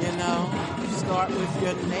 start with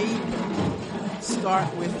your neighbor,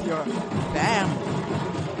 start with your family,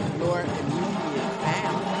 your immediate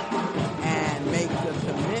family, and make the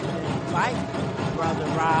commitment like Brother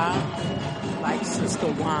Rob, like Sister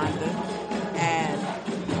Wanda, and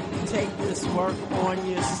this work on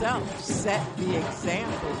yourself. Set the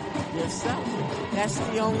example yourself. That's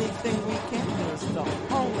the only thing we can do. It's the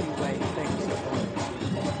only way things are going to be.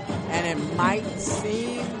 And it might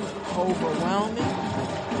seem overwhelming,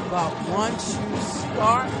 but once you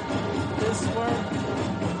start this work,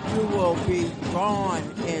 you will be drawn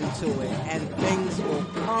into it, and things will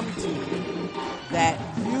come to you that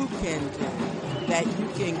you can do, that you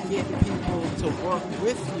can get people to work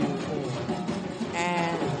with you on,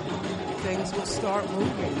 and things will start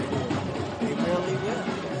moving for you. They really will.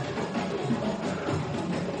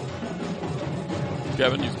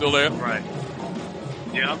 Kevin, you still there? Right.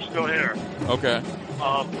 Yeah, I'm still here. Okay.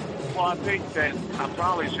 Well, I think that I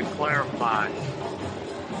probably should clarify.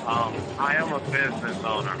 I am a business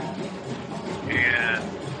owner, and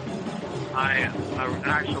I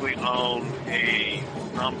actually own a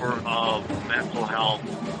number of mental health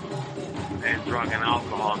and drug and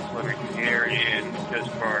alcohol clinics here in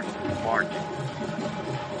Pittsburgh market.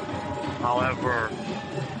 However,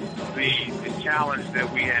 the challenge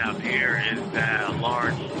that we have here is that a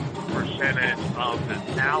large percentage of the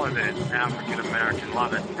talented African American, a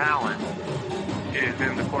lot of talent, is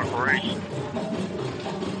in the corporation.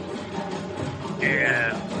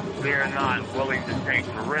 And they're not willing to take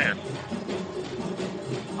the risk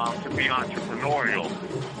to be entrepreneurial.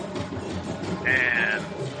 And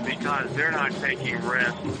because they're not taking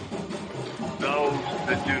risks, those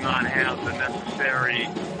that do not have the necessary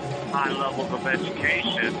high levels of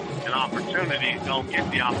education and opportunities don't get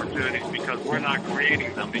the opportunities because we're not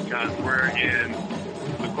creating them, because we're in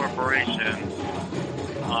the corporation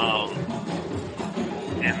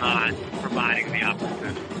and not providing the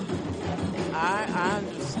opportunity. I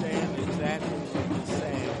understand exactly what you're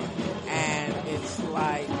saying, and it's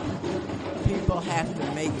like people have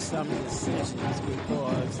to make some decisions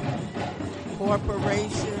because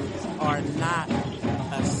corporations are not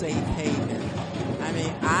a safe haven. I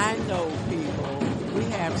mean, I know people, we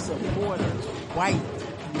have supporters, white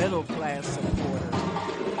middle-class supporters,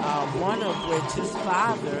 one of which his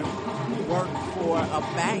father worked for a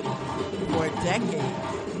bank for decades.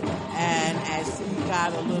 And as he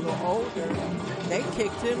got a little older, they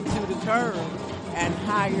kicked him to the curb and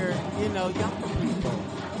hired, younger people.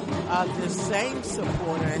 The same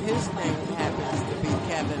supporter, and his name happens to be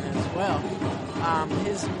Kevin as well.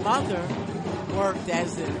 His mother worked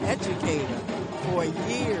as an educator for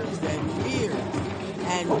years and years.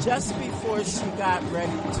 And just before she got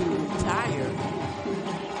ready to retire,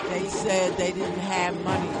 they said they didn't have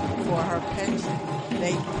money for her pension.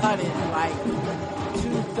 They cut it like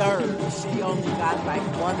 2/3. She only got like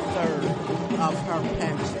 1/3 of her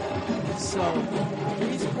pension. So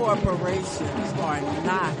these corporations are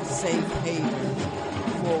not safe havens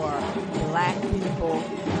for black people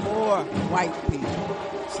or white people.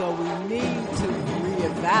 So we need to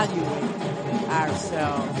reevaluate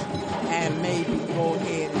ourselves and maybe go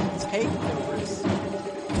ahead and take the risk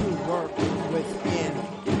to work within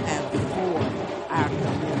and for our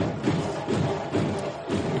communities.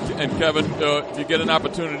 And Kevin, if you get an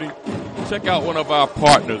opportunity, check out one of our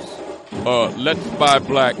partners,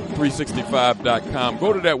 letsbuyblack365.com.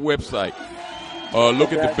 Go to that website.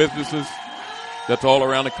 Look at the businesses that's all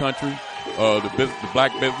around the country, the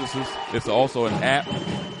black businesses. It's also an app.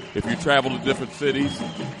 If you travel to different cities,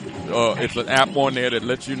 it's an app on there that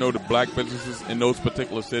lets you know the black businesses in those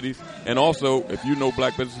particular cities. And also, if you know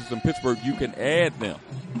black businesses in Pittsburgh, you can add them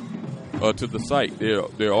to the site.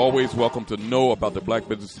 They're always welcome to know about the black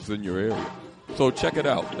businesses in your area. So check it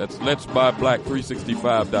out. That's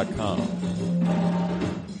letsbuyblack365.com.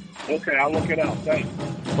 Okay, I'll look it up. Thanks.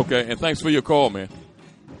 Okay, and thanks for your call, man.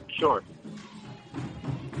 Sure.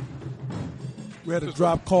 We had a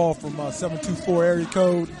drop call from 724 area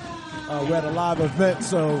code. We're at a live event,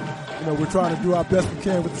 so we're trying to do our best we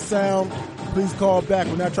can with the sound. Please call back.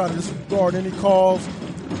 We're not trying to disregard any calls.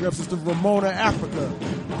 We have Sister Ramona Africa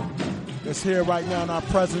that's here right now in our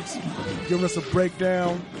presence, giving us a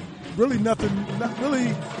breakdown. Really not a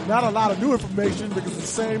lot of new information because it's the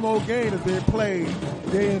same old game that's being played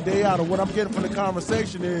day in, day out. And what I'm getting from the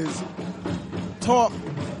conversation is talk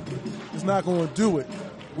is not going to do it.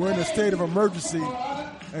 We're in a state of emergency,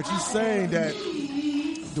 and she's saying that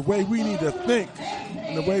the way we need to think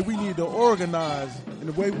and the way we need to organize and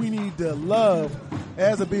the way we need to love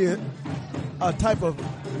has to be a type of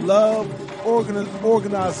love,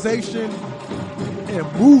 organization,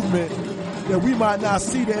 and movement that we might not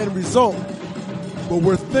see the end result, but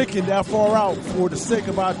we're thinking that far out for the sake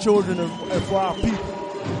of our children and for our people.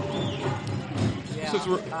 Yeah,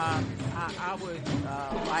 I would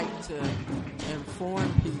like to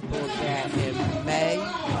inform people that in May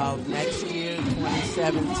of next year,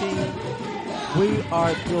 2017, we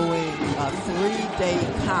are doing a 3-day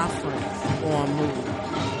conference on MOVE.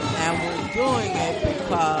 And we're doing it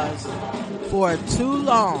because for too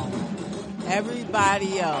long,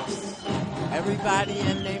 everybody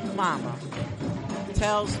and their mama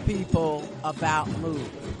tells people about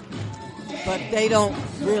MOVE. But they don't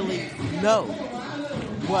really know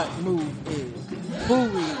what MOVE is, who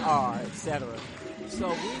we are, etc. So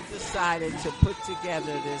we decided to put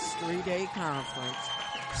together this 3-day conference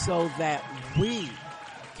so that we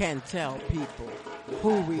can tell people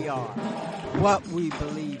who we are, what we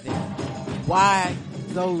believe in, why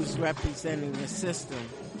those representing the system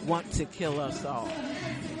want to kill us all.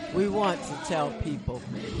 We want to tell people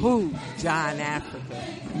who John Africa,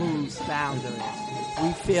 MOVE's founder, is.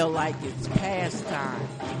 We feel like it's past time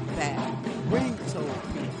that we told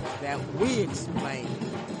people, that we explain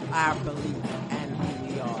our belief and who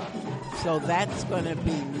we are. So that's going to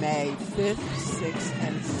be May 5th, 6th,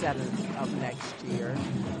 and 7th of next year.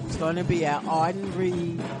 It's going to be at Arden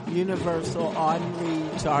Reed, Universal Arden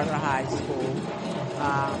Reed Charter High School.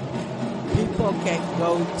 People can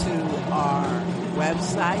go to our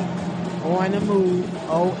website,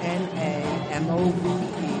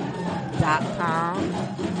 ONAMOVE.com.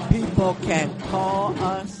 People can call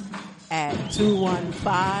us at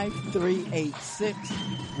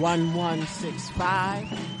 215-386-1165.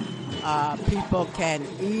 People can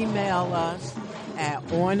email us at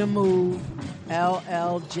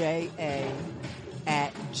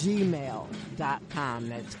onamove@gmail.com.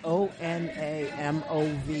 That's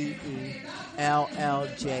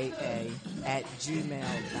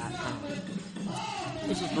ONAMOVELLJA@gmail.com.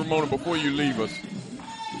 Mrs. Ramona, before you leave us,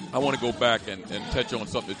 I want to go back and touch on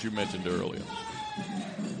something that you mentioned earlier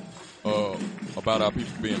about our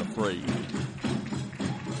people being afraid.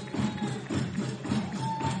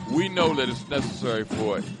 We know that it's necessary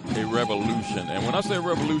for a revolution. And when I say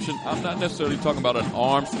revolution, I'm not necessarily talking about an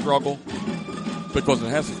armed struggle, because it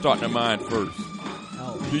has to start in the mind first.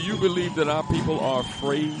 Do you believe that our people are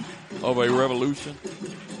afraid of a revolution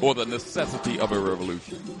or the necessity of a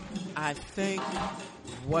revolution? I think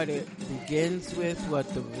what it begins with,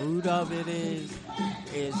 what the root of it is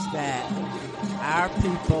that our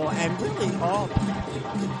people, and really all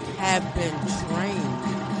people, have been trained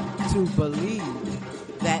to believe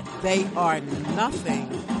that they are nothing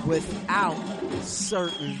without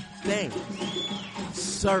certain things.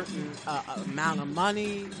 Certain amount of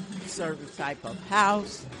money, certain type of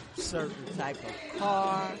house, certain type of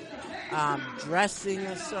car, dressing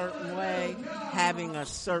a certain way, having a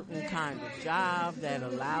certain kind of job that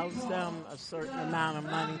allows them a certain amount of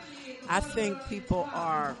money. I think people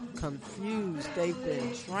are confused. They've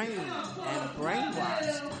been trained and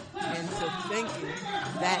brainwashed into thinking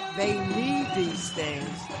that they need these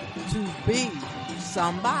things to be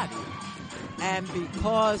somebody. And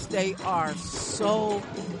because they are so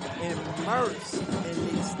immersed in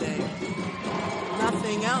these things,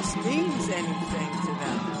 nothing else means anything to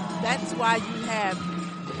them. That's why you have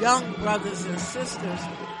young brothers and sisters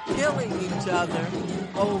killing each other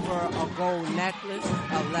over a gold necklace,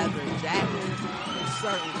 a leather jacket,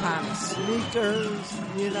 certain kind of sneakers,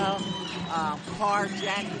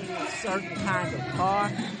 carjacking a certain kind of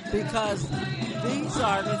car, because these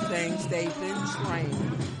are the things they've been trained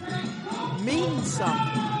mean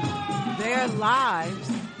something. Their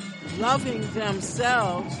lives, loving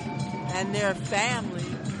themselves and their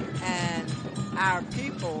family and our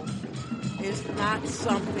people is not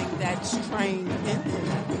something that's trained into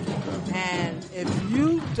them. And if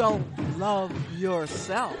you don't love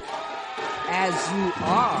yourself as you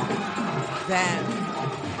are, then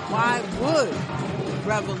why would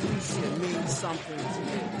revolution mean something to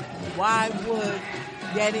you? Why would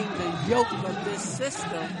getting the yoke of this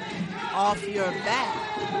system off your back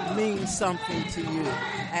means something to you,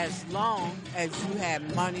 as long as you have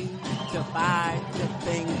money to buy the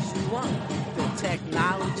things you want, the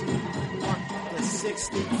technology you want, the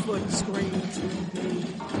 60-foot screen TV,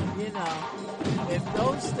 if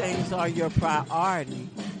those things are your priority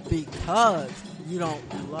because you don't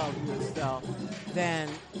love yourself, then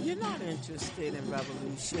you're not interested in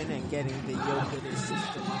revolution and getting the yoke of the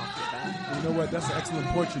system off the back. You know what? That's an excellent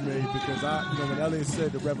point you made, because when Elliot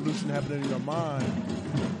said the revolution happening in your mind,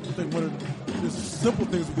 I think one of the simple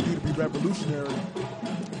things we can do to be revolutionary,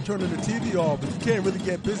 turning the TV off, but you can't really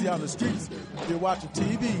get busy out in the streets if you're watching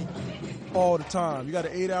TV all the time. You got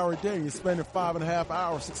an 8-hour day, you're spending 5.5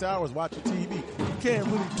 hours, 6 hours watching TV. You can't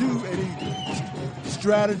really do any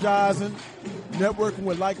strategizing, networking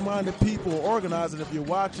with like-minded people, or organizing if you're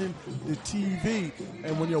watching the TV.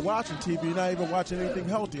 And when you're watching TV, you're not even watching anything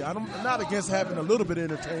healthy. I'm not against having a little bit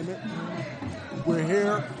of entertainment. We're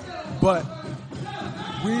here, but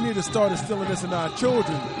We need to start instilling this in our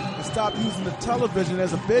children and stop using the television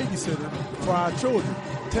as a babysitter for our children.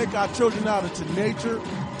 Take our children out into nature,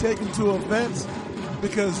 take them to events,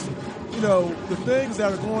 because, you know, the things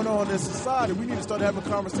that are going on in society, we need to start having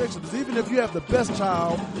conversations. Because even if you have the best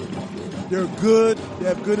child, they're good, they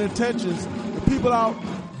have good intentions. The people out,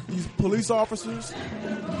 these police officers,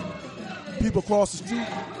 people across the street,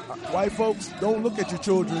 white folks, don't look at your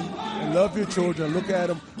children and love your children. Look at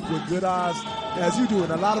them with good eyes as you do.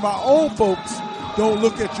 And a lot of our own folks don't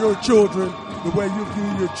look at your children the way you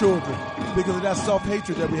view your children because of that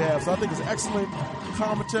self-hatred that we have. So I think it's excellent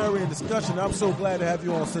commentary and discussion. I'm so glad to have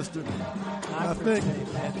you on, sister. And I think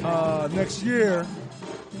next year,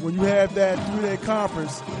 when you have that 3-day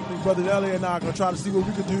conference, I think Brother Elliot and I are going to try to see what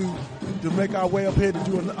we can do to make our way up here to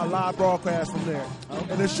do a live broadcast from there.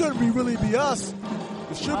 Okay. And it shouldn't really be us.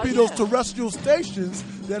 It should be those terrestrial stations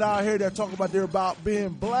that are out here that talk about they're about being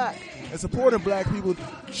black and supporting black people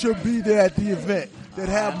should be there at the event. That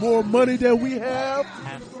have more money than we have,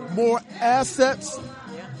 more assets,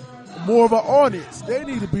 more of an audience. They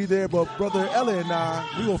need to be there, but Brother Elliot and I,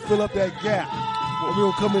 we're going to fill up that gap. And we're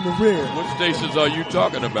going to come in the rear. What stations are you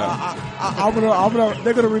talking about?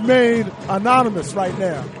 They're going to remain anonymous right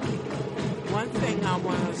now. One thing I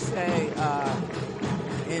want to say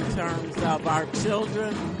in terms of our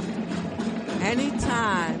children,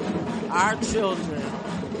 anytime our children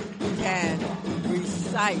can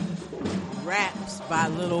recite raps by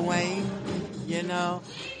Lil Wayne, you know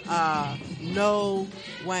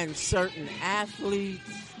when certain athletes,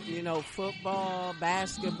 you know, football,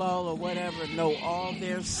 basketball, or whatever, know all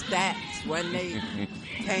their stats when they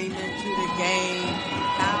came into the game,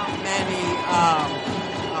 how many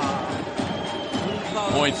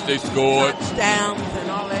points they scored, touchdowns, and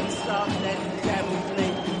all that stuff, that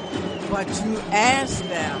everything. But you ask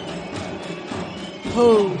them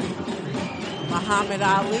who Muhammad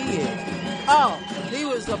Ali is. Oh, he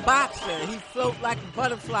was a boxer. He float like a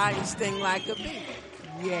butterfly and sting like a bee.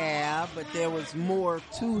 Yeah, but there was more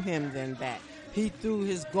to him than that. He threw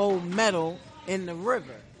his gold medal in the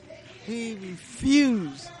river. He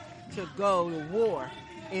refused to go to war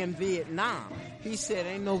in Vietnam. He said,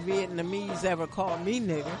 ain't no Vietnamese ever called me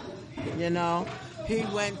nigger. You know, he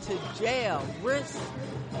went to jail, risked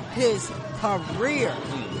his career,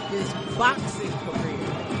 his boxing career,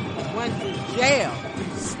 went to jail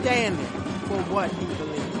standing for what he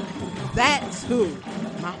believed. That's who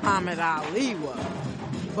Muhammad Ali was.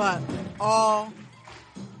 But all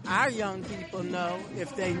our young people know,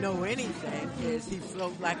 if they know anything, is he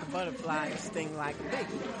float like a butterfly and sting like a bee. You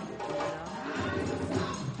know?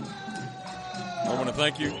 I want to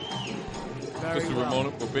thank you, Sister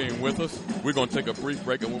Ramona, for being with us. We're going to take a brief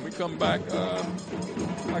break, and when we come back,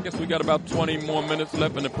 I guess we got about 20 more minutes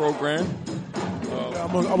left in the program.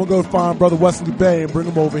 I'm going to go find Brother Wesley Bey and bring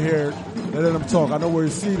him over here and let him talk. I know where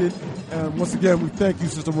he's seated. And once again, we thank you,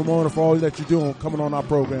 Sister Ramona, for all that you're doing coming on our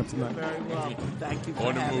program tonight. Very well. Thank you for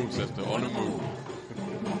On the move, sister. On the move.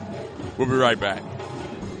 We'll be right back.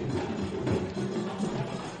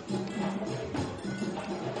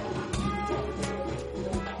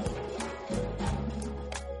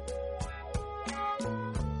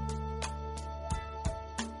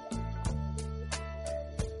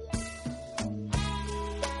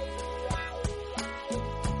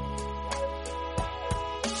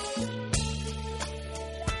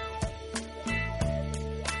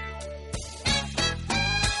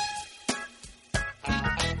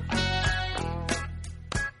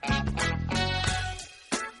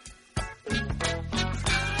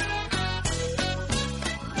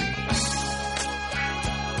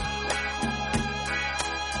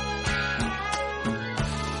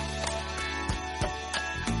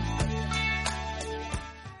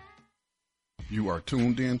 You are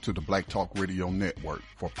tuned in to the Black Talk Radio Network.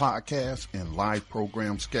 For podcasts and live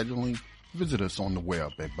program scheduling, visit us on the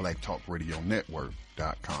web at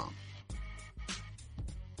blacktalkradionetwork.com.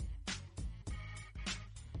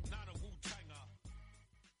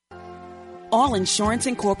 All Insurance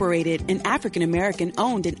Incorporated, an African-American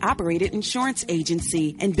owned and operated insurance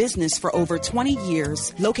agency in business for over 20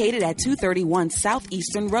 years, located at 231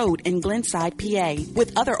 Southeastern Road in Glenside, PA,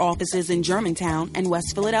 with other offices in Germantown and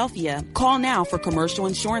West Philadelphia. Call now for commercial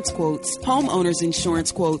insurance quotes, homeowners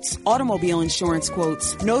insurance quotes, automobile insurance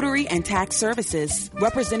quotes, notary and tax services,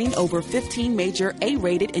 representing over 15 major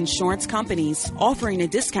A-rated insurance companies, offering a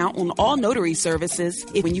discount on all notary services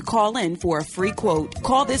when you call in for a free quote.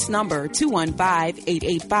 Call this number, 215-885-2444.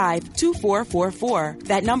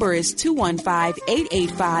 That number is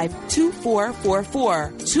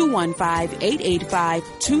 215-885-2444.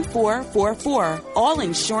 215-885-2444. All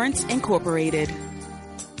Insurance Incorporated.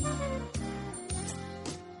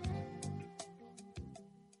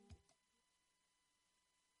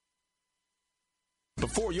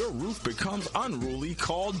 Before your roof becomes unruly,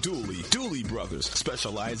 call Dooley. Dooley Brothers,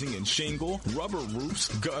 specializing in shingle, rubber roofs,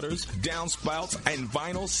 gutters, downspouts, and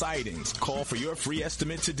vinyl sidings. Call for your free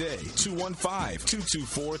estimate today.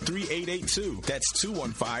 215-224-3882. That's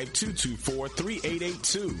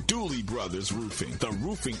 215-224-3882. Dooley Brothers Roofing, the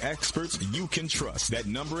roofing experts you can trust. That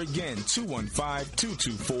number again,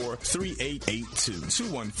 215-224-3882.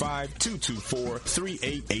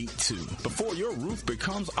 215-224-3882. Before your roof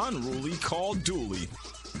becomes unruly, call Dooley.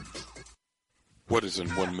 What is in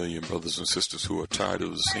 1 million brothers and sisters who are tired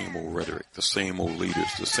of the same old rhetoric, the same old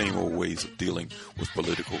leaders, the same old ways of dealing with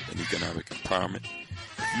political and economic empowerment?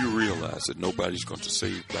 If you realize that nobody's going to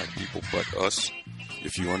save black people but us,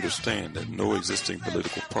 if you understand that no existing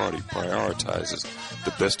political party prioritizes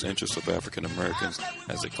the best interests of African Americans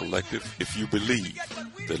as a collective, if you believe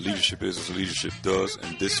that leadership is as leadership does,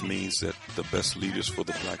 and this means that the best leaders for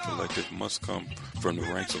the black collective must come from the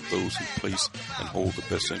ranks of those who place and hold the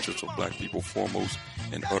best interests of black people foremost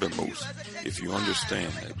and uttermost, if you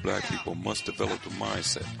understand that black people must develop the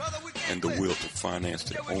mindset and the will to finance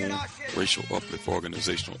their own racial uplift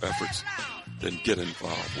organizational efforts, then get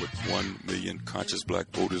involved with 1 million conscious black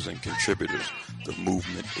voters and contributors. The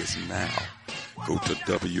movement is now. Go to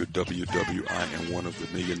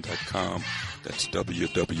www.IamOneOfTheMillion.com. That's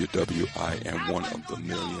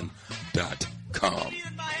www.IamOneOfTheMillion.com.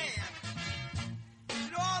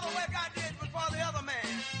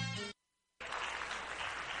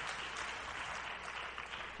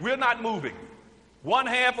 We're not moving.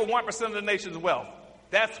 1/2 of 1% of the nation's wealth.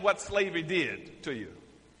 That's what slavery did to you.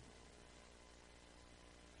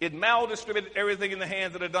 It maldistributed everything in the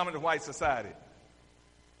hands of the dominant white society.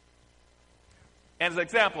 And as an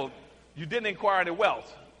example, you didn't acquire any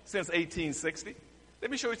wealth since 1860. Let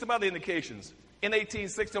me show you some other indications. In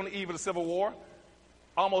 1860, on the eve of the Civil War,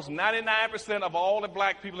 almost 99% of all the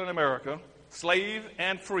black people in America, slave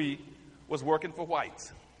and free, was working for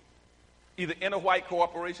whites. Either in a white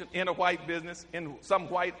corporation, in a white business, in some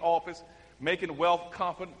white office, making wealth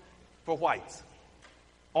comfort for whites,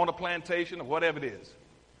 on a plantation or whatever it is.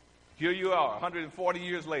 Here you are, 140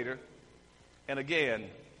 years later, and again,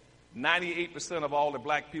 98% of all the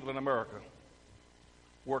black people in America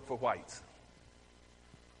work for whites.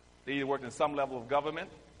 They either work in some level of government,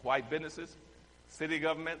 white businesses, city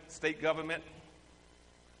government, state government,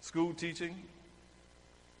 school teaching.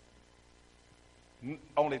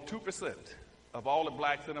 Only 2% of all the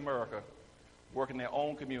blacks in America work in their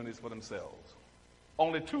own communities for themselves.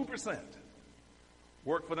 Only 2%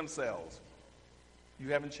 work for themselves.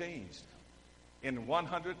 You haven't changed in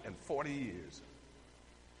 140 years.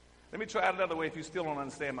 Let me try it another way if you still don't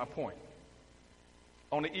understand my point.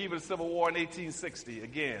 On the eve of the Civil War in 1860,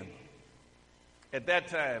 again, at that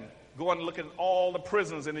time, go and look at all the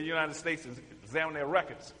prisons in the United States and examine their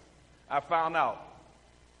records. I found out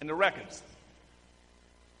in the records,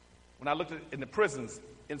 when I looked in the prisons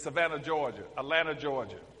in Savannah, Georgia, Atlanta,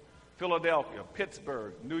 Georgia, Philadelphia,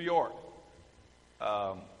 Pittsburgh, New York,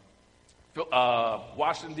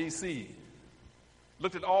 Washington, D.C.,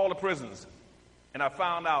 looked at all the prisons, and I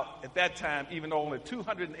found out at that time, even though only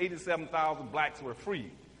 287,000 blacks were free,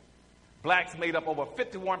 blacks made up over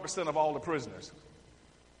 51% of all the prisoners.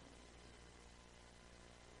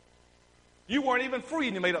 You weren't even free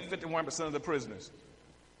and you made up 51% of the prisoners.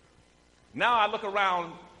 Now I look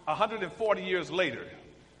around 140 years later,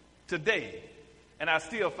 today, and I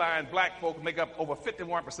still find black folk make up over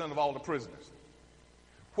 51% of all the prisoners.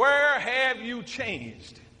 Where have you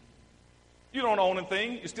changed? You don't own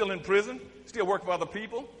anything. You're still in prison. Still work for other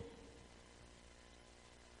people.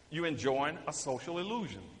 You're enjoying a social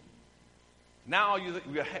illusion. Now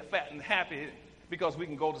you're fat and happy because we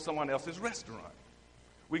can go to someone else's restaurant.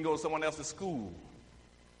 We can go to someone else's school.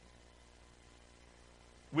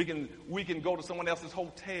 We can go to someone else's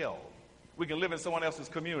hotel. We can live in someone else's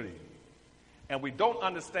community. And we don't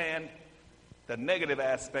understand the negative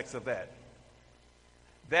aspects of that.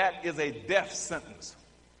 That is a death sentence.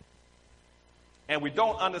 And we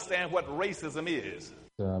don't understand what racism is.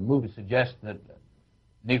 Move to suggest that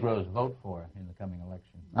Negroes vote for in the coming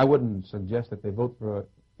election. I wouldn't suggest that they vote for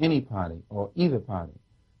any party or either party.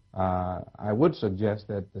 I would suggest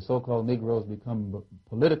that the so-called Negroes become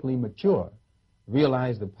politically mature,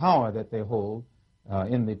 realize the power that they hold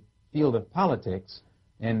in the field of politics,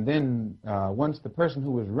 and then once the person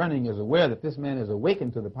who is running is aware that this man is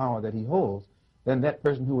awakened to the power that he holds, then that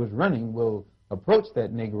person who is running will approach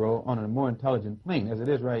that Negro on a more intelligent plane. As it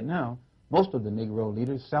is right now, most of the Negro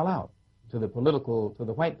leaders sell out to the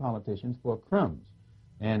white politicians for crumbs.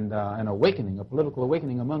 And an awakening, a political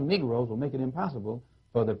awakening among Negroes will make it impossible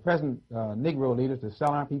for the present Negro leaders to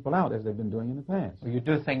sell our people out as they've been doing in the past. So you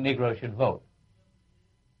do think Negroes should vote?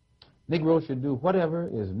 Negroes should do whatever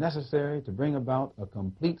is necessary to bring about a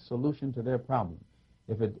complete solution to their problem.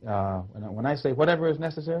 When I say whatever is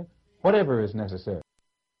necessary, whatever is necessary.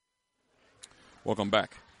 Welcome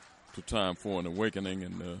back to Time for an Awakening,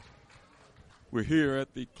 and we're here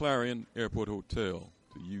at the Clarion Airport Hotel,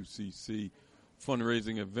 the UCC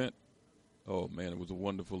fundraising event. Oh, man, it was a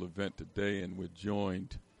wonderful event today, and we're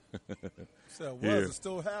joined. So it's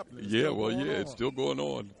still happening. It's still going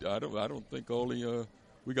on. I don't think only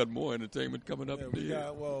we got more entertainment coming up.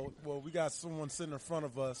 Yeah, we got someone sitting in front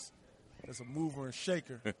of us that's a mover and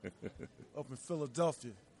shaker up in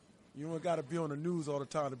Philadelphia. You don't got to be on the news all the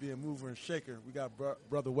time to be a mover and shaker. We got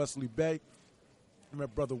Brother Wesley Bey. I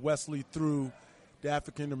met Brother Wesley through the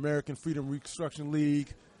African American Freedom Reconstruction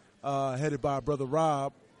League, headed by Brother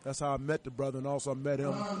Rob. That's how I met the brother, and also I met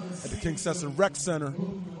him at the King Sesson Rec Center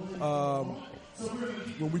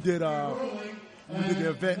when we did the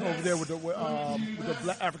event over there with the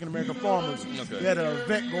Black African American farmers. Okay. They had an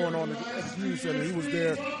event going on at the community center. He was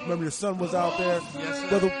there. Remember, your son was out there.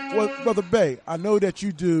 Yes, Brother Bey, I know that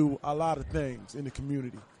you do a lot of things in the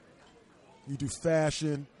community. You do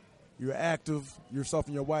fashion. You're active. Yourself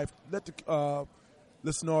and your wife. Let the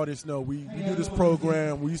listening audience know we do this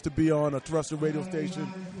program. We used to be on a terrestrial radio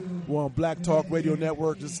station. We're on Black Talk Radio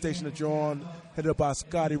Network. This is the station that you're on, headed up by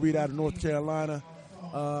Scotty Reed out of North Carolina.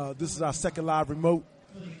 This is our second live remote.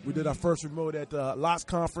 We did our first remote at the Lots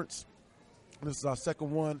Conference. This is our second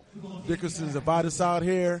one. Dickerson's invited us out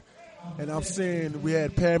here, and I'm seeing we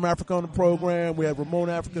had Pam Africa on the program. We had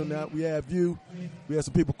Ramona Africa. Now we have you. We had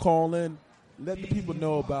some people call in. Let the people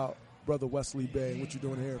know about Brother Wesley Bey and what you're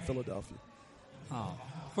doing here in Philadelphia.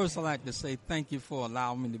 First, I'd like to say thank you for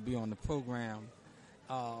allowing me to be on the program.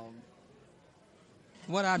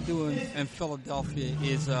 What I do in Philadelphia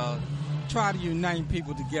is try to unite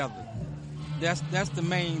people together. That's the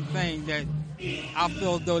main thing that I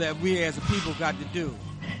feel though that we as a people got to do.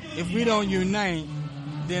 If we don't unite,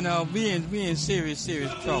 then we in serious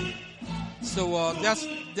trouble. So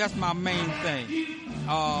that's my main thing.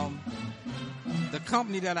 The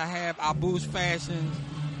company that I have, I boost fashion.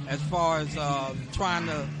 As far as trying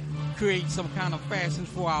to create some kind of fashion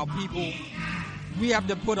for our people, we have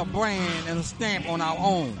to put a brand and a stamp on our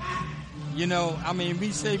own. You know, I mean,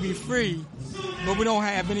 we say we're free, but we don't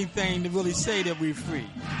have anything to really say that we're free.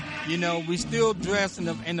 You know, we still dress in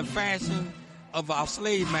the fashion of our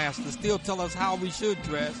slave masters, still tell us how we should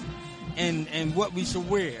dress and what we should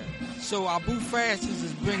wear. So our Boo Fashions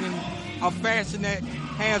is bringing a fashion that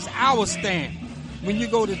has our stamp. When you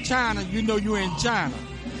go to China, you know you're in China.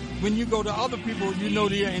 When you go to other people, you know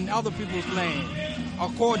they're in other people's land,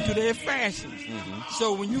 according to their fashions. Mm-hmm.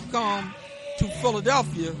 So when you come to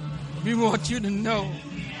Philadelphia, we want you to know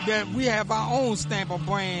that we have our own stamp of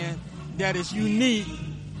brand that is unique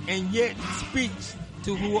and yet speaks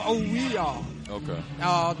to who we are. Okay.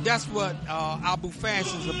 That's what Abu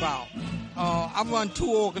Fast is about. I run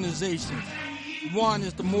two organizations. One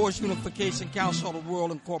is the Moorish Unification Council of the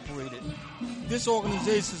World Incorporated. This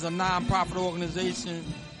organization is a non-profit organization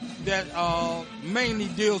that mainly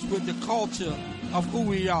deals with the culture of who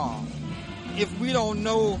we are. If we don't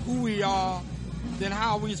know who we are, then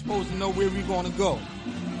how are we supposed to know where we're going to go?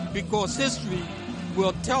 Because history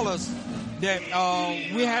will tell us that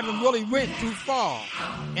we haven't really went too far.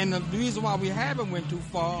 And the reason why we haven't went too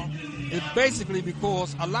far is basically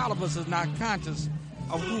because a lot of us is not conscious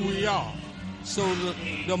of who we are. So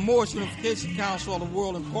the Moorish Unification Council of the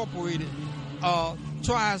World Incorporated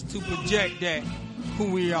tries to project that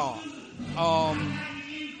who we are.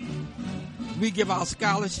 We give our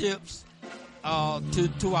scholarships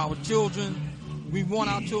to our children. We want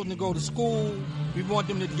our children to go to school. We want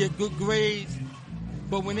them to get good grades.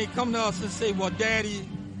 But when they come to us and say, well, Daddy,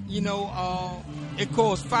 you know, it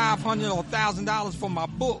costs $500 or $1,000 for my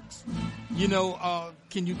books, you know,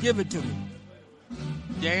 can you give it to me?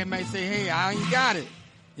 Dad may say, hey, I ain't got it.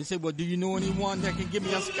 They say, well, do you know anyone that can give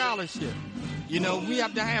me a scholarship? You know, we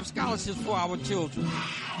have to have scholarships for our children.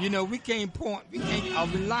 You know, we can't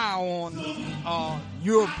rely on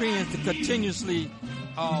Europeans to continuously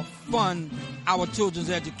fund our children's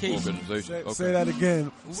education. Say that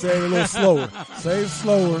again. Say it a little slower. Say it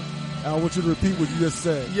slower. I want you to repeat what you just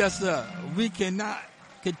said. Yes, sir. We cannot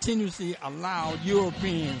continuously allow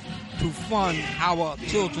Europeans to fund our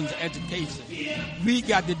children's education. We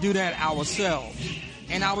got to do that ourselves.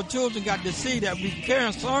 And our children got to see that we care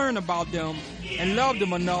and concern about them and love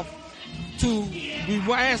them enough to, we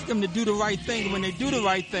ask them to do the right thing. When they do the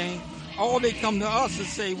right thing, all they come to us and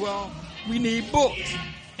say, well, we need books.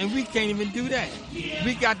 And we can't even do that.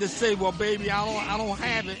 We got to say, well, baby, I don't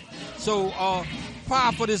have it. So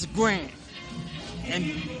apply for this grant. And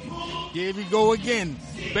here we go again,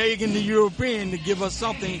 begging the European to give us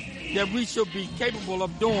something that we should be capable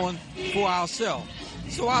of doing for ourselves.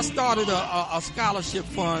 So I started a scholarship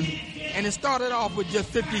fund, and it started off with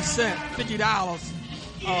just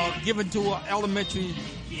 $50 given to an elementary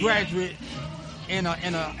graduate in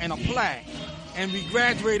a plaque, and we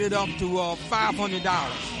graduated up to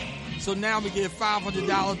 $500. So now we give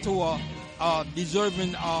 $500 to a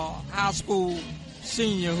deserving high school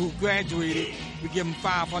senior who graduated. We give them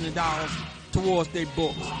 $500 towards their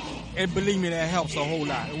books. And believe me, that helps a whole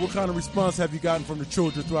lot. And what kind of response have you gotten from the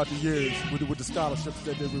children throughout the years with the scholarships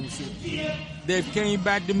that they've received? They've came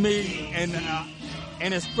back to me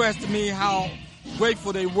and expressed to me how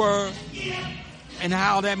grateful they were and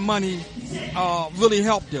how that money really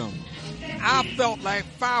helped them. I felt like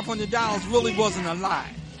 $500 really wasn't a lot,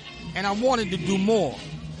 and I wanted to do more.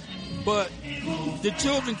 But the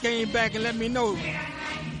children came back and let me know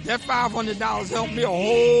that $500 helped me a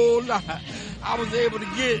whole lot. I was able to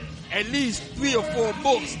get at least 3 or 4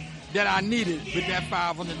 books that I needed with that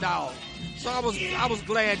 $500. So I was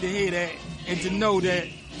glad to hear that and to know that,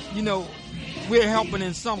 you know, we're helping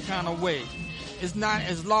in some kind of way. It's not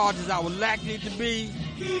as large as I would like it to be,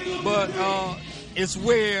 but it's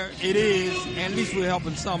where it is, and at least we're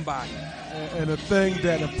helping somebody. And the thing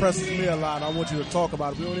that impresses me a lot, I want you to talk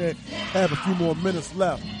about it. We only have a few more minutes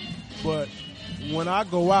left, but when I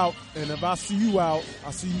go out, and if I see you out,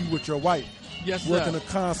 I see you with your wife. Yes, sir. Working a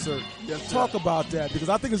concert. Yes, sir. Talk about that, because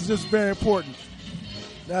I think it's just very important.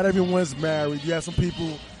 Not everyone's married. You have some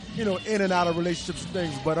people, you know, in and out of relationships and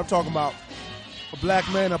things, but I'm talking about a black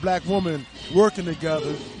man, a black woman working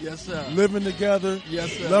together. Yes, sir. Living together.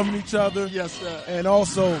 Yes, sir. Loving each other. Yes, sir. And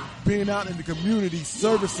also being out in the community,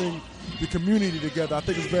 servicing the community together. I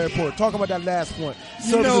think it's very important. Talk about that last point.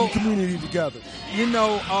 Servicing the community together. You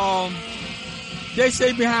know, they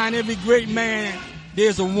say behind every great man,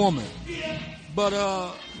 there's a woman. But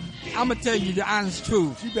I'm going to tell you the honest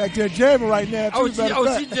truth. She back there jamming right now.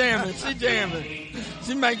 She jamming. She jamming.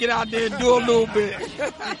 She might get out there and do a little bit.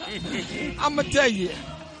 I'm going to tell you,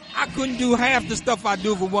 I couldn't do half the stuff I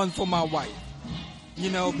do if it wasn't for my wife. You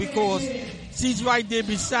know, because she's right there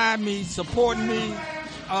beside me, supporting me.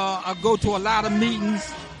 I go to a lot of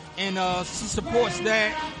meetings, and she supports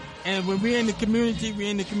that. And when we're in the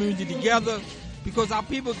community together, because our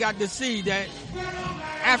people got to see that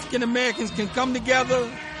African Americans can come together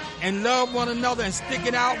and love one another and stick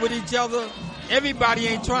it out with each other. Everybody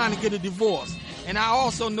ain't trying to get a divorce. And I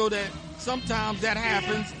also know that sometimes that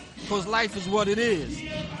happens because life is what it is.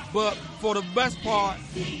 But for the best part,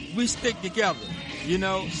 we stick together, you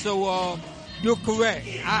know. So you're correct.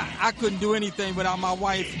 I couldn't do anything without my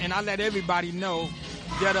wife, and I let everybody know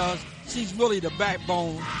that she's really the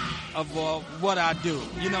backbone of what I do.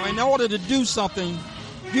 You know, in order to do something,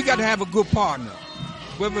 you got to have a good partner.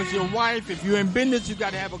 Whether it's your wife, if you're in business, you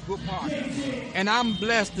got to have a good partner. And I'm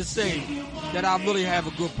blessed to say that I really have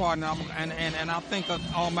a good partner. And I thank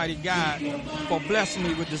Almighty God for blessing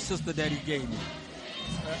me with the sister that He gave me.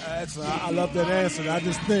 Excellent. I love that answer. I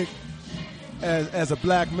just think as a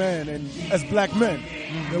black man and as black men,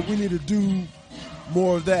 that we need to do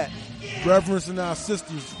more of that. Reverencing our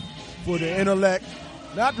sisters for their intellect,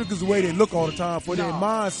 not because the way they look all the time, for their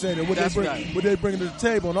mindset and what they bring to the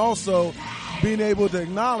table, and also being able to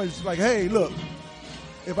acknowledge, like, hey, look,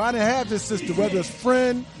 if I didn't have this sister, whether it's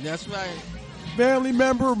friend, that's right, family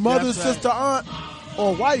member, mother, sister, aunt,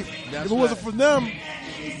 or wife, if it wasn't for them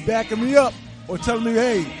backing me up or telling me,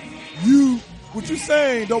 hey, what you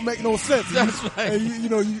saying don't make no sense. That's right. And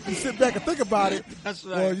you sit back and think about it. That's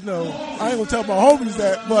right. Well, I ain't gonna tell my homies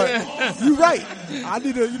that, but you're right. I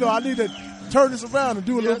need to turn this around and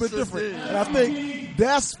do a little bit different. And I think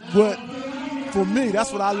that's what, for me,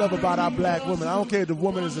 that's what I love about our black women. I don't care if the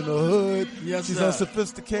woman is in the hood, she's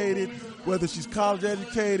unsophisticated, whether she's college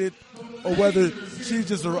educated, or whether she's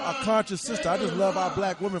just a conscious sister. I just love our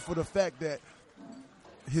black women for the fact that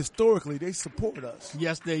historically they support us.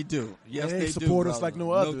 Yes, they do. Yes, they support do, us like no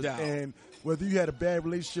No others. doubt. And whether you had a bad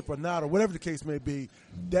relationship or not, or whatever the case may be,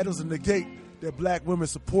 that doesn't negate that black women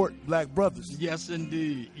support black brothers. Yes,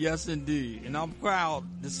 indeed. Yes, indeed. And I'm proud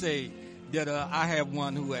to say that I have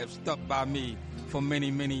one who has stuck by me for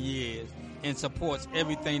many, many years and supports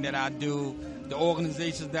everything that I do. The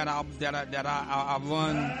organizations that I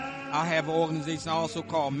run, I have an organization also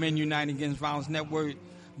called Men United Against Violence Network.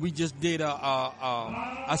 We just did a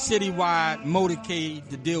citywide motorcade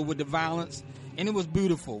to deal with the violence, and it was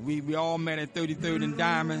beautiful. We all met at 33rd and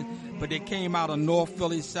Diamond, but they came out of North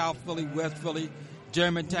Philly, South Philly, West Philly,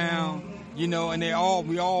 Germantown, and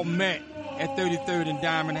we all met at 33rd and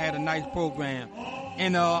Diamond, had a nice program.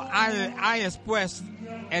 And I expressed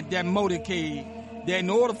at that motorcade that in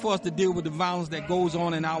order for us to deal with the violence that goes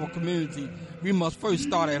on in our community, we must first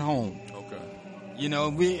start at home. Okay. You know,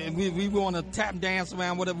 we want to tap dance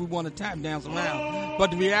around whatever we want to tap dance around,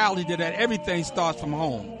 but the reality that everything starts from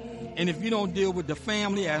home. And if you don't deal with the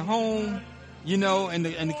family at home, you know, and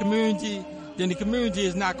the community, then the community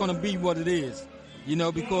is not going to be what it is, you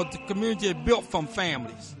know, because the community is built from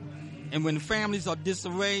families. And when the families are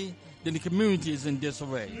disarray, then the community is in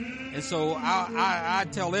disarray. And so I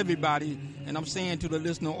tell everybody, and I'm saying to the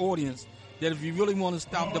listener audience, that if you really want to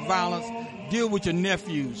stop the violence, deal with your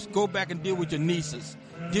nephews. Go back and deal with your nieces.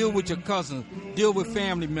 Deal with your cousins. Deal with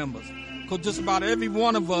family members. Because just about every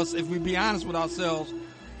one of us, if we be honest with ourselves,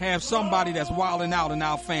 have somebody that's wilding out in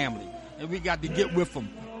our family. And we got to get with them.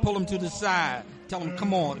 Pull them to the side. Tell them,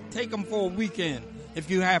 come on. Take them for a weekend if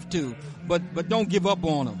you have to. But don't give up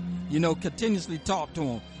on them. You know, continuously talk to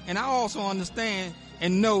them. And I also understand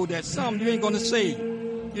and know that some you ain't going to save.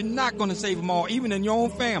 You're not going to save them all, even in your own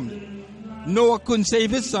family. Noah couldn't save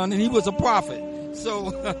his son, and he was a prophet. So,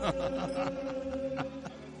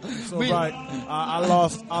 right. I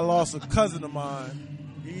lost a cousin of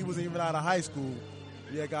mine. He wasn't even out of high school.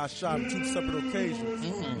 He had got shot on 2 separate occasions.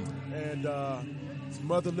 Mm-hmm. And his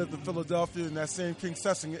mother lived in Philadelphia in that same King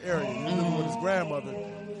Session area. He lived with his grandmother,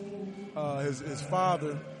 his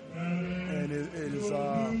father, and his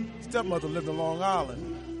stepmother lived in Long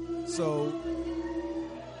Island. So,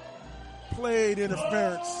 played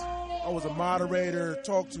interference. I was a moderator,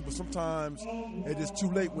 talked to, but sometimes it is too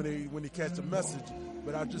late when they catch the message.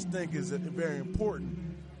 But I just think it's very important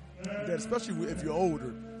that, especially if you're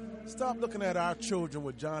older, stop looking at our children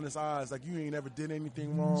with jaundiced eyes like you ain't ever did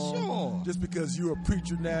anything wrong. Sure. Just because you're a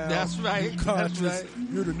preacher now. That's right. You're conscious. That's right.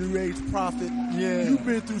 You're the New Age prophet. Yeah. You've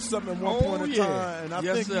been through something at one point in time. And I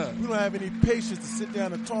yes, think sir. we don't have any patience to sit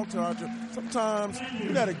down and talk to our children. Sometimes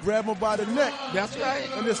you got to grab them by the neck. That's right.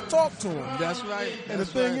 And just talk to them. That's right. And the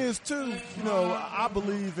thing is, too, you know, I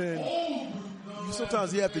believe in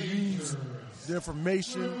sometimes you have to use the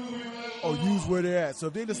information or use where they're at. So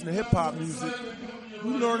if they listen to hip-hop music,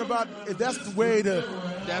 you learn about if that's the way to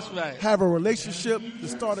have a relationship, to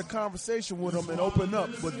start a conversation with them and open up.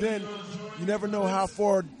 But then you never know how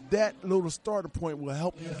far that little starter point will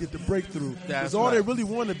help you get the breakthrough. Because all they really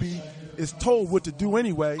want to be is told what to do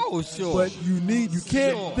anyway. Oh, sure. But you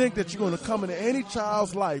can't think that you're going to come into any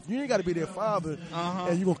child's life. You ain't got to be their father,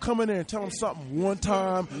 and you're going to come in there and tell them something one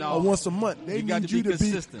time or once a month. They need you to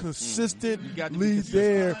be consistently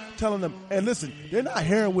there, telling them. And listen, they're not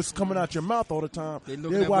hearing what's coming out your mouth all the time.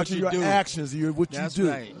 They're watching your actions, what you do.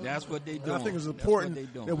 Right. That's what they do. I think it's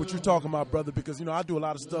important that what you're talking about, brother, because, you know, I do a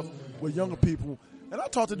lot of stuff with younger people. And I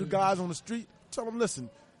talk to the guys on the street, tell them, listen,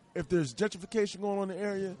 if there's gentrification going on in the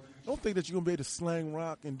area, don't think that you're going to be able to slang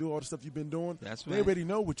rock and do all the stuff you've been doing. That's right. They already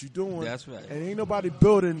know what you're doing. That's right. And ain't nobody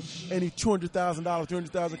building any $200,000,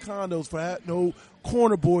 $300,000 condos for no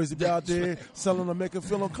corner boys to be out there selling them, making them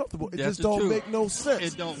feel uncomfortable. It just don't make no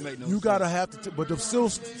sense. It don't make no sense. You got to have to, but the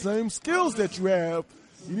same skills that you have,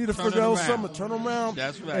 you need to figure out something, turn them around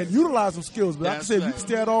and utilize them skills. But like I said, if you can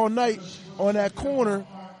stay out all night on that corner,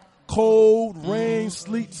 cold, rain,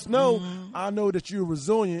 sleet, snow, I know that you're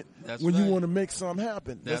resilient when you want to make something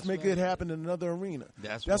happen. Let's make it happen in another arena.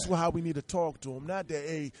 That's how we need to talk to them. Not that,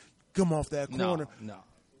 hey, come off that corner. No.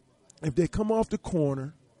 If they come off the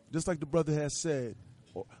corner, just like the brother has said,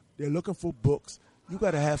 they're looking for books, you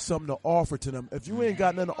got to have something to offer to them. If you ain't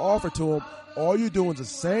got nothing to offer to them, all you're doing is the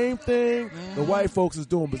same thing the white folks is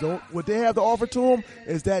doing. But what they have to offer to them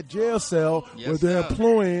is that jail cell where they're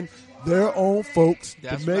employing their own folks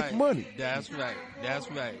to make money. That's right. That's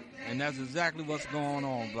right. And that's exactly what's going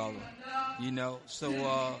on, brother. You know, so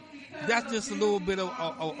that's just a little bit of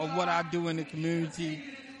what I do in the community.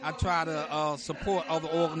 I try to support other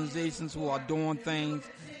organizations who are doing things,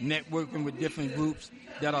 networking with different groups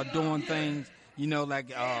that are doing things. You know, like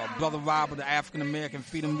Brother Robert, the African American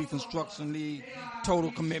Freedom Reconstruction League,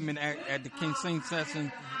 Total Commitment at the King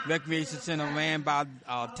Session Recreation Center, ran by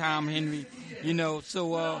Tom Henry. You know,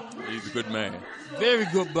 so he's a good man. Very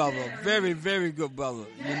good brother, very, very good brother.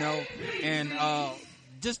 You know, and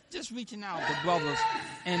just reaching out to brothers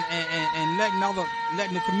and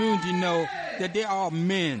letting the community know that there are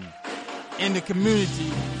men in the community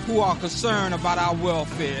who are concerned about our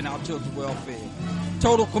welfare and our children's welfare.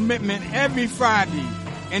 Total Commitment every Friday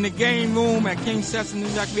in the game room at King Session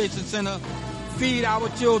Recreation Center. Feed our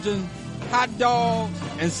children hot dogs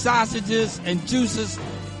and sausages and juices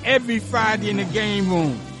every Friday in the game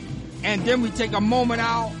room. And then we take a moment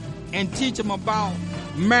out and teach them about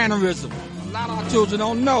mannerism. A lot of our children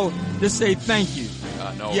don't know to say thank you.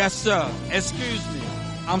 I know. Yes, sir. Excuse me.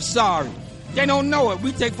 I'm sorry. They don't know it.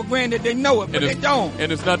 We take for granted they know it, but they don't.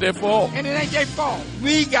 And it's not their fault. And it ain't their fault.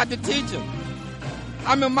 We got to teach them.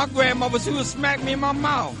 I mean, my grandmother, she would smack me in my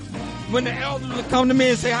mouth when the elders would come to me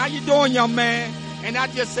and say, "How you doing, young man?" And I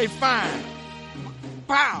just say, "Fine."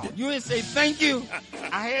 Pow. You didn't say thank you.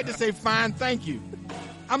 I had to say, "Fine, thank you."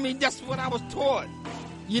 I mean, that's what I was taught.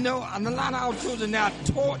 You know, and a lot of our children now are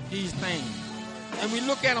taught these things. And we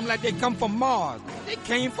look at them like they come from Mars. They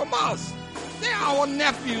came from us. They're our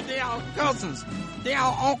nephews. They're our cousins. They're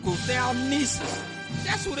our uncles. They're our nieces.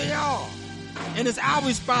 That's who they are. And it's our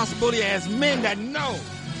responsibility as men that know,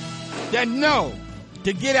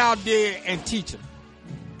 to get out there and teach them.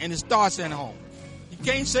 And it starts at home. You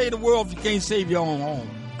can't save the world if you can't save your own home.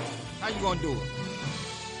 How you going to do it?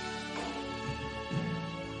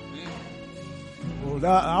 Well,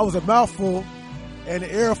 that was a mouthful and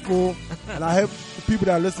an earful, and I hope the people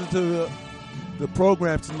that listen to the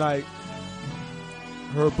program tonight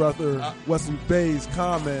heard Brother Wesley Bey's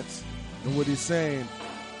comments and what he's saying.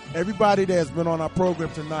 Everybody that's been on our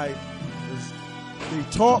program tonight, they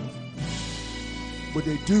talk, but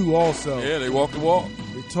they do also. Yeah, they walk the walk.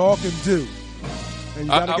 They talk and do. And you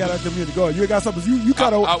gotta get out of the community. Go ahead. You got something. You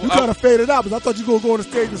kind of faded out, but I thought you were gonna go on the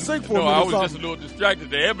stage and sing for me. No, I was just a little distracted.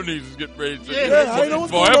 The Ebenezer's getting ready to sing. Yeah, I know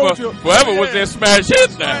what's going on with you. Forever was their smash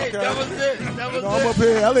hits now. Right, that was it. I'm up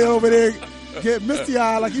here, Elliot over there, get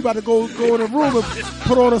misty-eyed like he about to go in the room and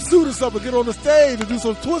put on a suit or something, get on the stage and do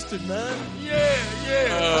some twisting, man.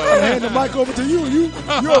 Yeah. Hand the mic over to you. You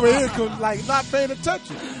over here like not paying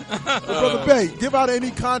attention. Brother Bey, give out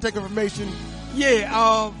any contact information.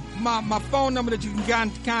 Yeah, my phone number that you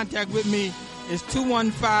can contact with me is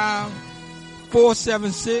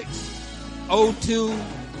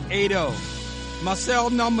 215-476-0280. My cell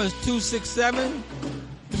number is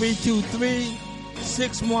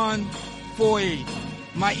 267-323-6148.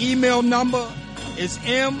 My email number is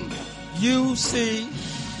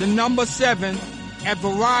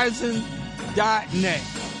muc7@verizon.net.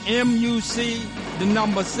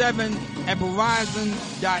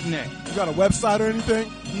 muc7@verizon.net. You got a website or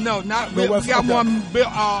anything? No, not no really. website? We got one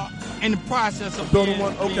in the process of building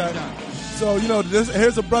one. Okay. done. So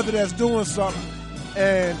here's a brother that's doing something,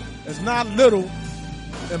 and it's not little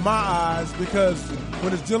in my eyes, because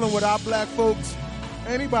when it's dealing with our black folks,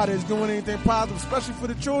 anybody that's doing anything positive, especially for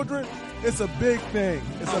the children, it's a big thing.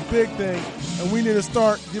 It's a big thing, and we need to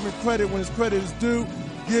start giving credit when it's credit is due.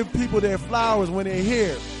 Give people their flowers when they're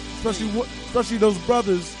here, especially those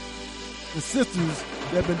brothers and sisters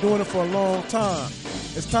that have been doing it for a long time.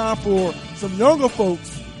 It's time for some younger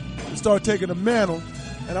folks to start taking the mantle,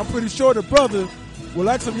 and I'm pretty sure the brother will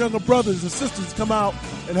like some younger brothers and sisters come out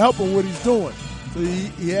and help him what he's doing. So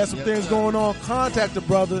he has some things going on. Contact the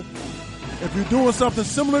brother. If you're doing something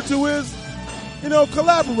similar to his,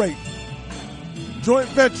 collaborate. Joint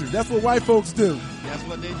venture. That's what white folks do. That's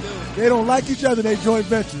what they do. They don't like each other, they joint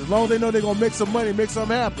venture. As long as they know they're going to make some money, make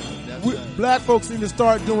something happen. Black folks need to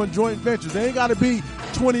start doing joint ventures. They ain't got to be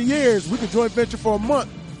 20 years. We can joint venture for a month,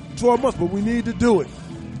 12 months, but we need to do it.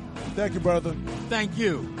 Thank you, brother. Thank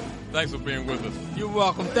you. Thanks for being with us. You're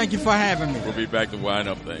welcome. Thank you for having me. We'll be back to wind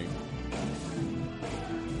up things.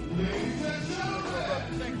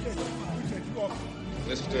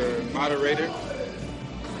 Mr. Moderator,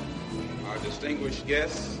 our distinguished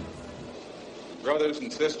guests, brothers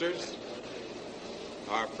and sisters,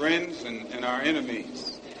 our friends and our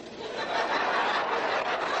enemies.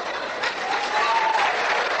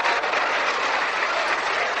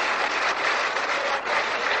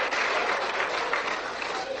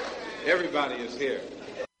 Everybody is here.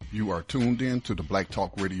 You are tuned in to the Black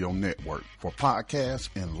Talk Radio Network. For podcasts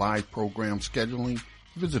and live program scheduling,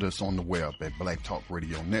 visit us on the web at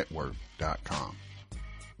blacktalkradionetwork.com.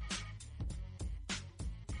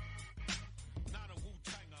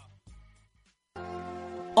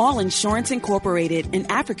 All Insurance Incorporated, an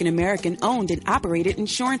African-American owned and operated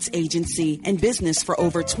insurance agency and business for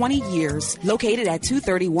over 20 years, located at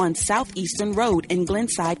 231 Southeastern Road in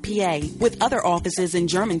Glenside, PA, with other offices in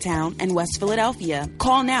Germantown and West Philadelphia.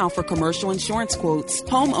 Call now for commercial insurance quotes,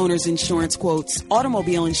 homeowners insurance quotes,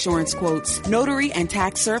 automobile insurance quotes, notary and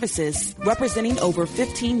tax services, representing over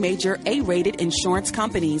 15 major A-rated insurance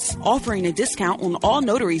companies, offering a discount on all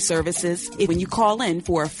notary services when you call in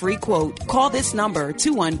for a free quote. Call this number,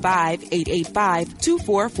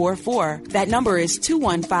 215-885-2444. That number is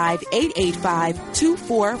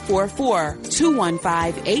 215-885-2444.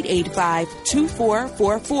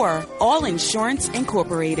 215-885-2444. All Insurance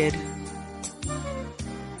Incorporated.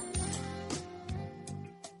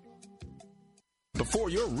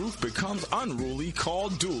 Before your your roof becomes unruly, call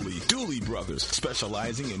Dooley. Dooley Brothers,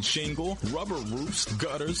 specializing in shingle, rubber roofs,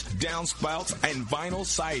 gutters, downspouts, and vinyl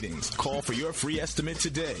sidings. Call for your free estimate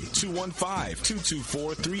today.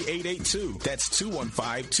 215-224-3882. That's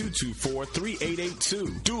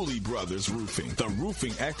 215-224-3882. Dooley Brothers Roofing, the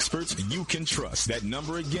roofing experts you can trust. That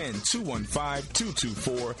number again,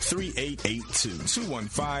 215-224-3882.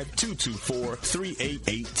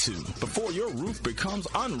 215-224-3882. Before your roof becomes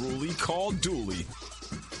unruly, call Dooley.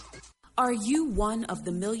 Are you one of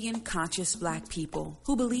the million conscious black people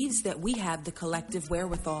who believes that we have the collective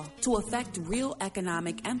wherewithal to effect real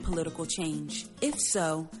economic and political change? If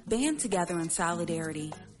so, band together in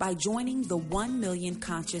solidarity by joining the 1 million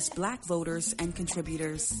conscious black voters and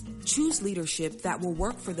contributors. Choose leadership that will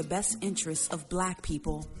work for the best interests of black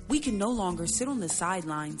people. We can no longer sit on the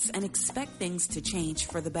sidelines and expect things to change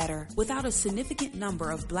for the better without a significant number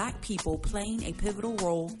of black people playing a pivotal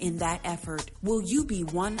role in that effort. Will you be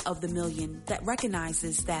one of the million that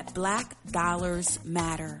recognizes that black dollars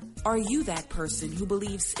matter? Are you that person who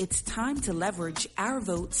believes it's time to leverage our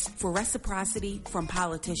votes for reciprocity from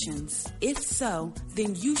politicians? If so,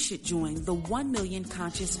 then you should join the 1 million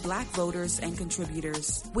conscious black voters and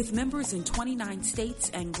contributors. With members in 29 states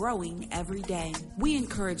and growing every day, we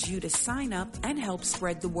encourage you to sign up and help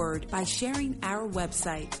spread the word by sharing our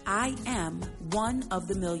website,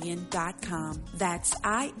 IamOneOfTheMillion.com. That's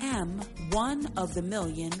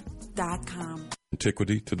IamOneOfTheMillion.com.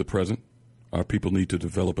 Antiquity to the present. Our people need to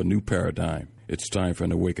develop a new paradigm. It's time for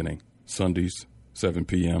an awakening. Sundays, 7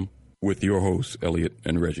 p.m. with your hosts, Elliot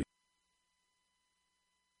and Reggie.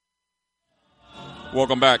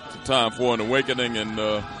 Welcome back to Time for an Awakening,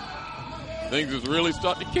 and things is really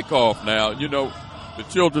starting to kick off now. You know, the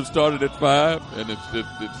children started at 5, and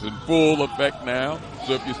it's in full effect now.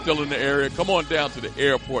 So if you're still in the area, come on down to the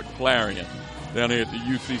Airport Clarion down here at the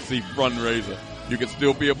UCC Fundraiser. You can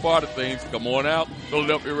still be a part of things. Come on out.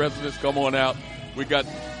 Philadelphia residents, come on out. We got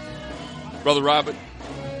Brother Robert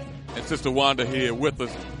and Sister Wanda here with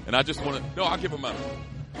us. And I just want to, no, I'll give them out.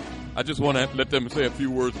 I just want to let them say a few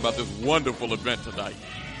words about this wonderful event tonight.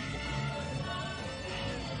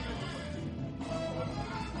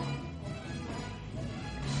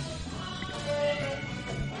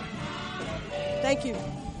 Thank you.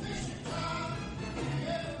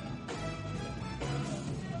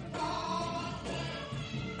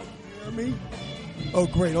 Me? Oh,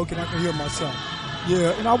 great. Okay, I can hear myself.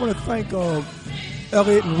 Yeah, and I want to thank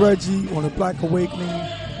Elliot and Reggie on the Black Awakening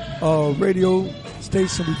radio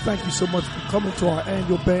station. We thank you so much for coming to our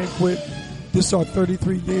annual banquet. This is our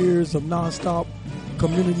 33 years of nonstop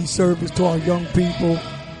community service to our young people.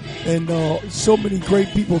 And so many great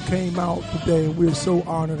people came out today, and we're so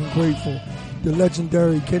honored and grateful. The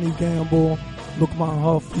legendary Kenny Gamble, Lukman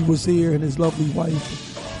Huff, he was here, and his lovely wife,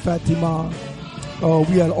 Fatima.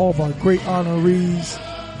 We had all of our great honorees.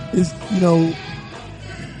 It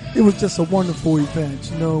was just a wonderful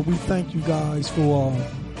event. We thank you guys for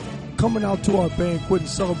coming out to our banquet and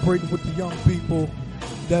celebrating with the young people.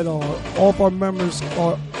 That all of our members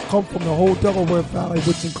come from the whole Delaware Valley,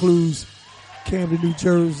 which includes Camden, New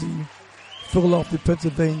Jersey, Philadelphia,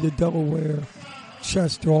 Pennsylvania, Delaware,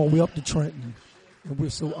 Chester, all the way up to Trenton. And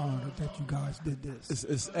we're so honored that you guys did this.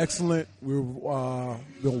 It's excellent. We've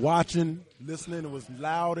been watching, listening. It was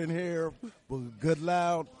loud in here. It was good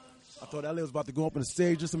loud. I thought Elliot was about to go up on the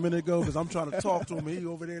stage just a minute ago because I'm trying to talk to him. He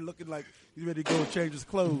over there looking like he's ready to go and change his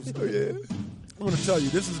clothes. Oh, yeah. I'm going to tell you,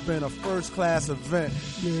 this has been a first-class event.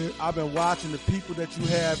 Yeah. I've been watching the people that you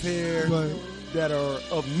have here that are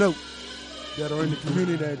of note, that are in the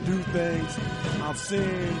community, that do things. I'm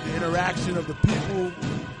seeing the interaction of the people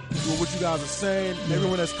with what you guys are saying.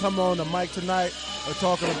 Everyone that's come on the mic tonight are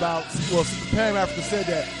talking about, well, Sister Pam Africa said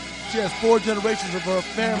that she has 4 generations of her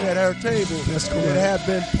family at her table. That's correct. That have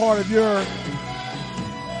been part of your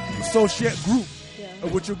associate group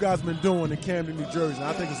of what you guys have been doing in Camden, New Jersey. And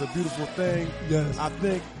I think it's a beautiful thing. Yes. I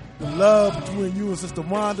think the love between you and Sister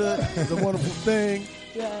Wanda is a wonderful thing.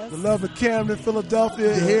 Yes. The love of Camden,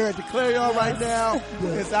 Philadelphia, here at the Clarion right now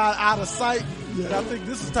is out of sight. Yes. And I think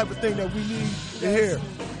this is the type of thing that we need to hear.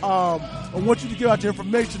 I want you to give out your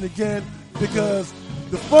information again because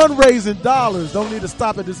the fundraising dollars don't need to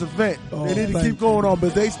stop at this event. They need to keep going on,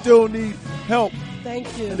 but they still need help.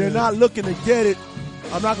 Thank you. And they're not looking to get it.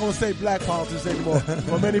 I'm not going to say black politics anymore,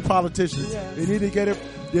 from any politicians. Yes. They need to get it.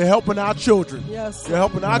 They're helping our children. Yes. They're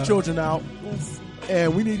helping our children out. Yes.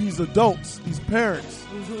 And we need these adults, these parents.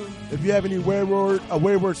 Mm-hmm. If you have any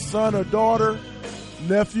wayward son or daughter,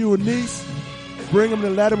 nephew or niece, bring them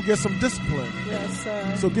and let them get some discipline. Yes,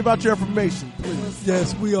 sir. So give out your information, please.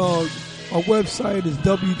 Yes, we are. Our website is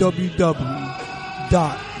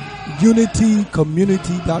www.IamOneOfTheMillion.com.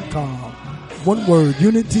 unitycommunity.com. One word,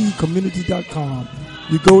 unitycommunity.com.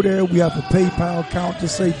 You go there, we have a PayPal account to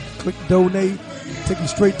say click donate, take you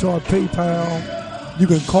straight to our PayPal. You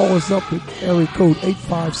can call us up at area code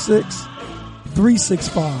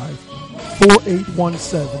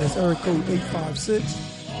 856-365-4817. That's area code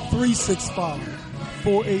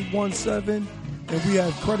 856-365-4817. And we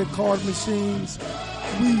have credit card machines.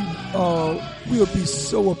 We'll be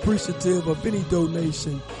so appreciative of any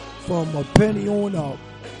donation from a penny on up.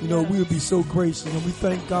 You know, we'll be so gracious, and we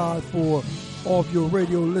thank God for all of your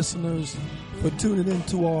radio listeners for tuning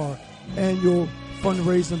into our annual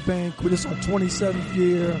fundraising banquet. It's our 27th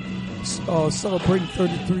year, celebrating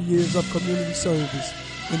 33 years of community service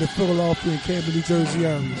in the Philadelphia and Camden, New Jersey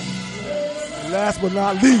area. And last but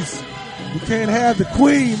not least, we can't have the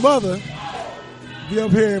Queen Mother be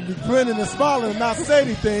up here and be grinning and smiling and not say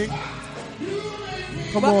anything.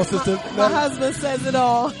 Come on, sister. My husband says it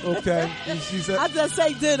all. Okay. She said, I just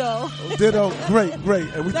say ditto. Ditto. Great.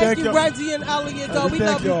 And we thank you, y'all. Reggie and Elliot, though. We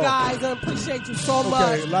love you guys and appreciate you so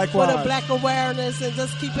much likewise. For the black awareness and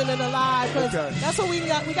just keeping it alive. That's what we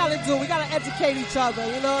got to do. We got to educate each other.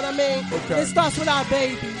 You know what I mean? It starts with our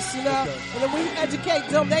babies, you know? And then we educate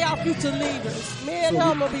them. They are future leaders. Me and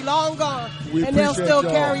them will be long gone. And they'll still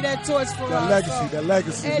carry that torch for us. That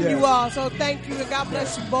legacy. And you all. So thank you. And God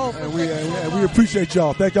bless you both. And we appreciate y'all.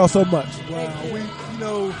 Thank y'all so much.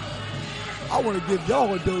 Wow. I want to give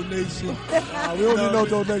y'all a donation. We don't need no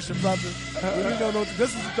donation, brother.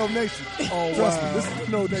 This is a donation. Trust me, this is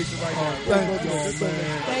a donation right now.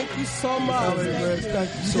 Thank you so much. Thank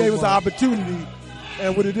you. You gave us an opportunity,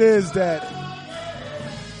 and what it is that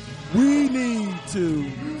we need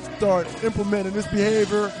to start implementing this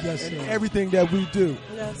behavior in everything that we do.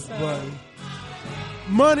 Yes, sir. But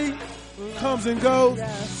money comes and goes.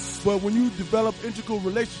 Yes. But when you develop integral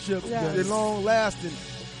relationships, they're long lasting,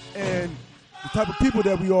 and the type of people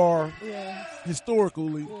that we are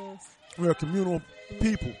historically, we're a communal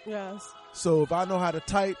people. Yes. So if I know how to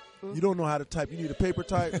type, you don't know how to type. You need a paper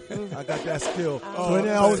type. I got that skill. So it ain't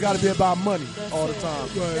always got to be about money all the time.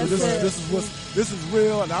 So this is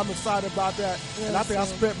real, and I'm excited about that. And I think I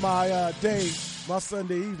spent my my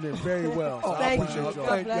Sunday evening very well. So I appreciate y'all.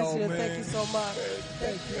 God bless you. Thank you so much.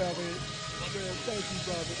 Thank you, Elliot. Thank you,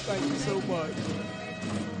 brother. Thank you so much.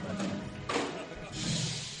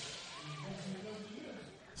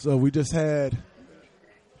 So we just had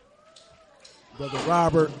Brother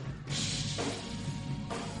Robert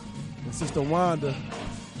and Sister Wanda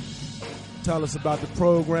tell us about the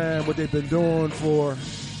program, what they've been doing for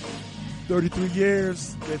 33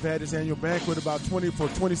 years. They've had this annual banquet for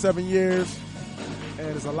 27 years.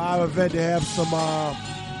 And it's a live event. They have some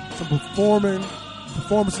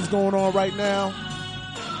performances going on right now.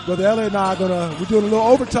 Brother Elliot and I we're doing a little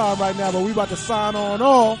overtime right now, but we about to sign on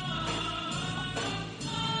off.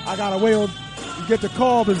 I gotta wait on to get the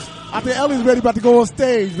call, because I think Elliot's ready about to go on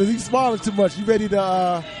stage, but he's smiling too much. He's ready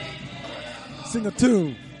to sing a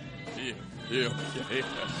tune. Yeah,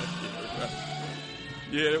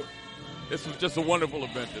 this was just a wonderful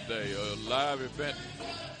event today. A live event,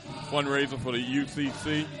 fundraiser for the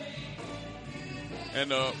UCC.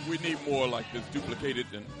 And we need more like this duplicated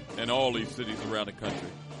in all these cities around the country.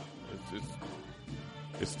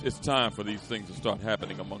 It's time for these things to start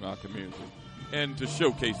happening among our community and to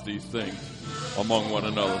showcase these things among one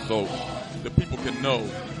another so that people can know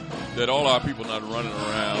that all our people not running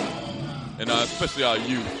around, and especially our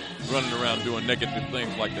youth, running around doing negative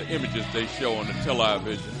things like the images they show on the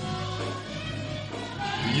television.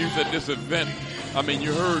 The youth at this event, I mean,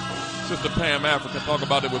 you heard Sister Pam Africa talk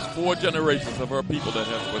about it was 4 generations of her people that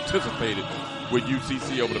have participated with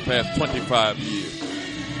UCC over the past 25 years.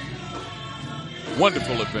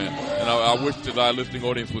 Wonderful event, and I wish that our listening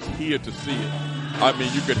audience was here to see it. I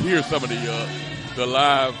mean, you could hear some of the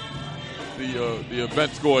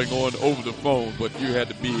events going on over the phone, but you had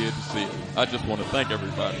to be here to see it. I just want to thank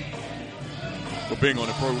everybody for being on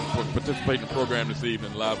for participating in the program this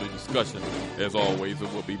evening. Lively discussion, as always,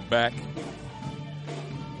 and we'll be back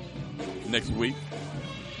next week,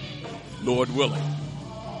 Lord willing,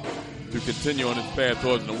 to continue on this path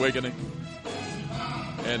towards an awakening.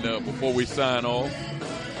 And before we sign off,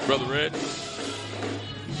 Brother Red,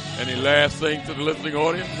 any last thing to the listening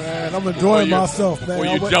audience? Man, I'm enjoying myself, man. Before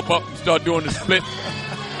you jump up and start doing the split.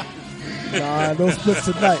 Nah, no splits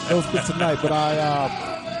tonight. But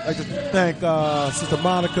I like to thank Sister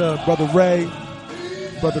Monica, Brother Ray,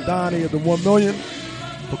 Brother Donnie of the 1 Million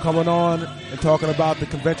for coming on and talking about the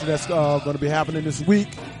convention that's going to be happening this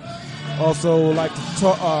week. Also, like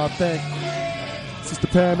to thank Sister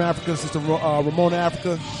Pam Africa, Sister Ramona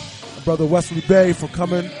Africa, and Brother Wesley Bey for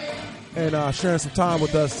coming and sharing some time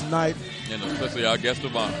with us tonight. And especially our guest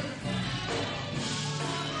of honor.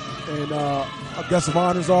 And our guest of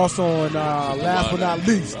honor is also, and last but not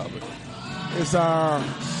least, is our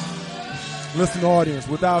listening audience.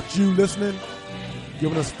 Without you listening,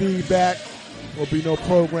 giving us feedback, there'll be no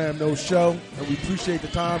program, no show. And we appreciate the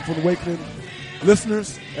time for the Awakening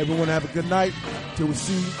listeners. Everyone have a good night till we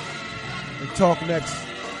see and talk next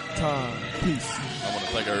time. Peace. I want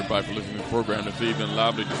to thank everybody for listening to the program this evening.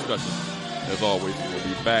 Lively discussion. As always, we'll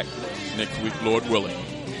be back next week, Lord willing,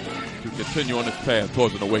 to continue on this path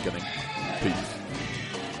towards an awakening. Peace.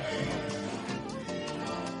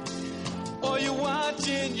 Or you're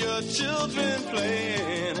watching your children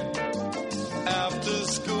playing after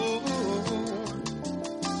school.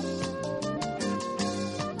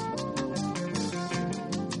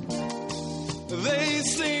 They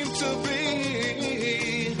seem to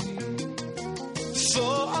be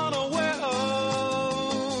so unaware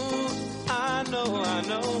of, I know,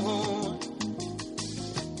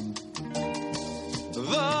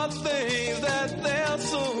 the things that they'll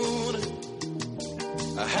soon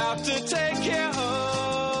have to take care of.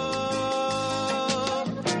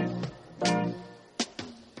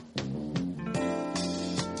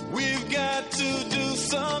 We've got to do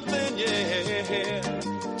something, yeah,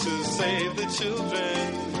 to save the children.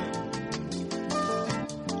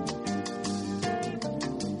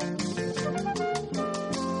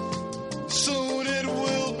 Soon it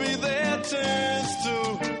will be their turns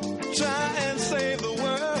to try and save the world.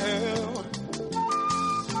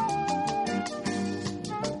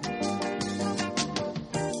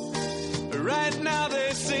 Right now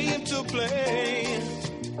they seem to play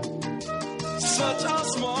such a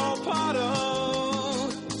small part of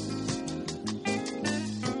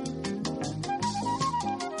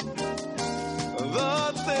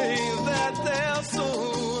the things that they'll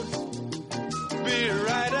soon be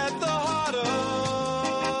right at the heart of.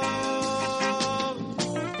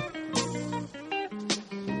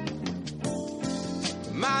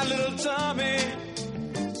 My little Tommy,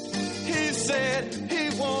 he said he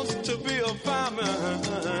wants to be a fireman.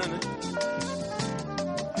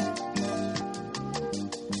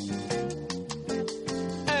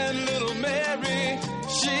 And little Mary,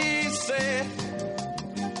 she said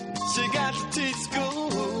she got to teach school.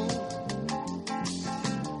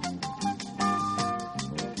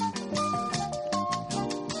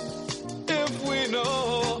 If we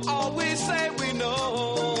know all we say we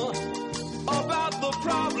know about the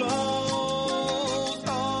problems,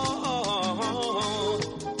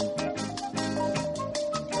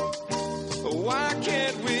 why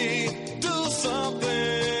can't we do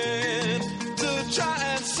something to try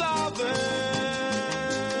and solve them?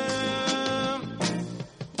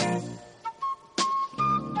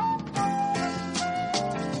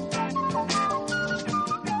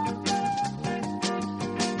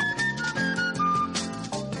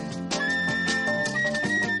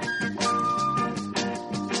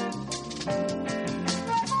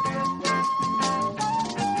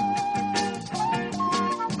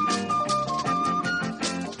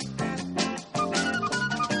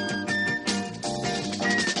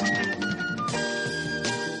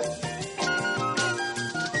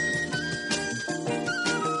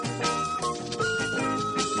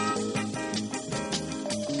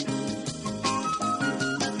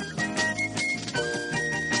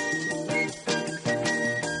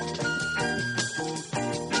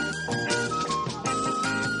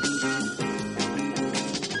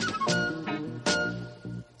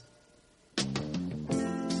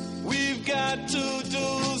 We've got to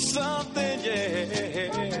do something,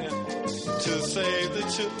 yeah, to save the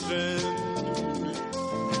children.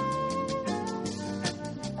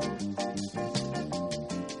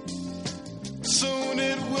 Soon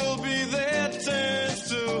it will be their turns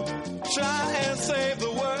to try and save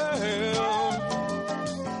the world.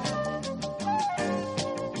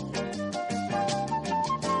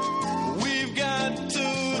 We've got to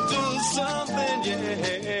do something,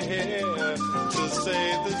 yeah, to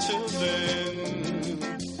save the children.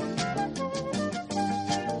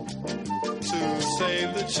 To save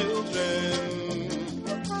the children.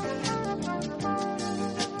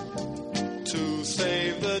 To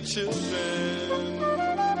save the children.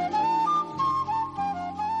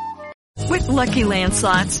 With Lucky Land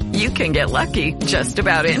Slots, you can get lucky just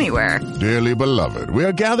about anywhere. Dearly beloved, we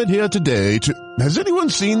are gathered here today to... Has anyone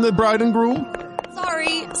seen the bride and groom?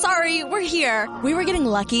 Sorry, we're here. We were getting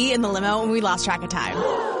lucky in the limo and we lost track of time.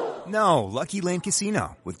 No, Lucky Land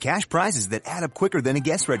Casino, with cash prizes that add up quicker than a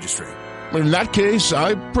guest registry. In that case,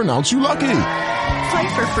 I pronounce you lucky.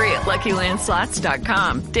 Play for free at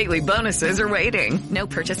LuckyLandSlots.com. Daily bonuses are waiting. No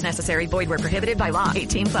purchase necessary. Void where prohibited by law.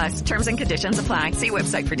 18+. Terms and conditions apply. See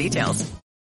website for details.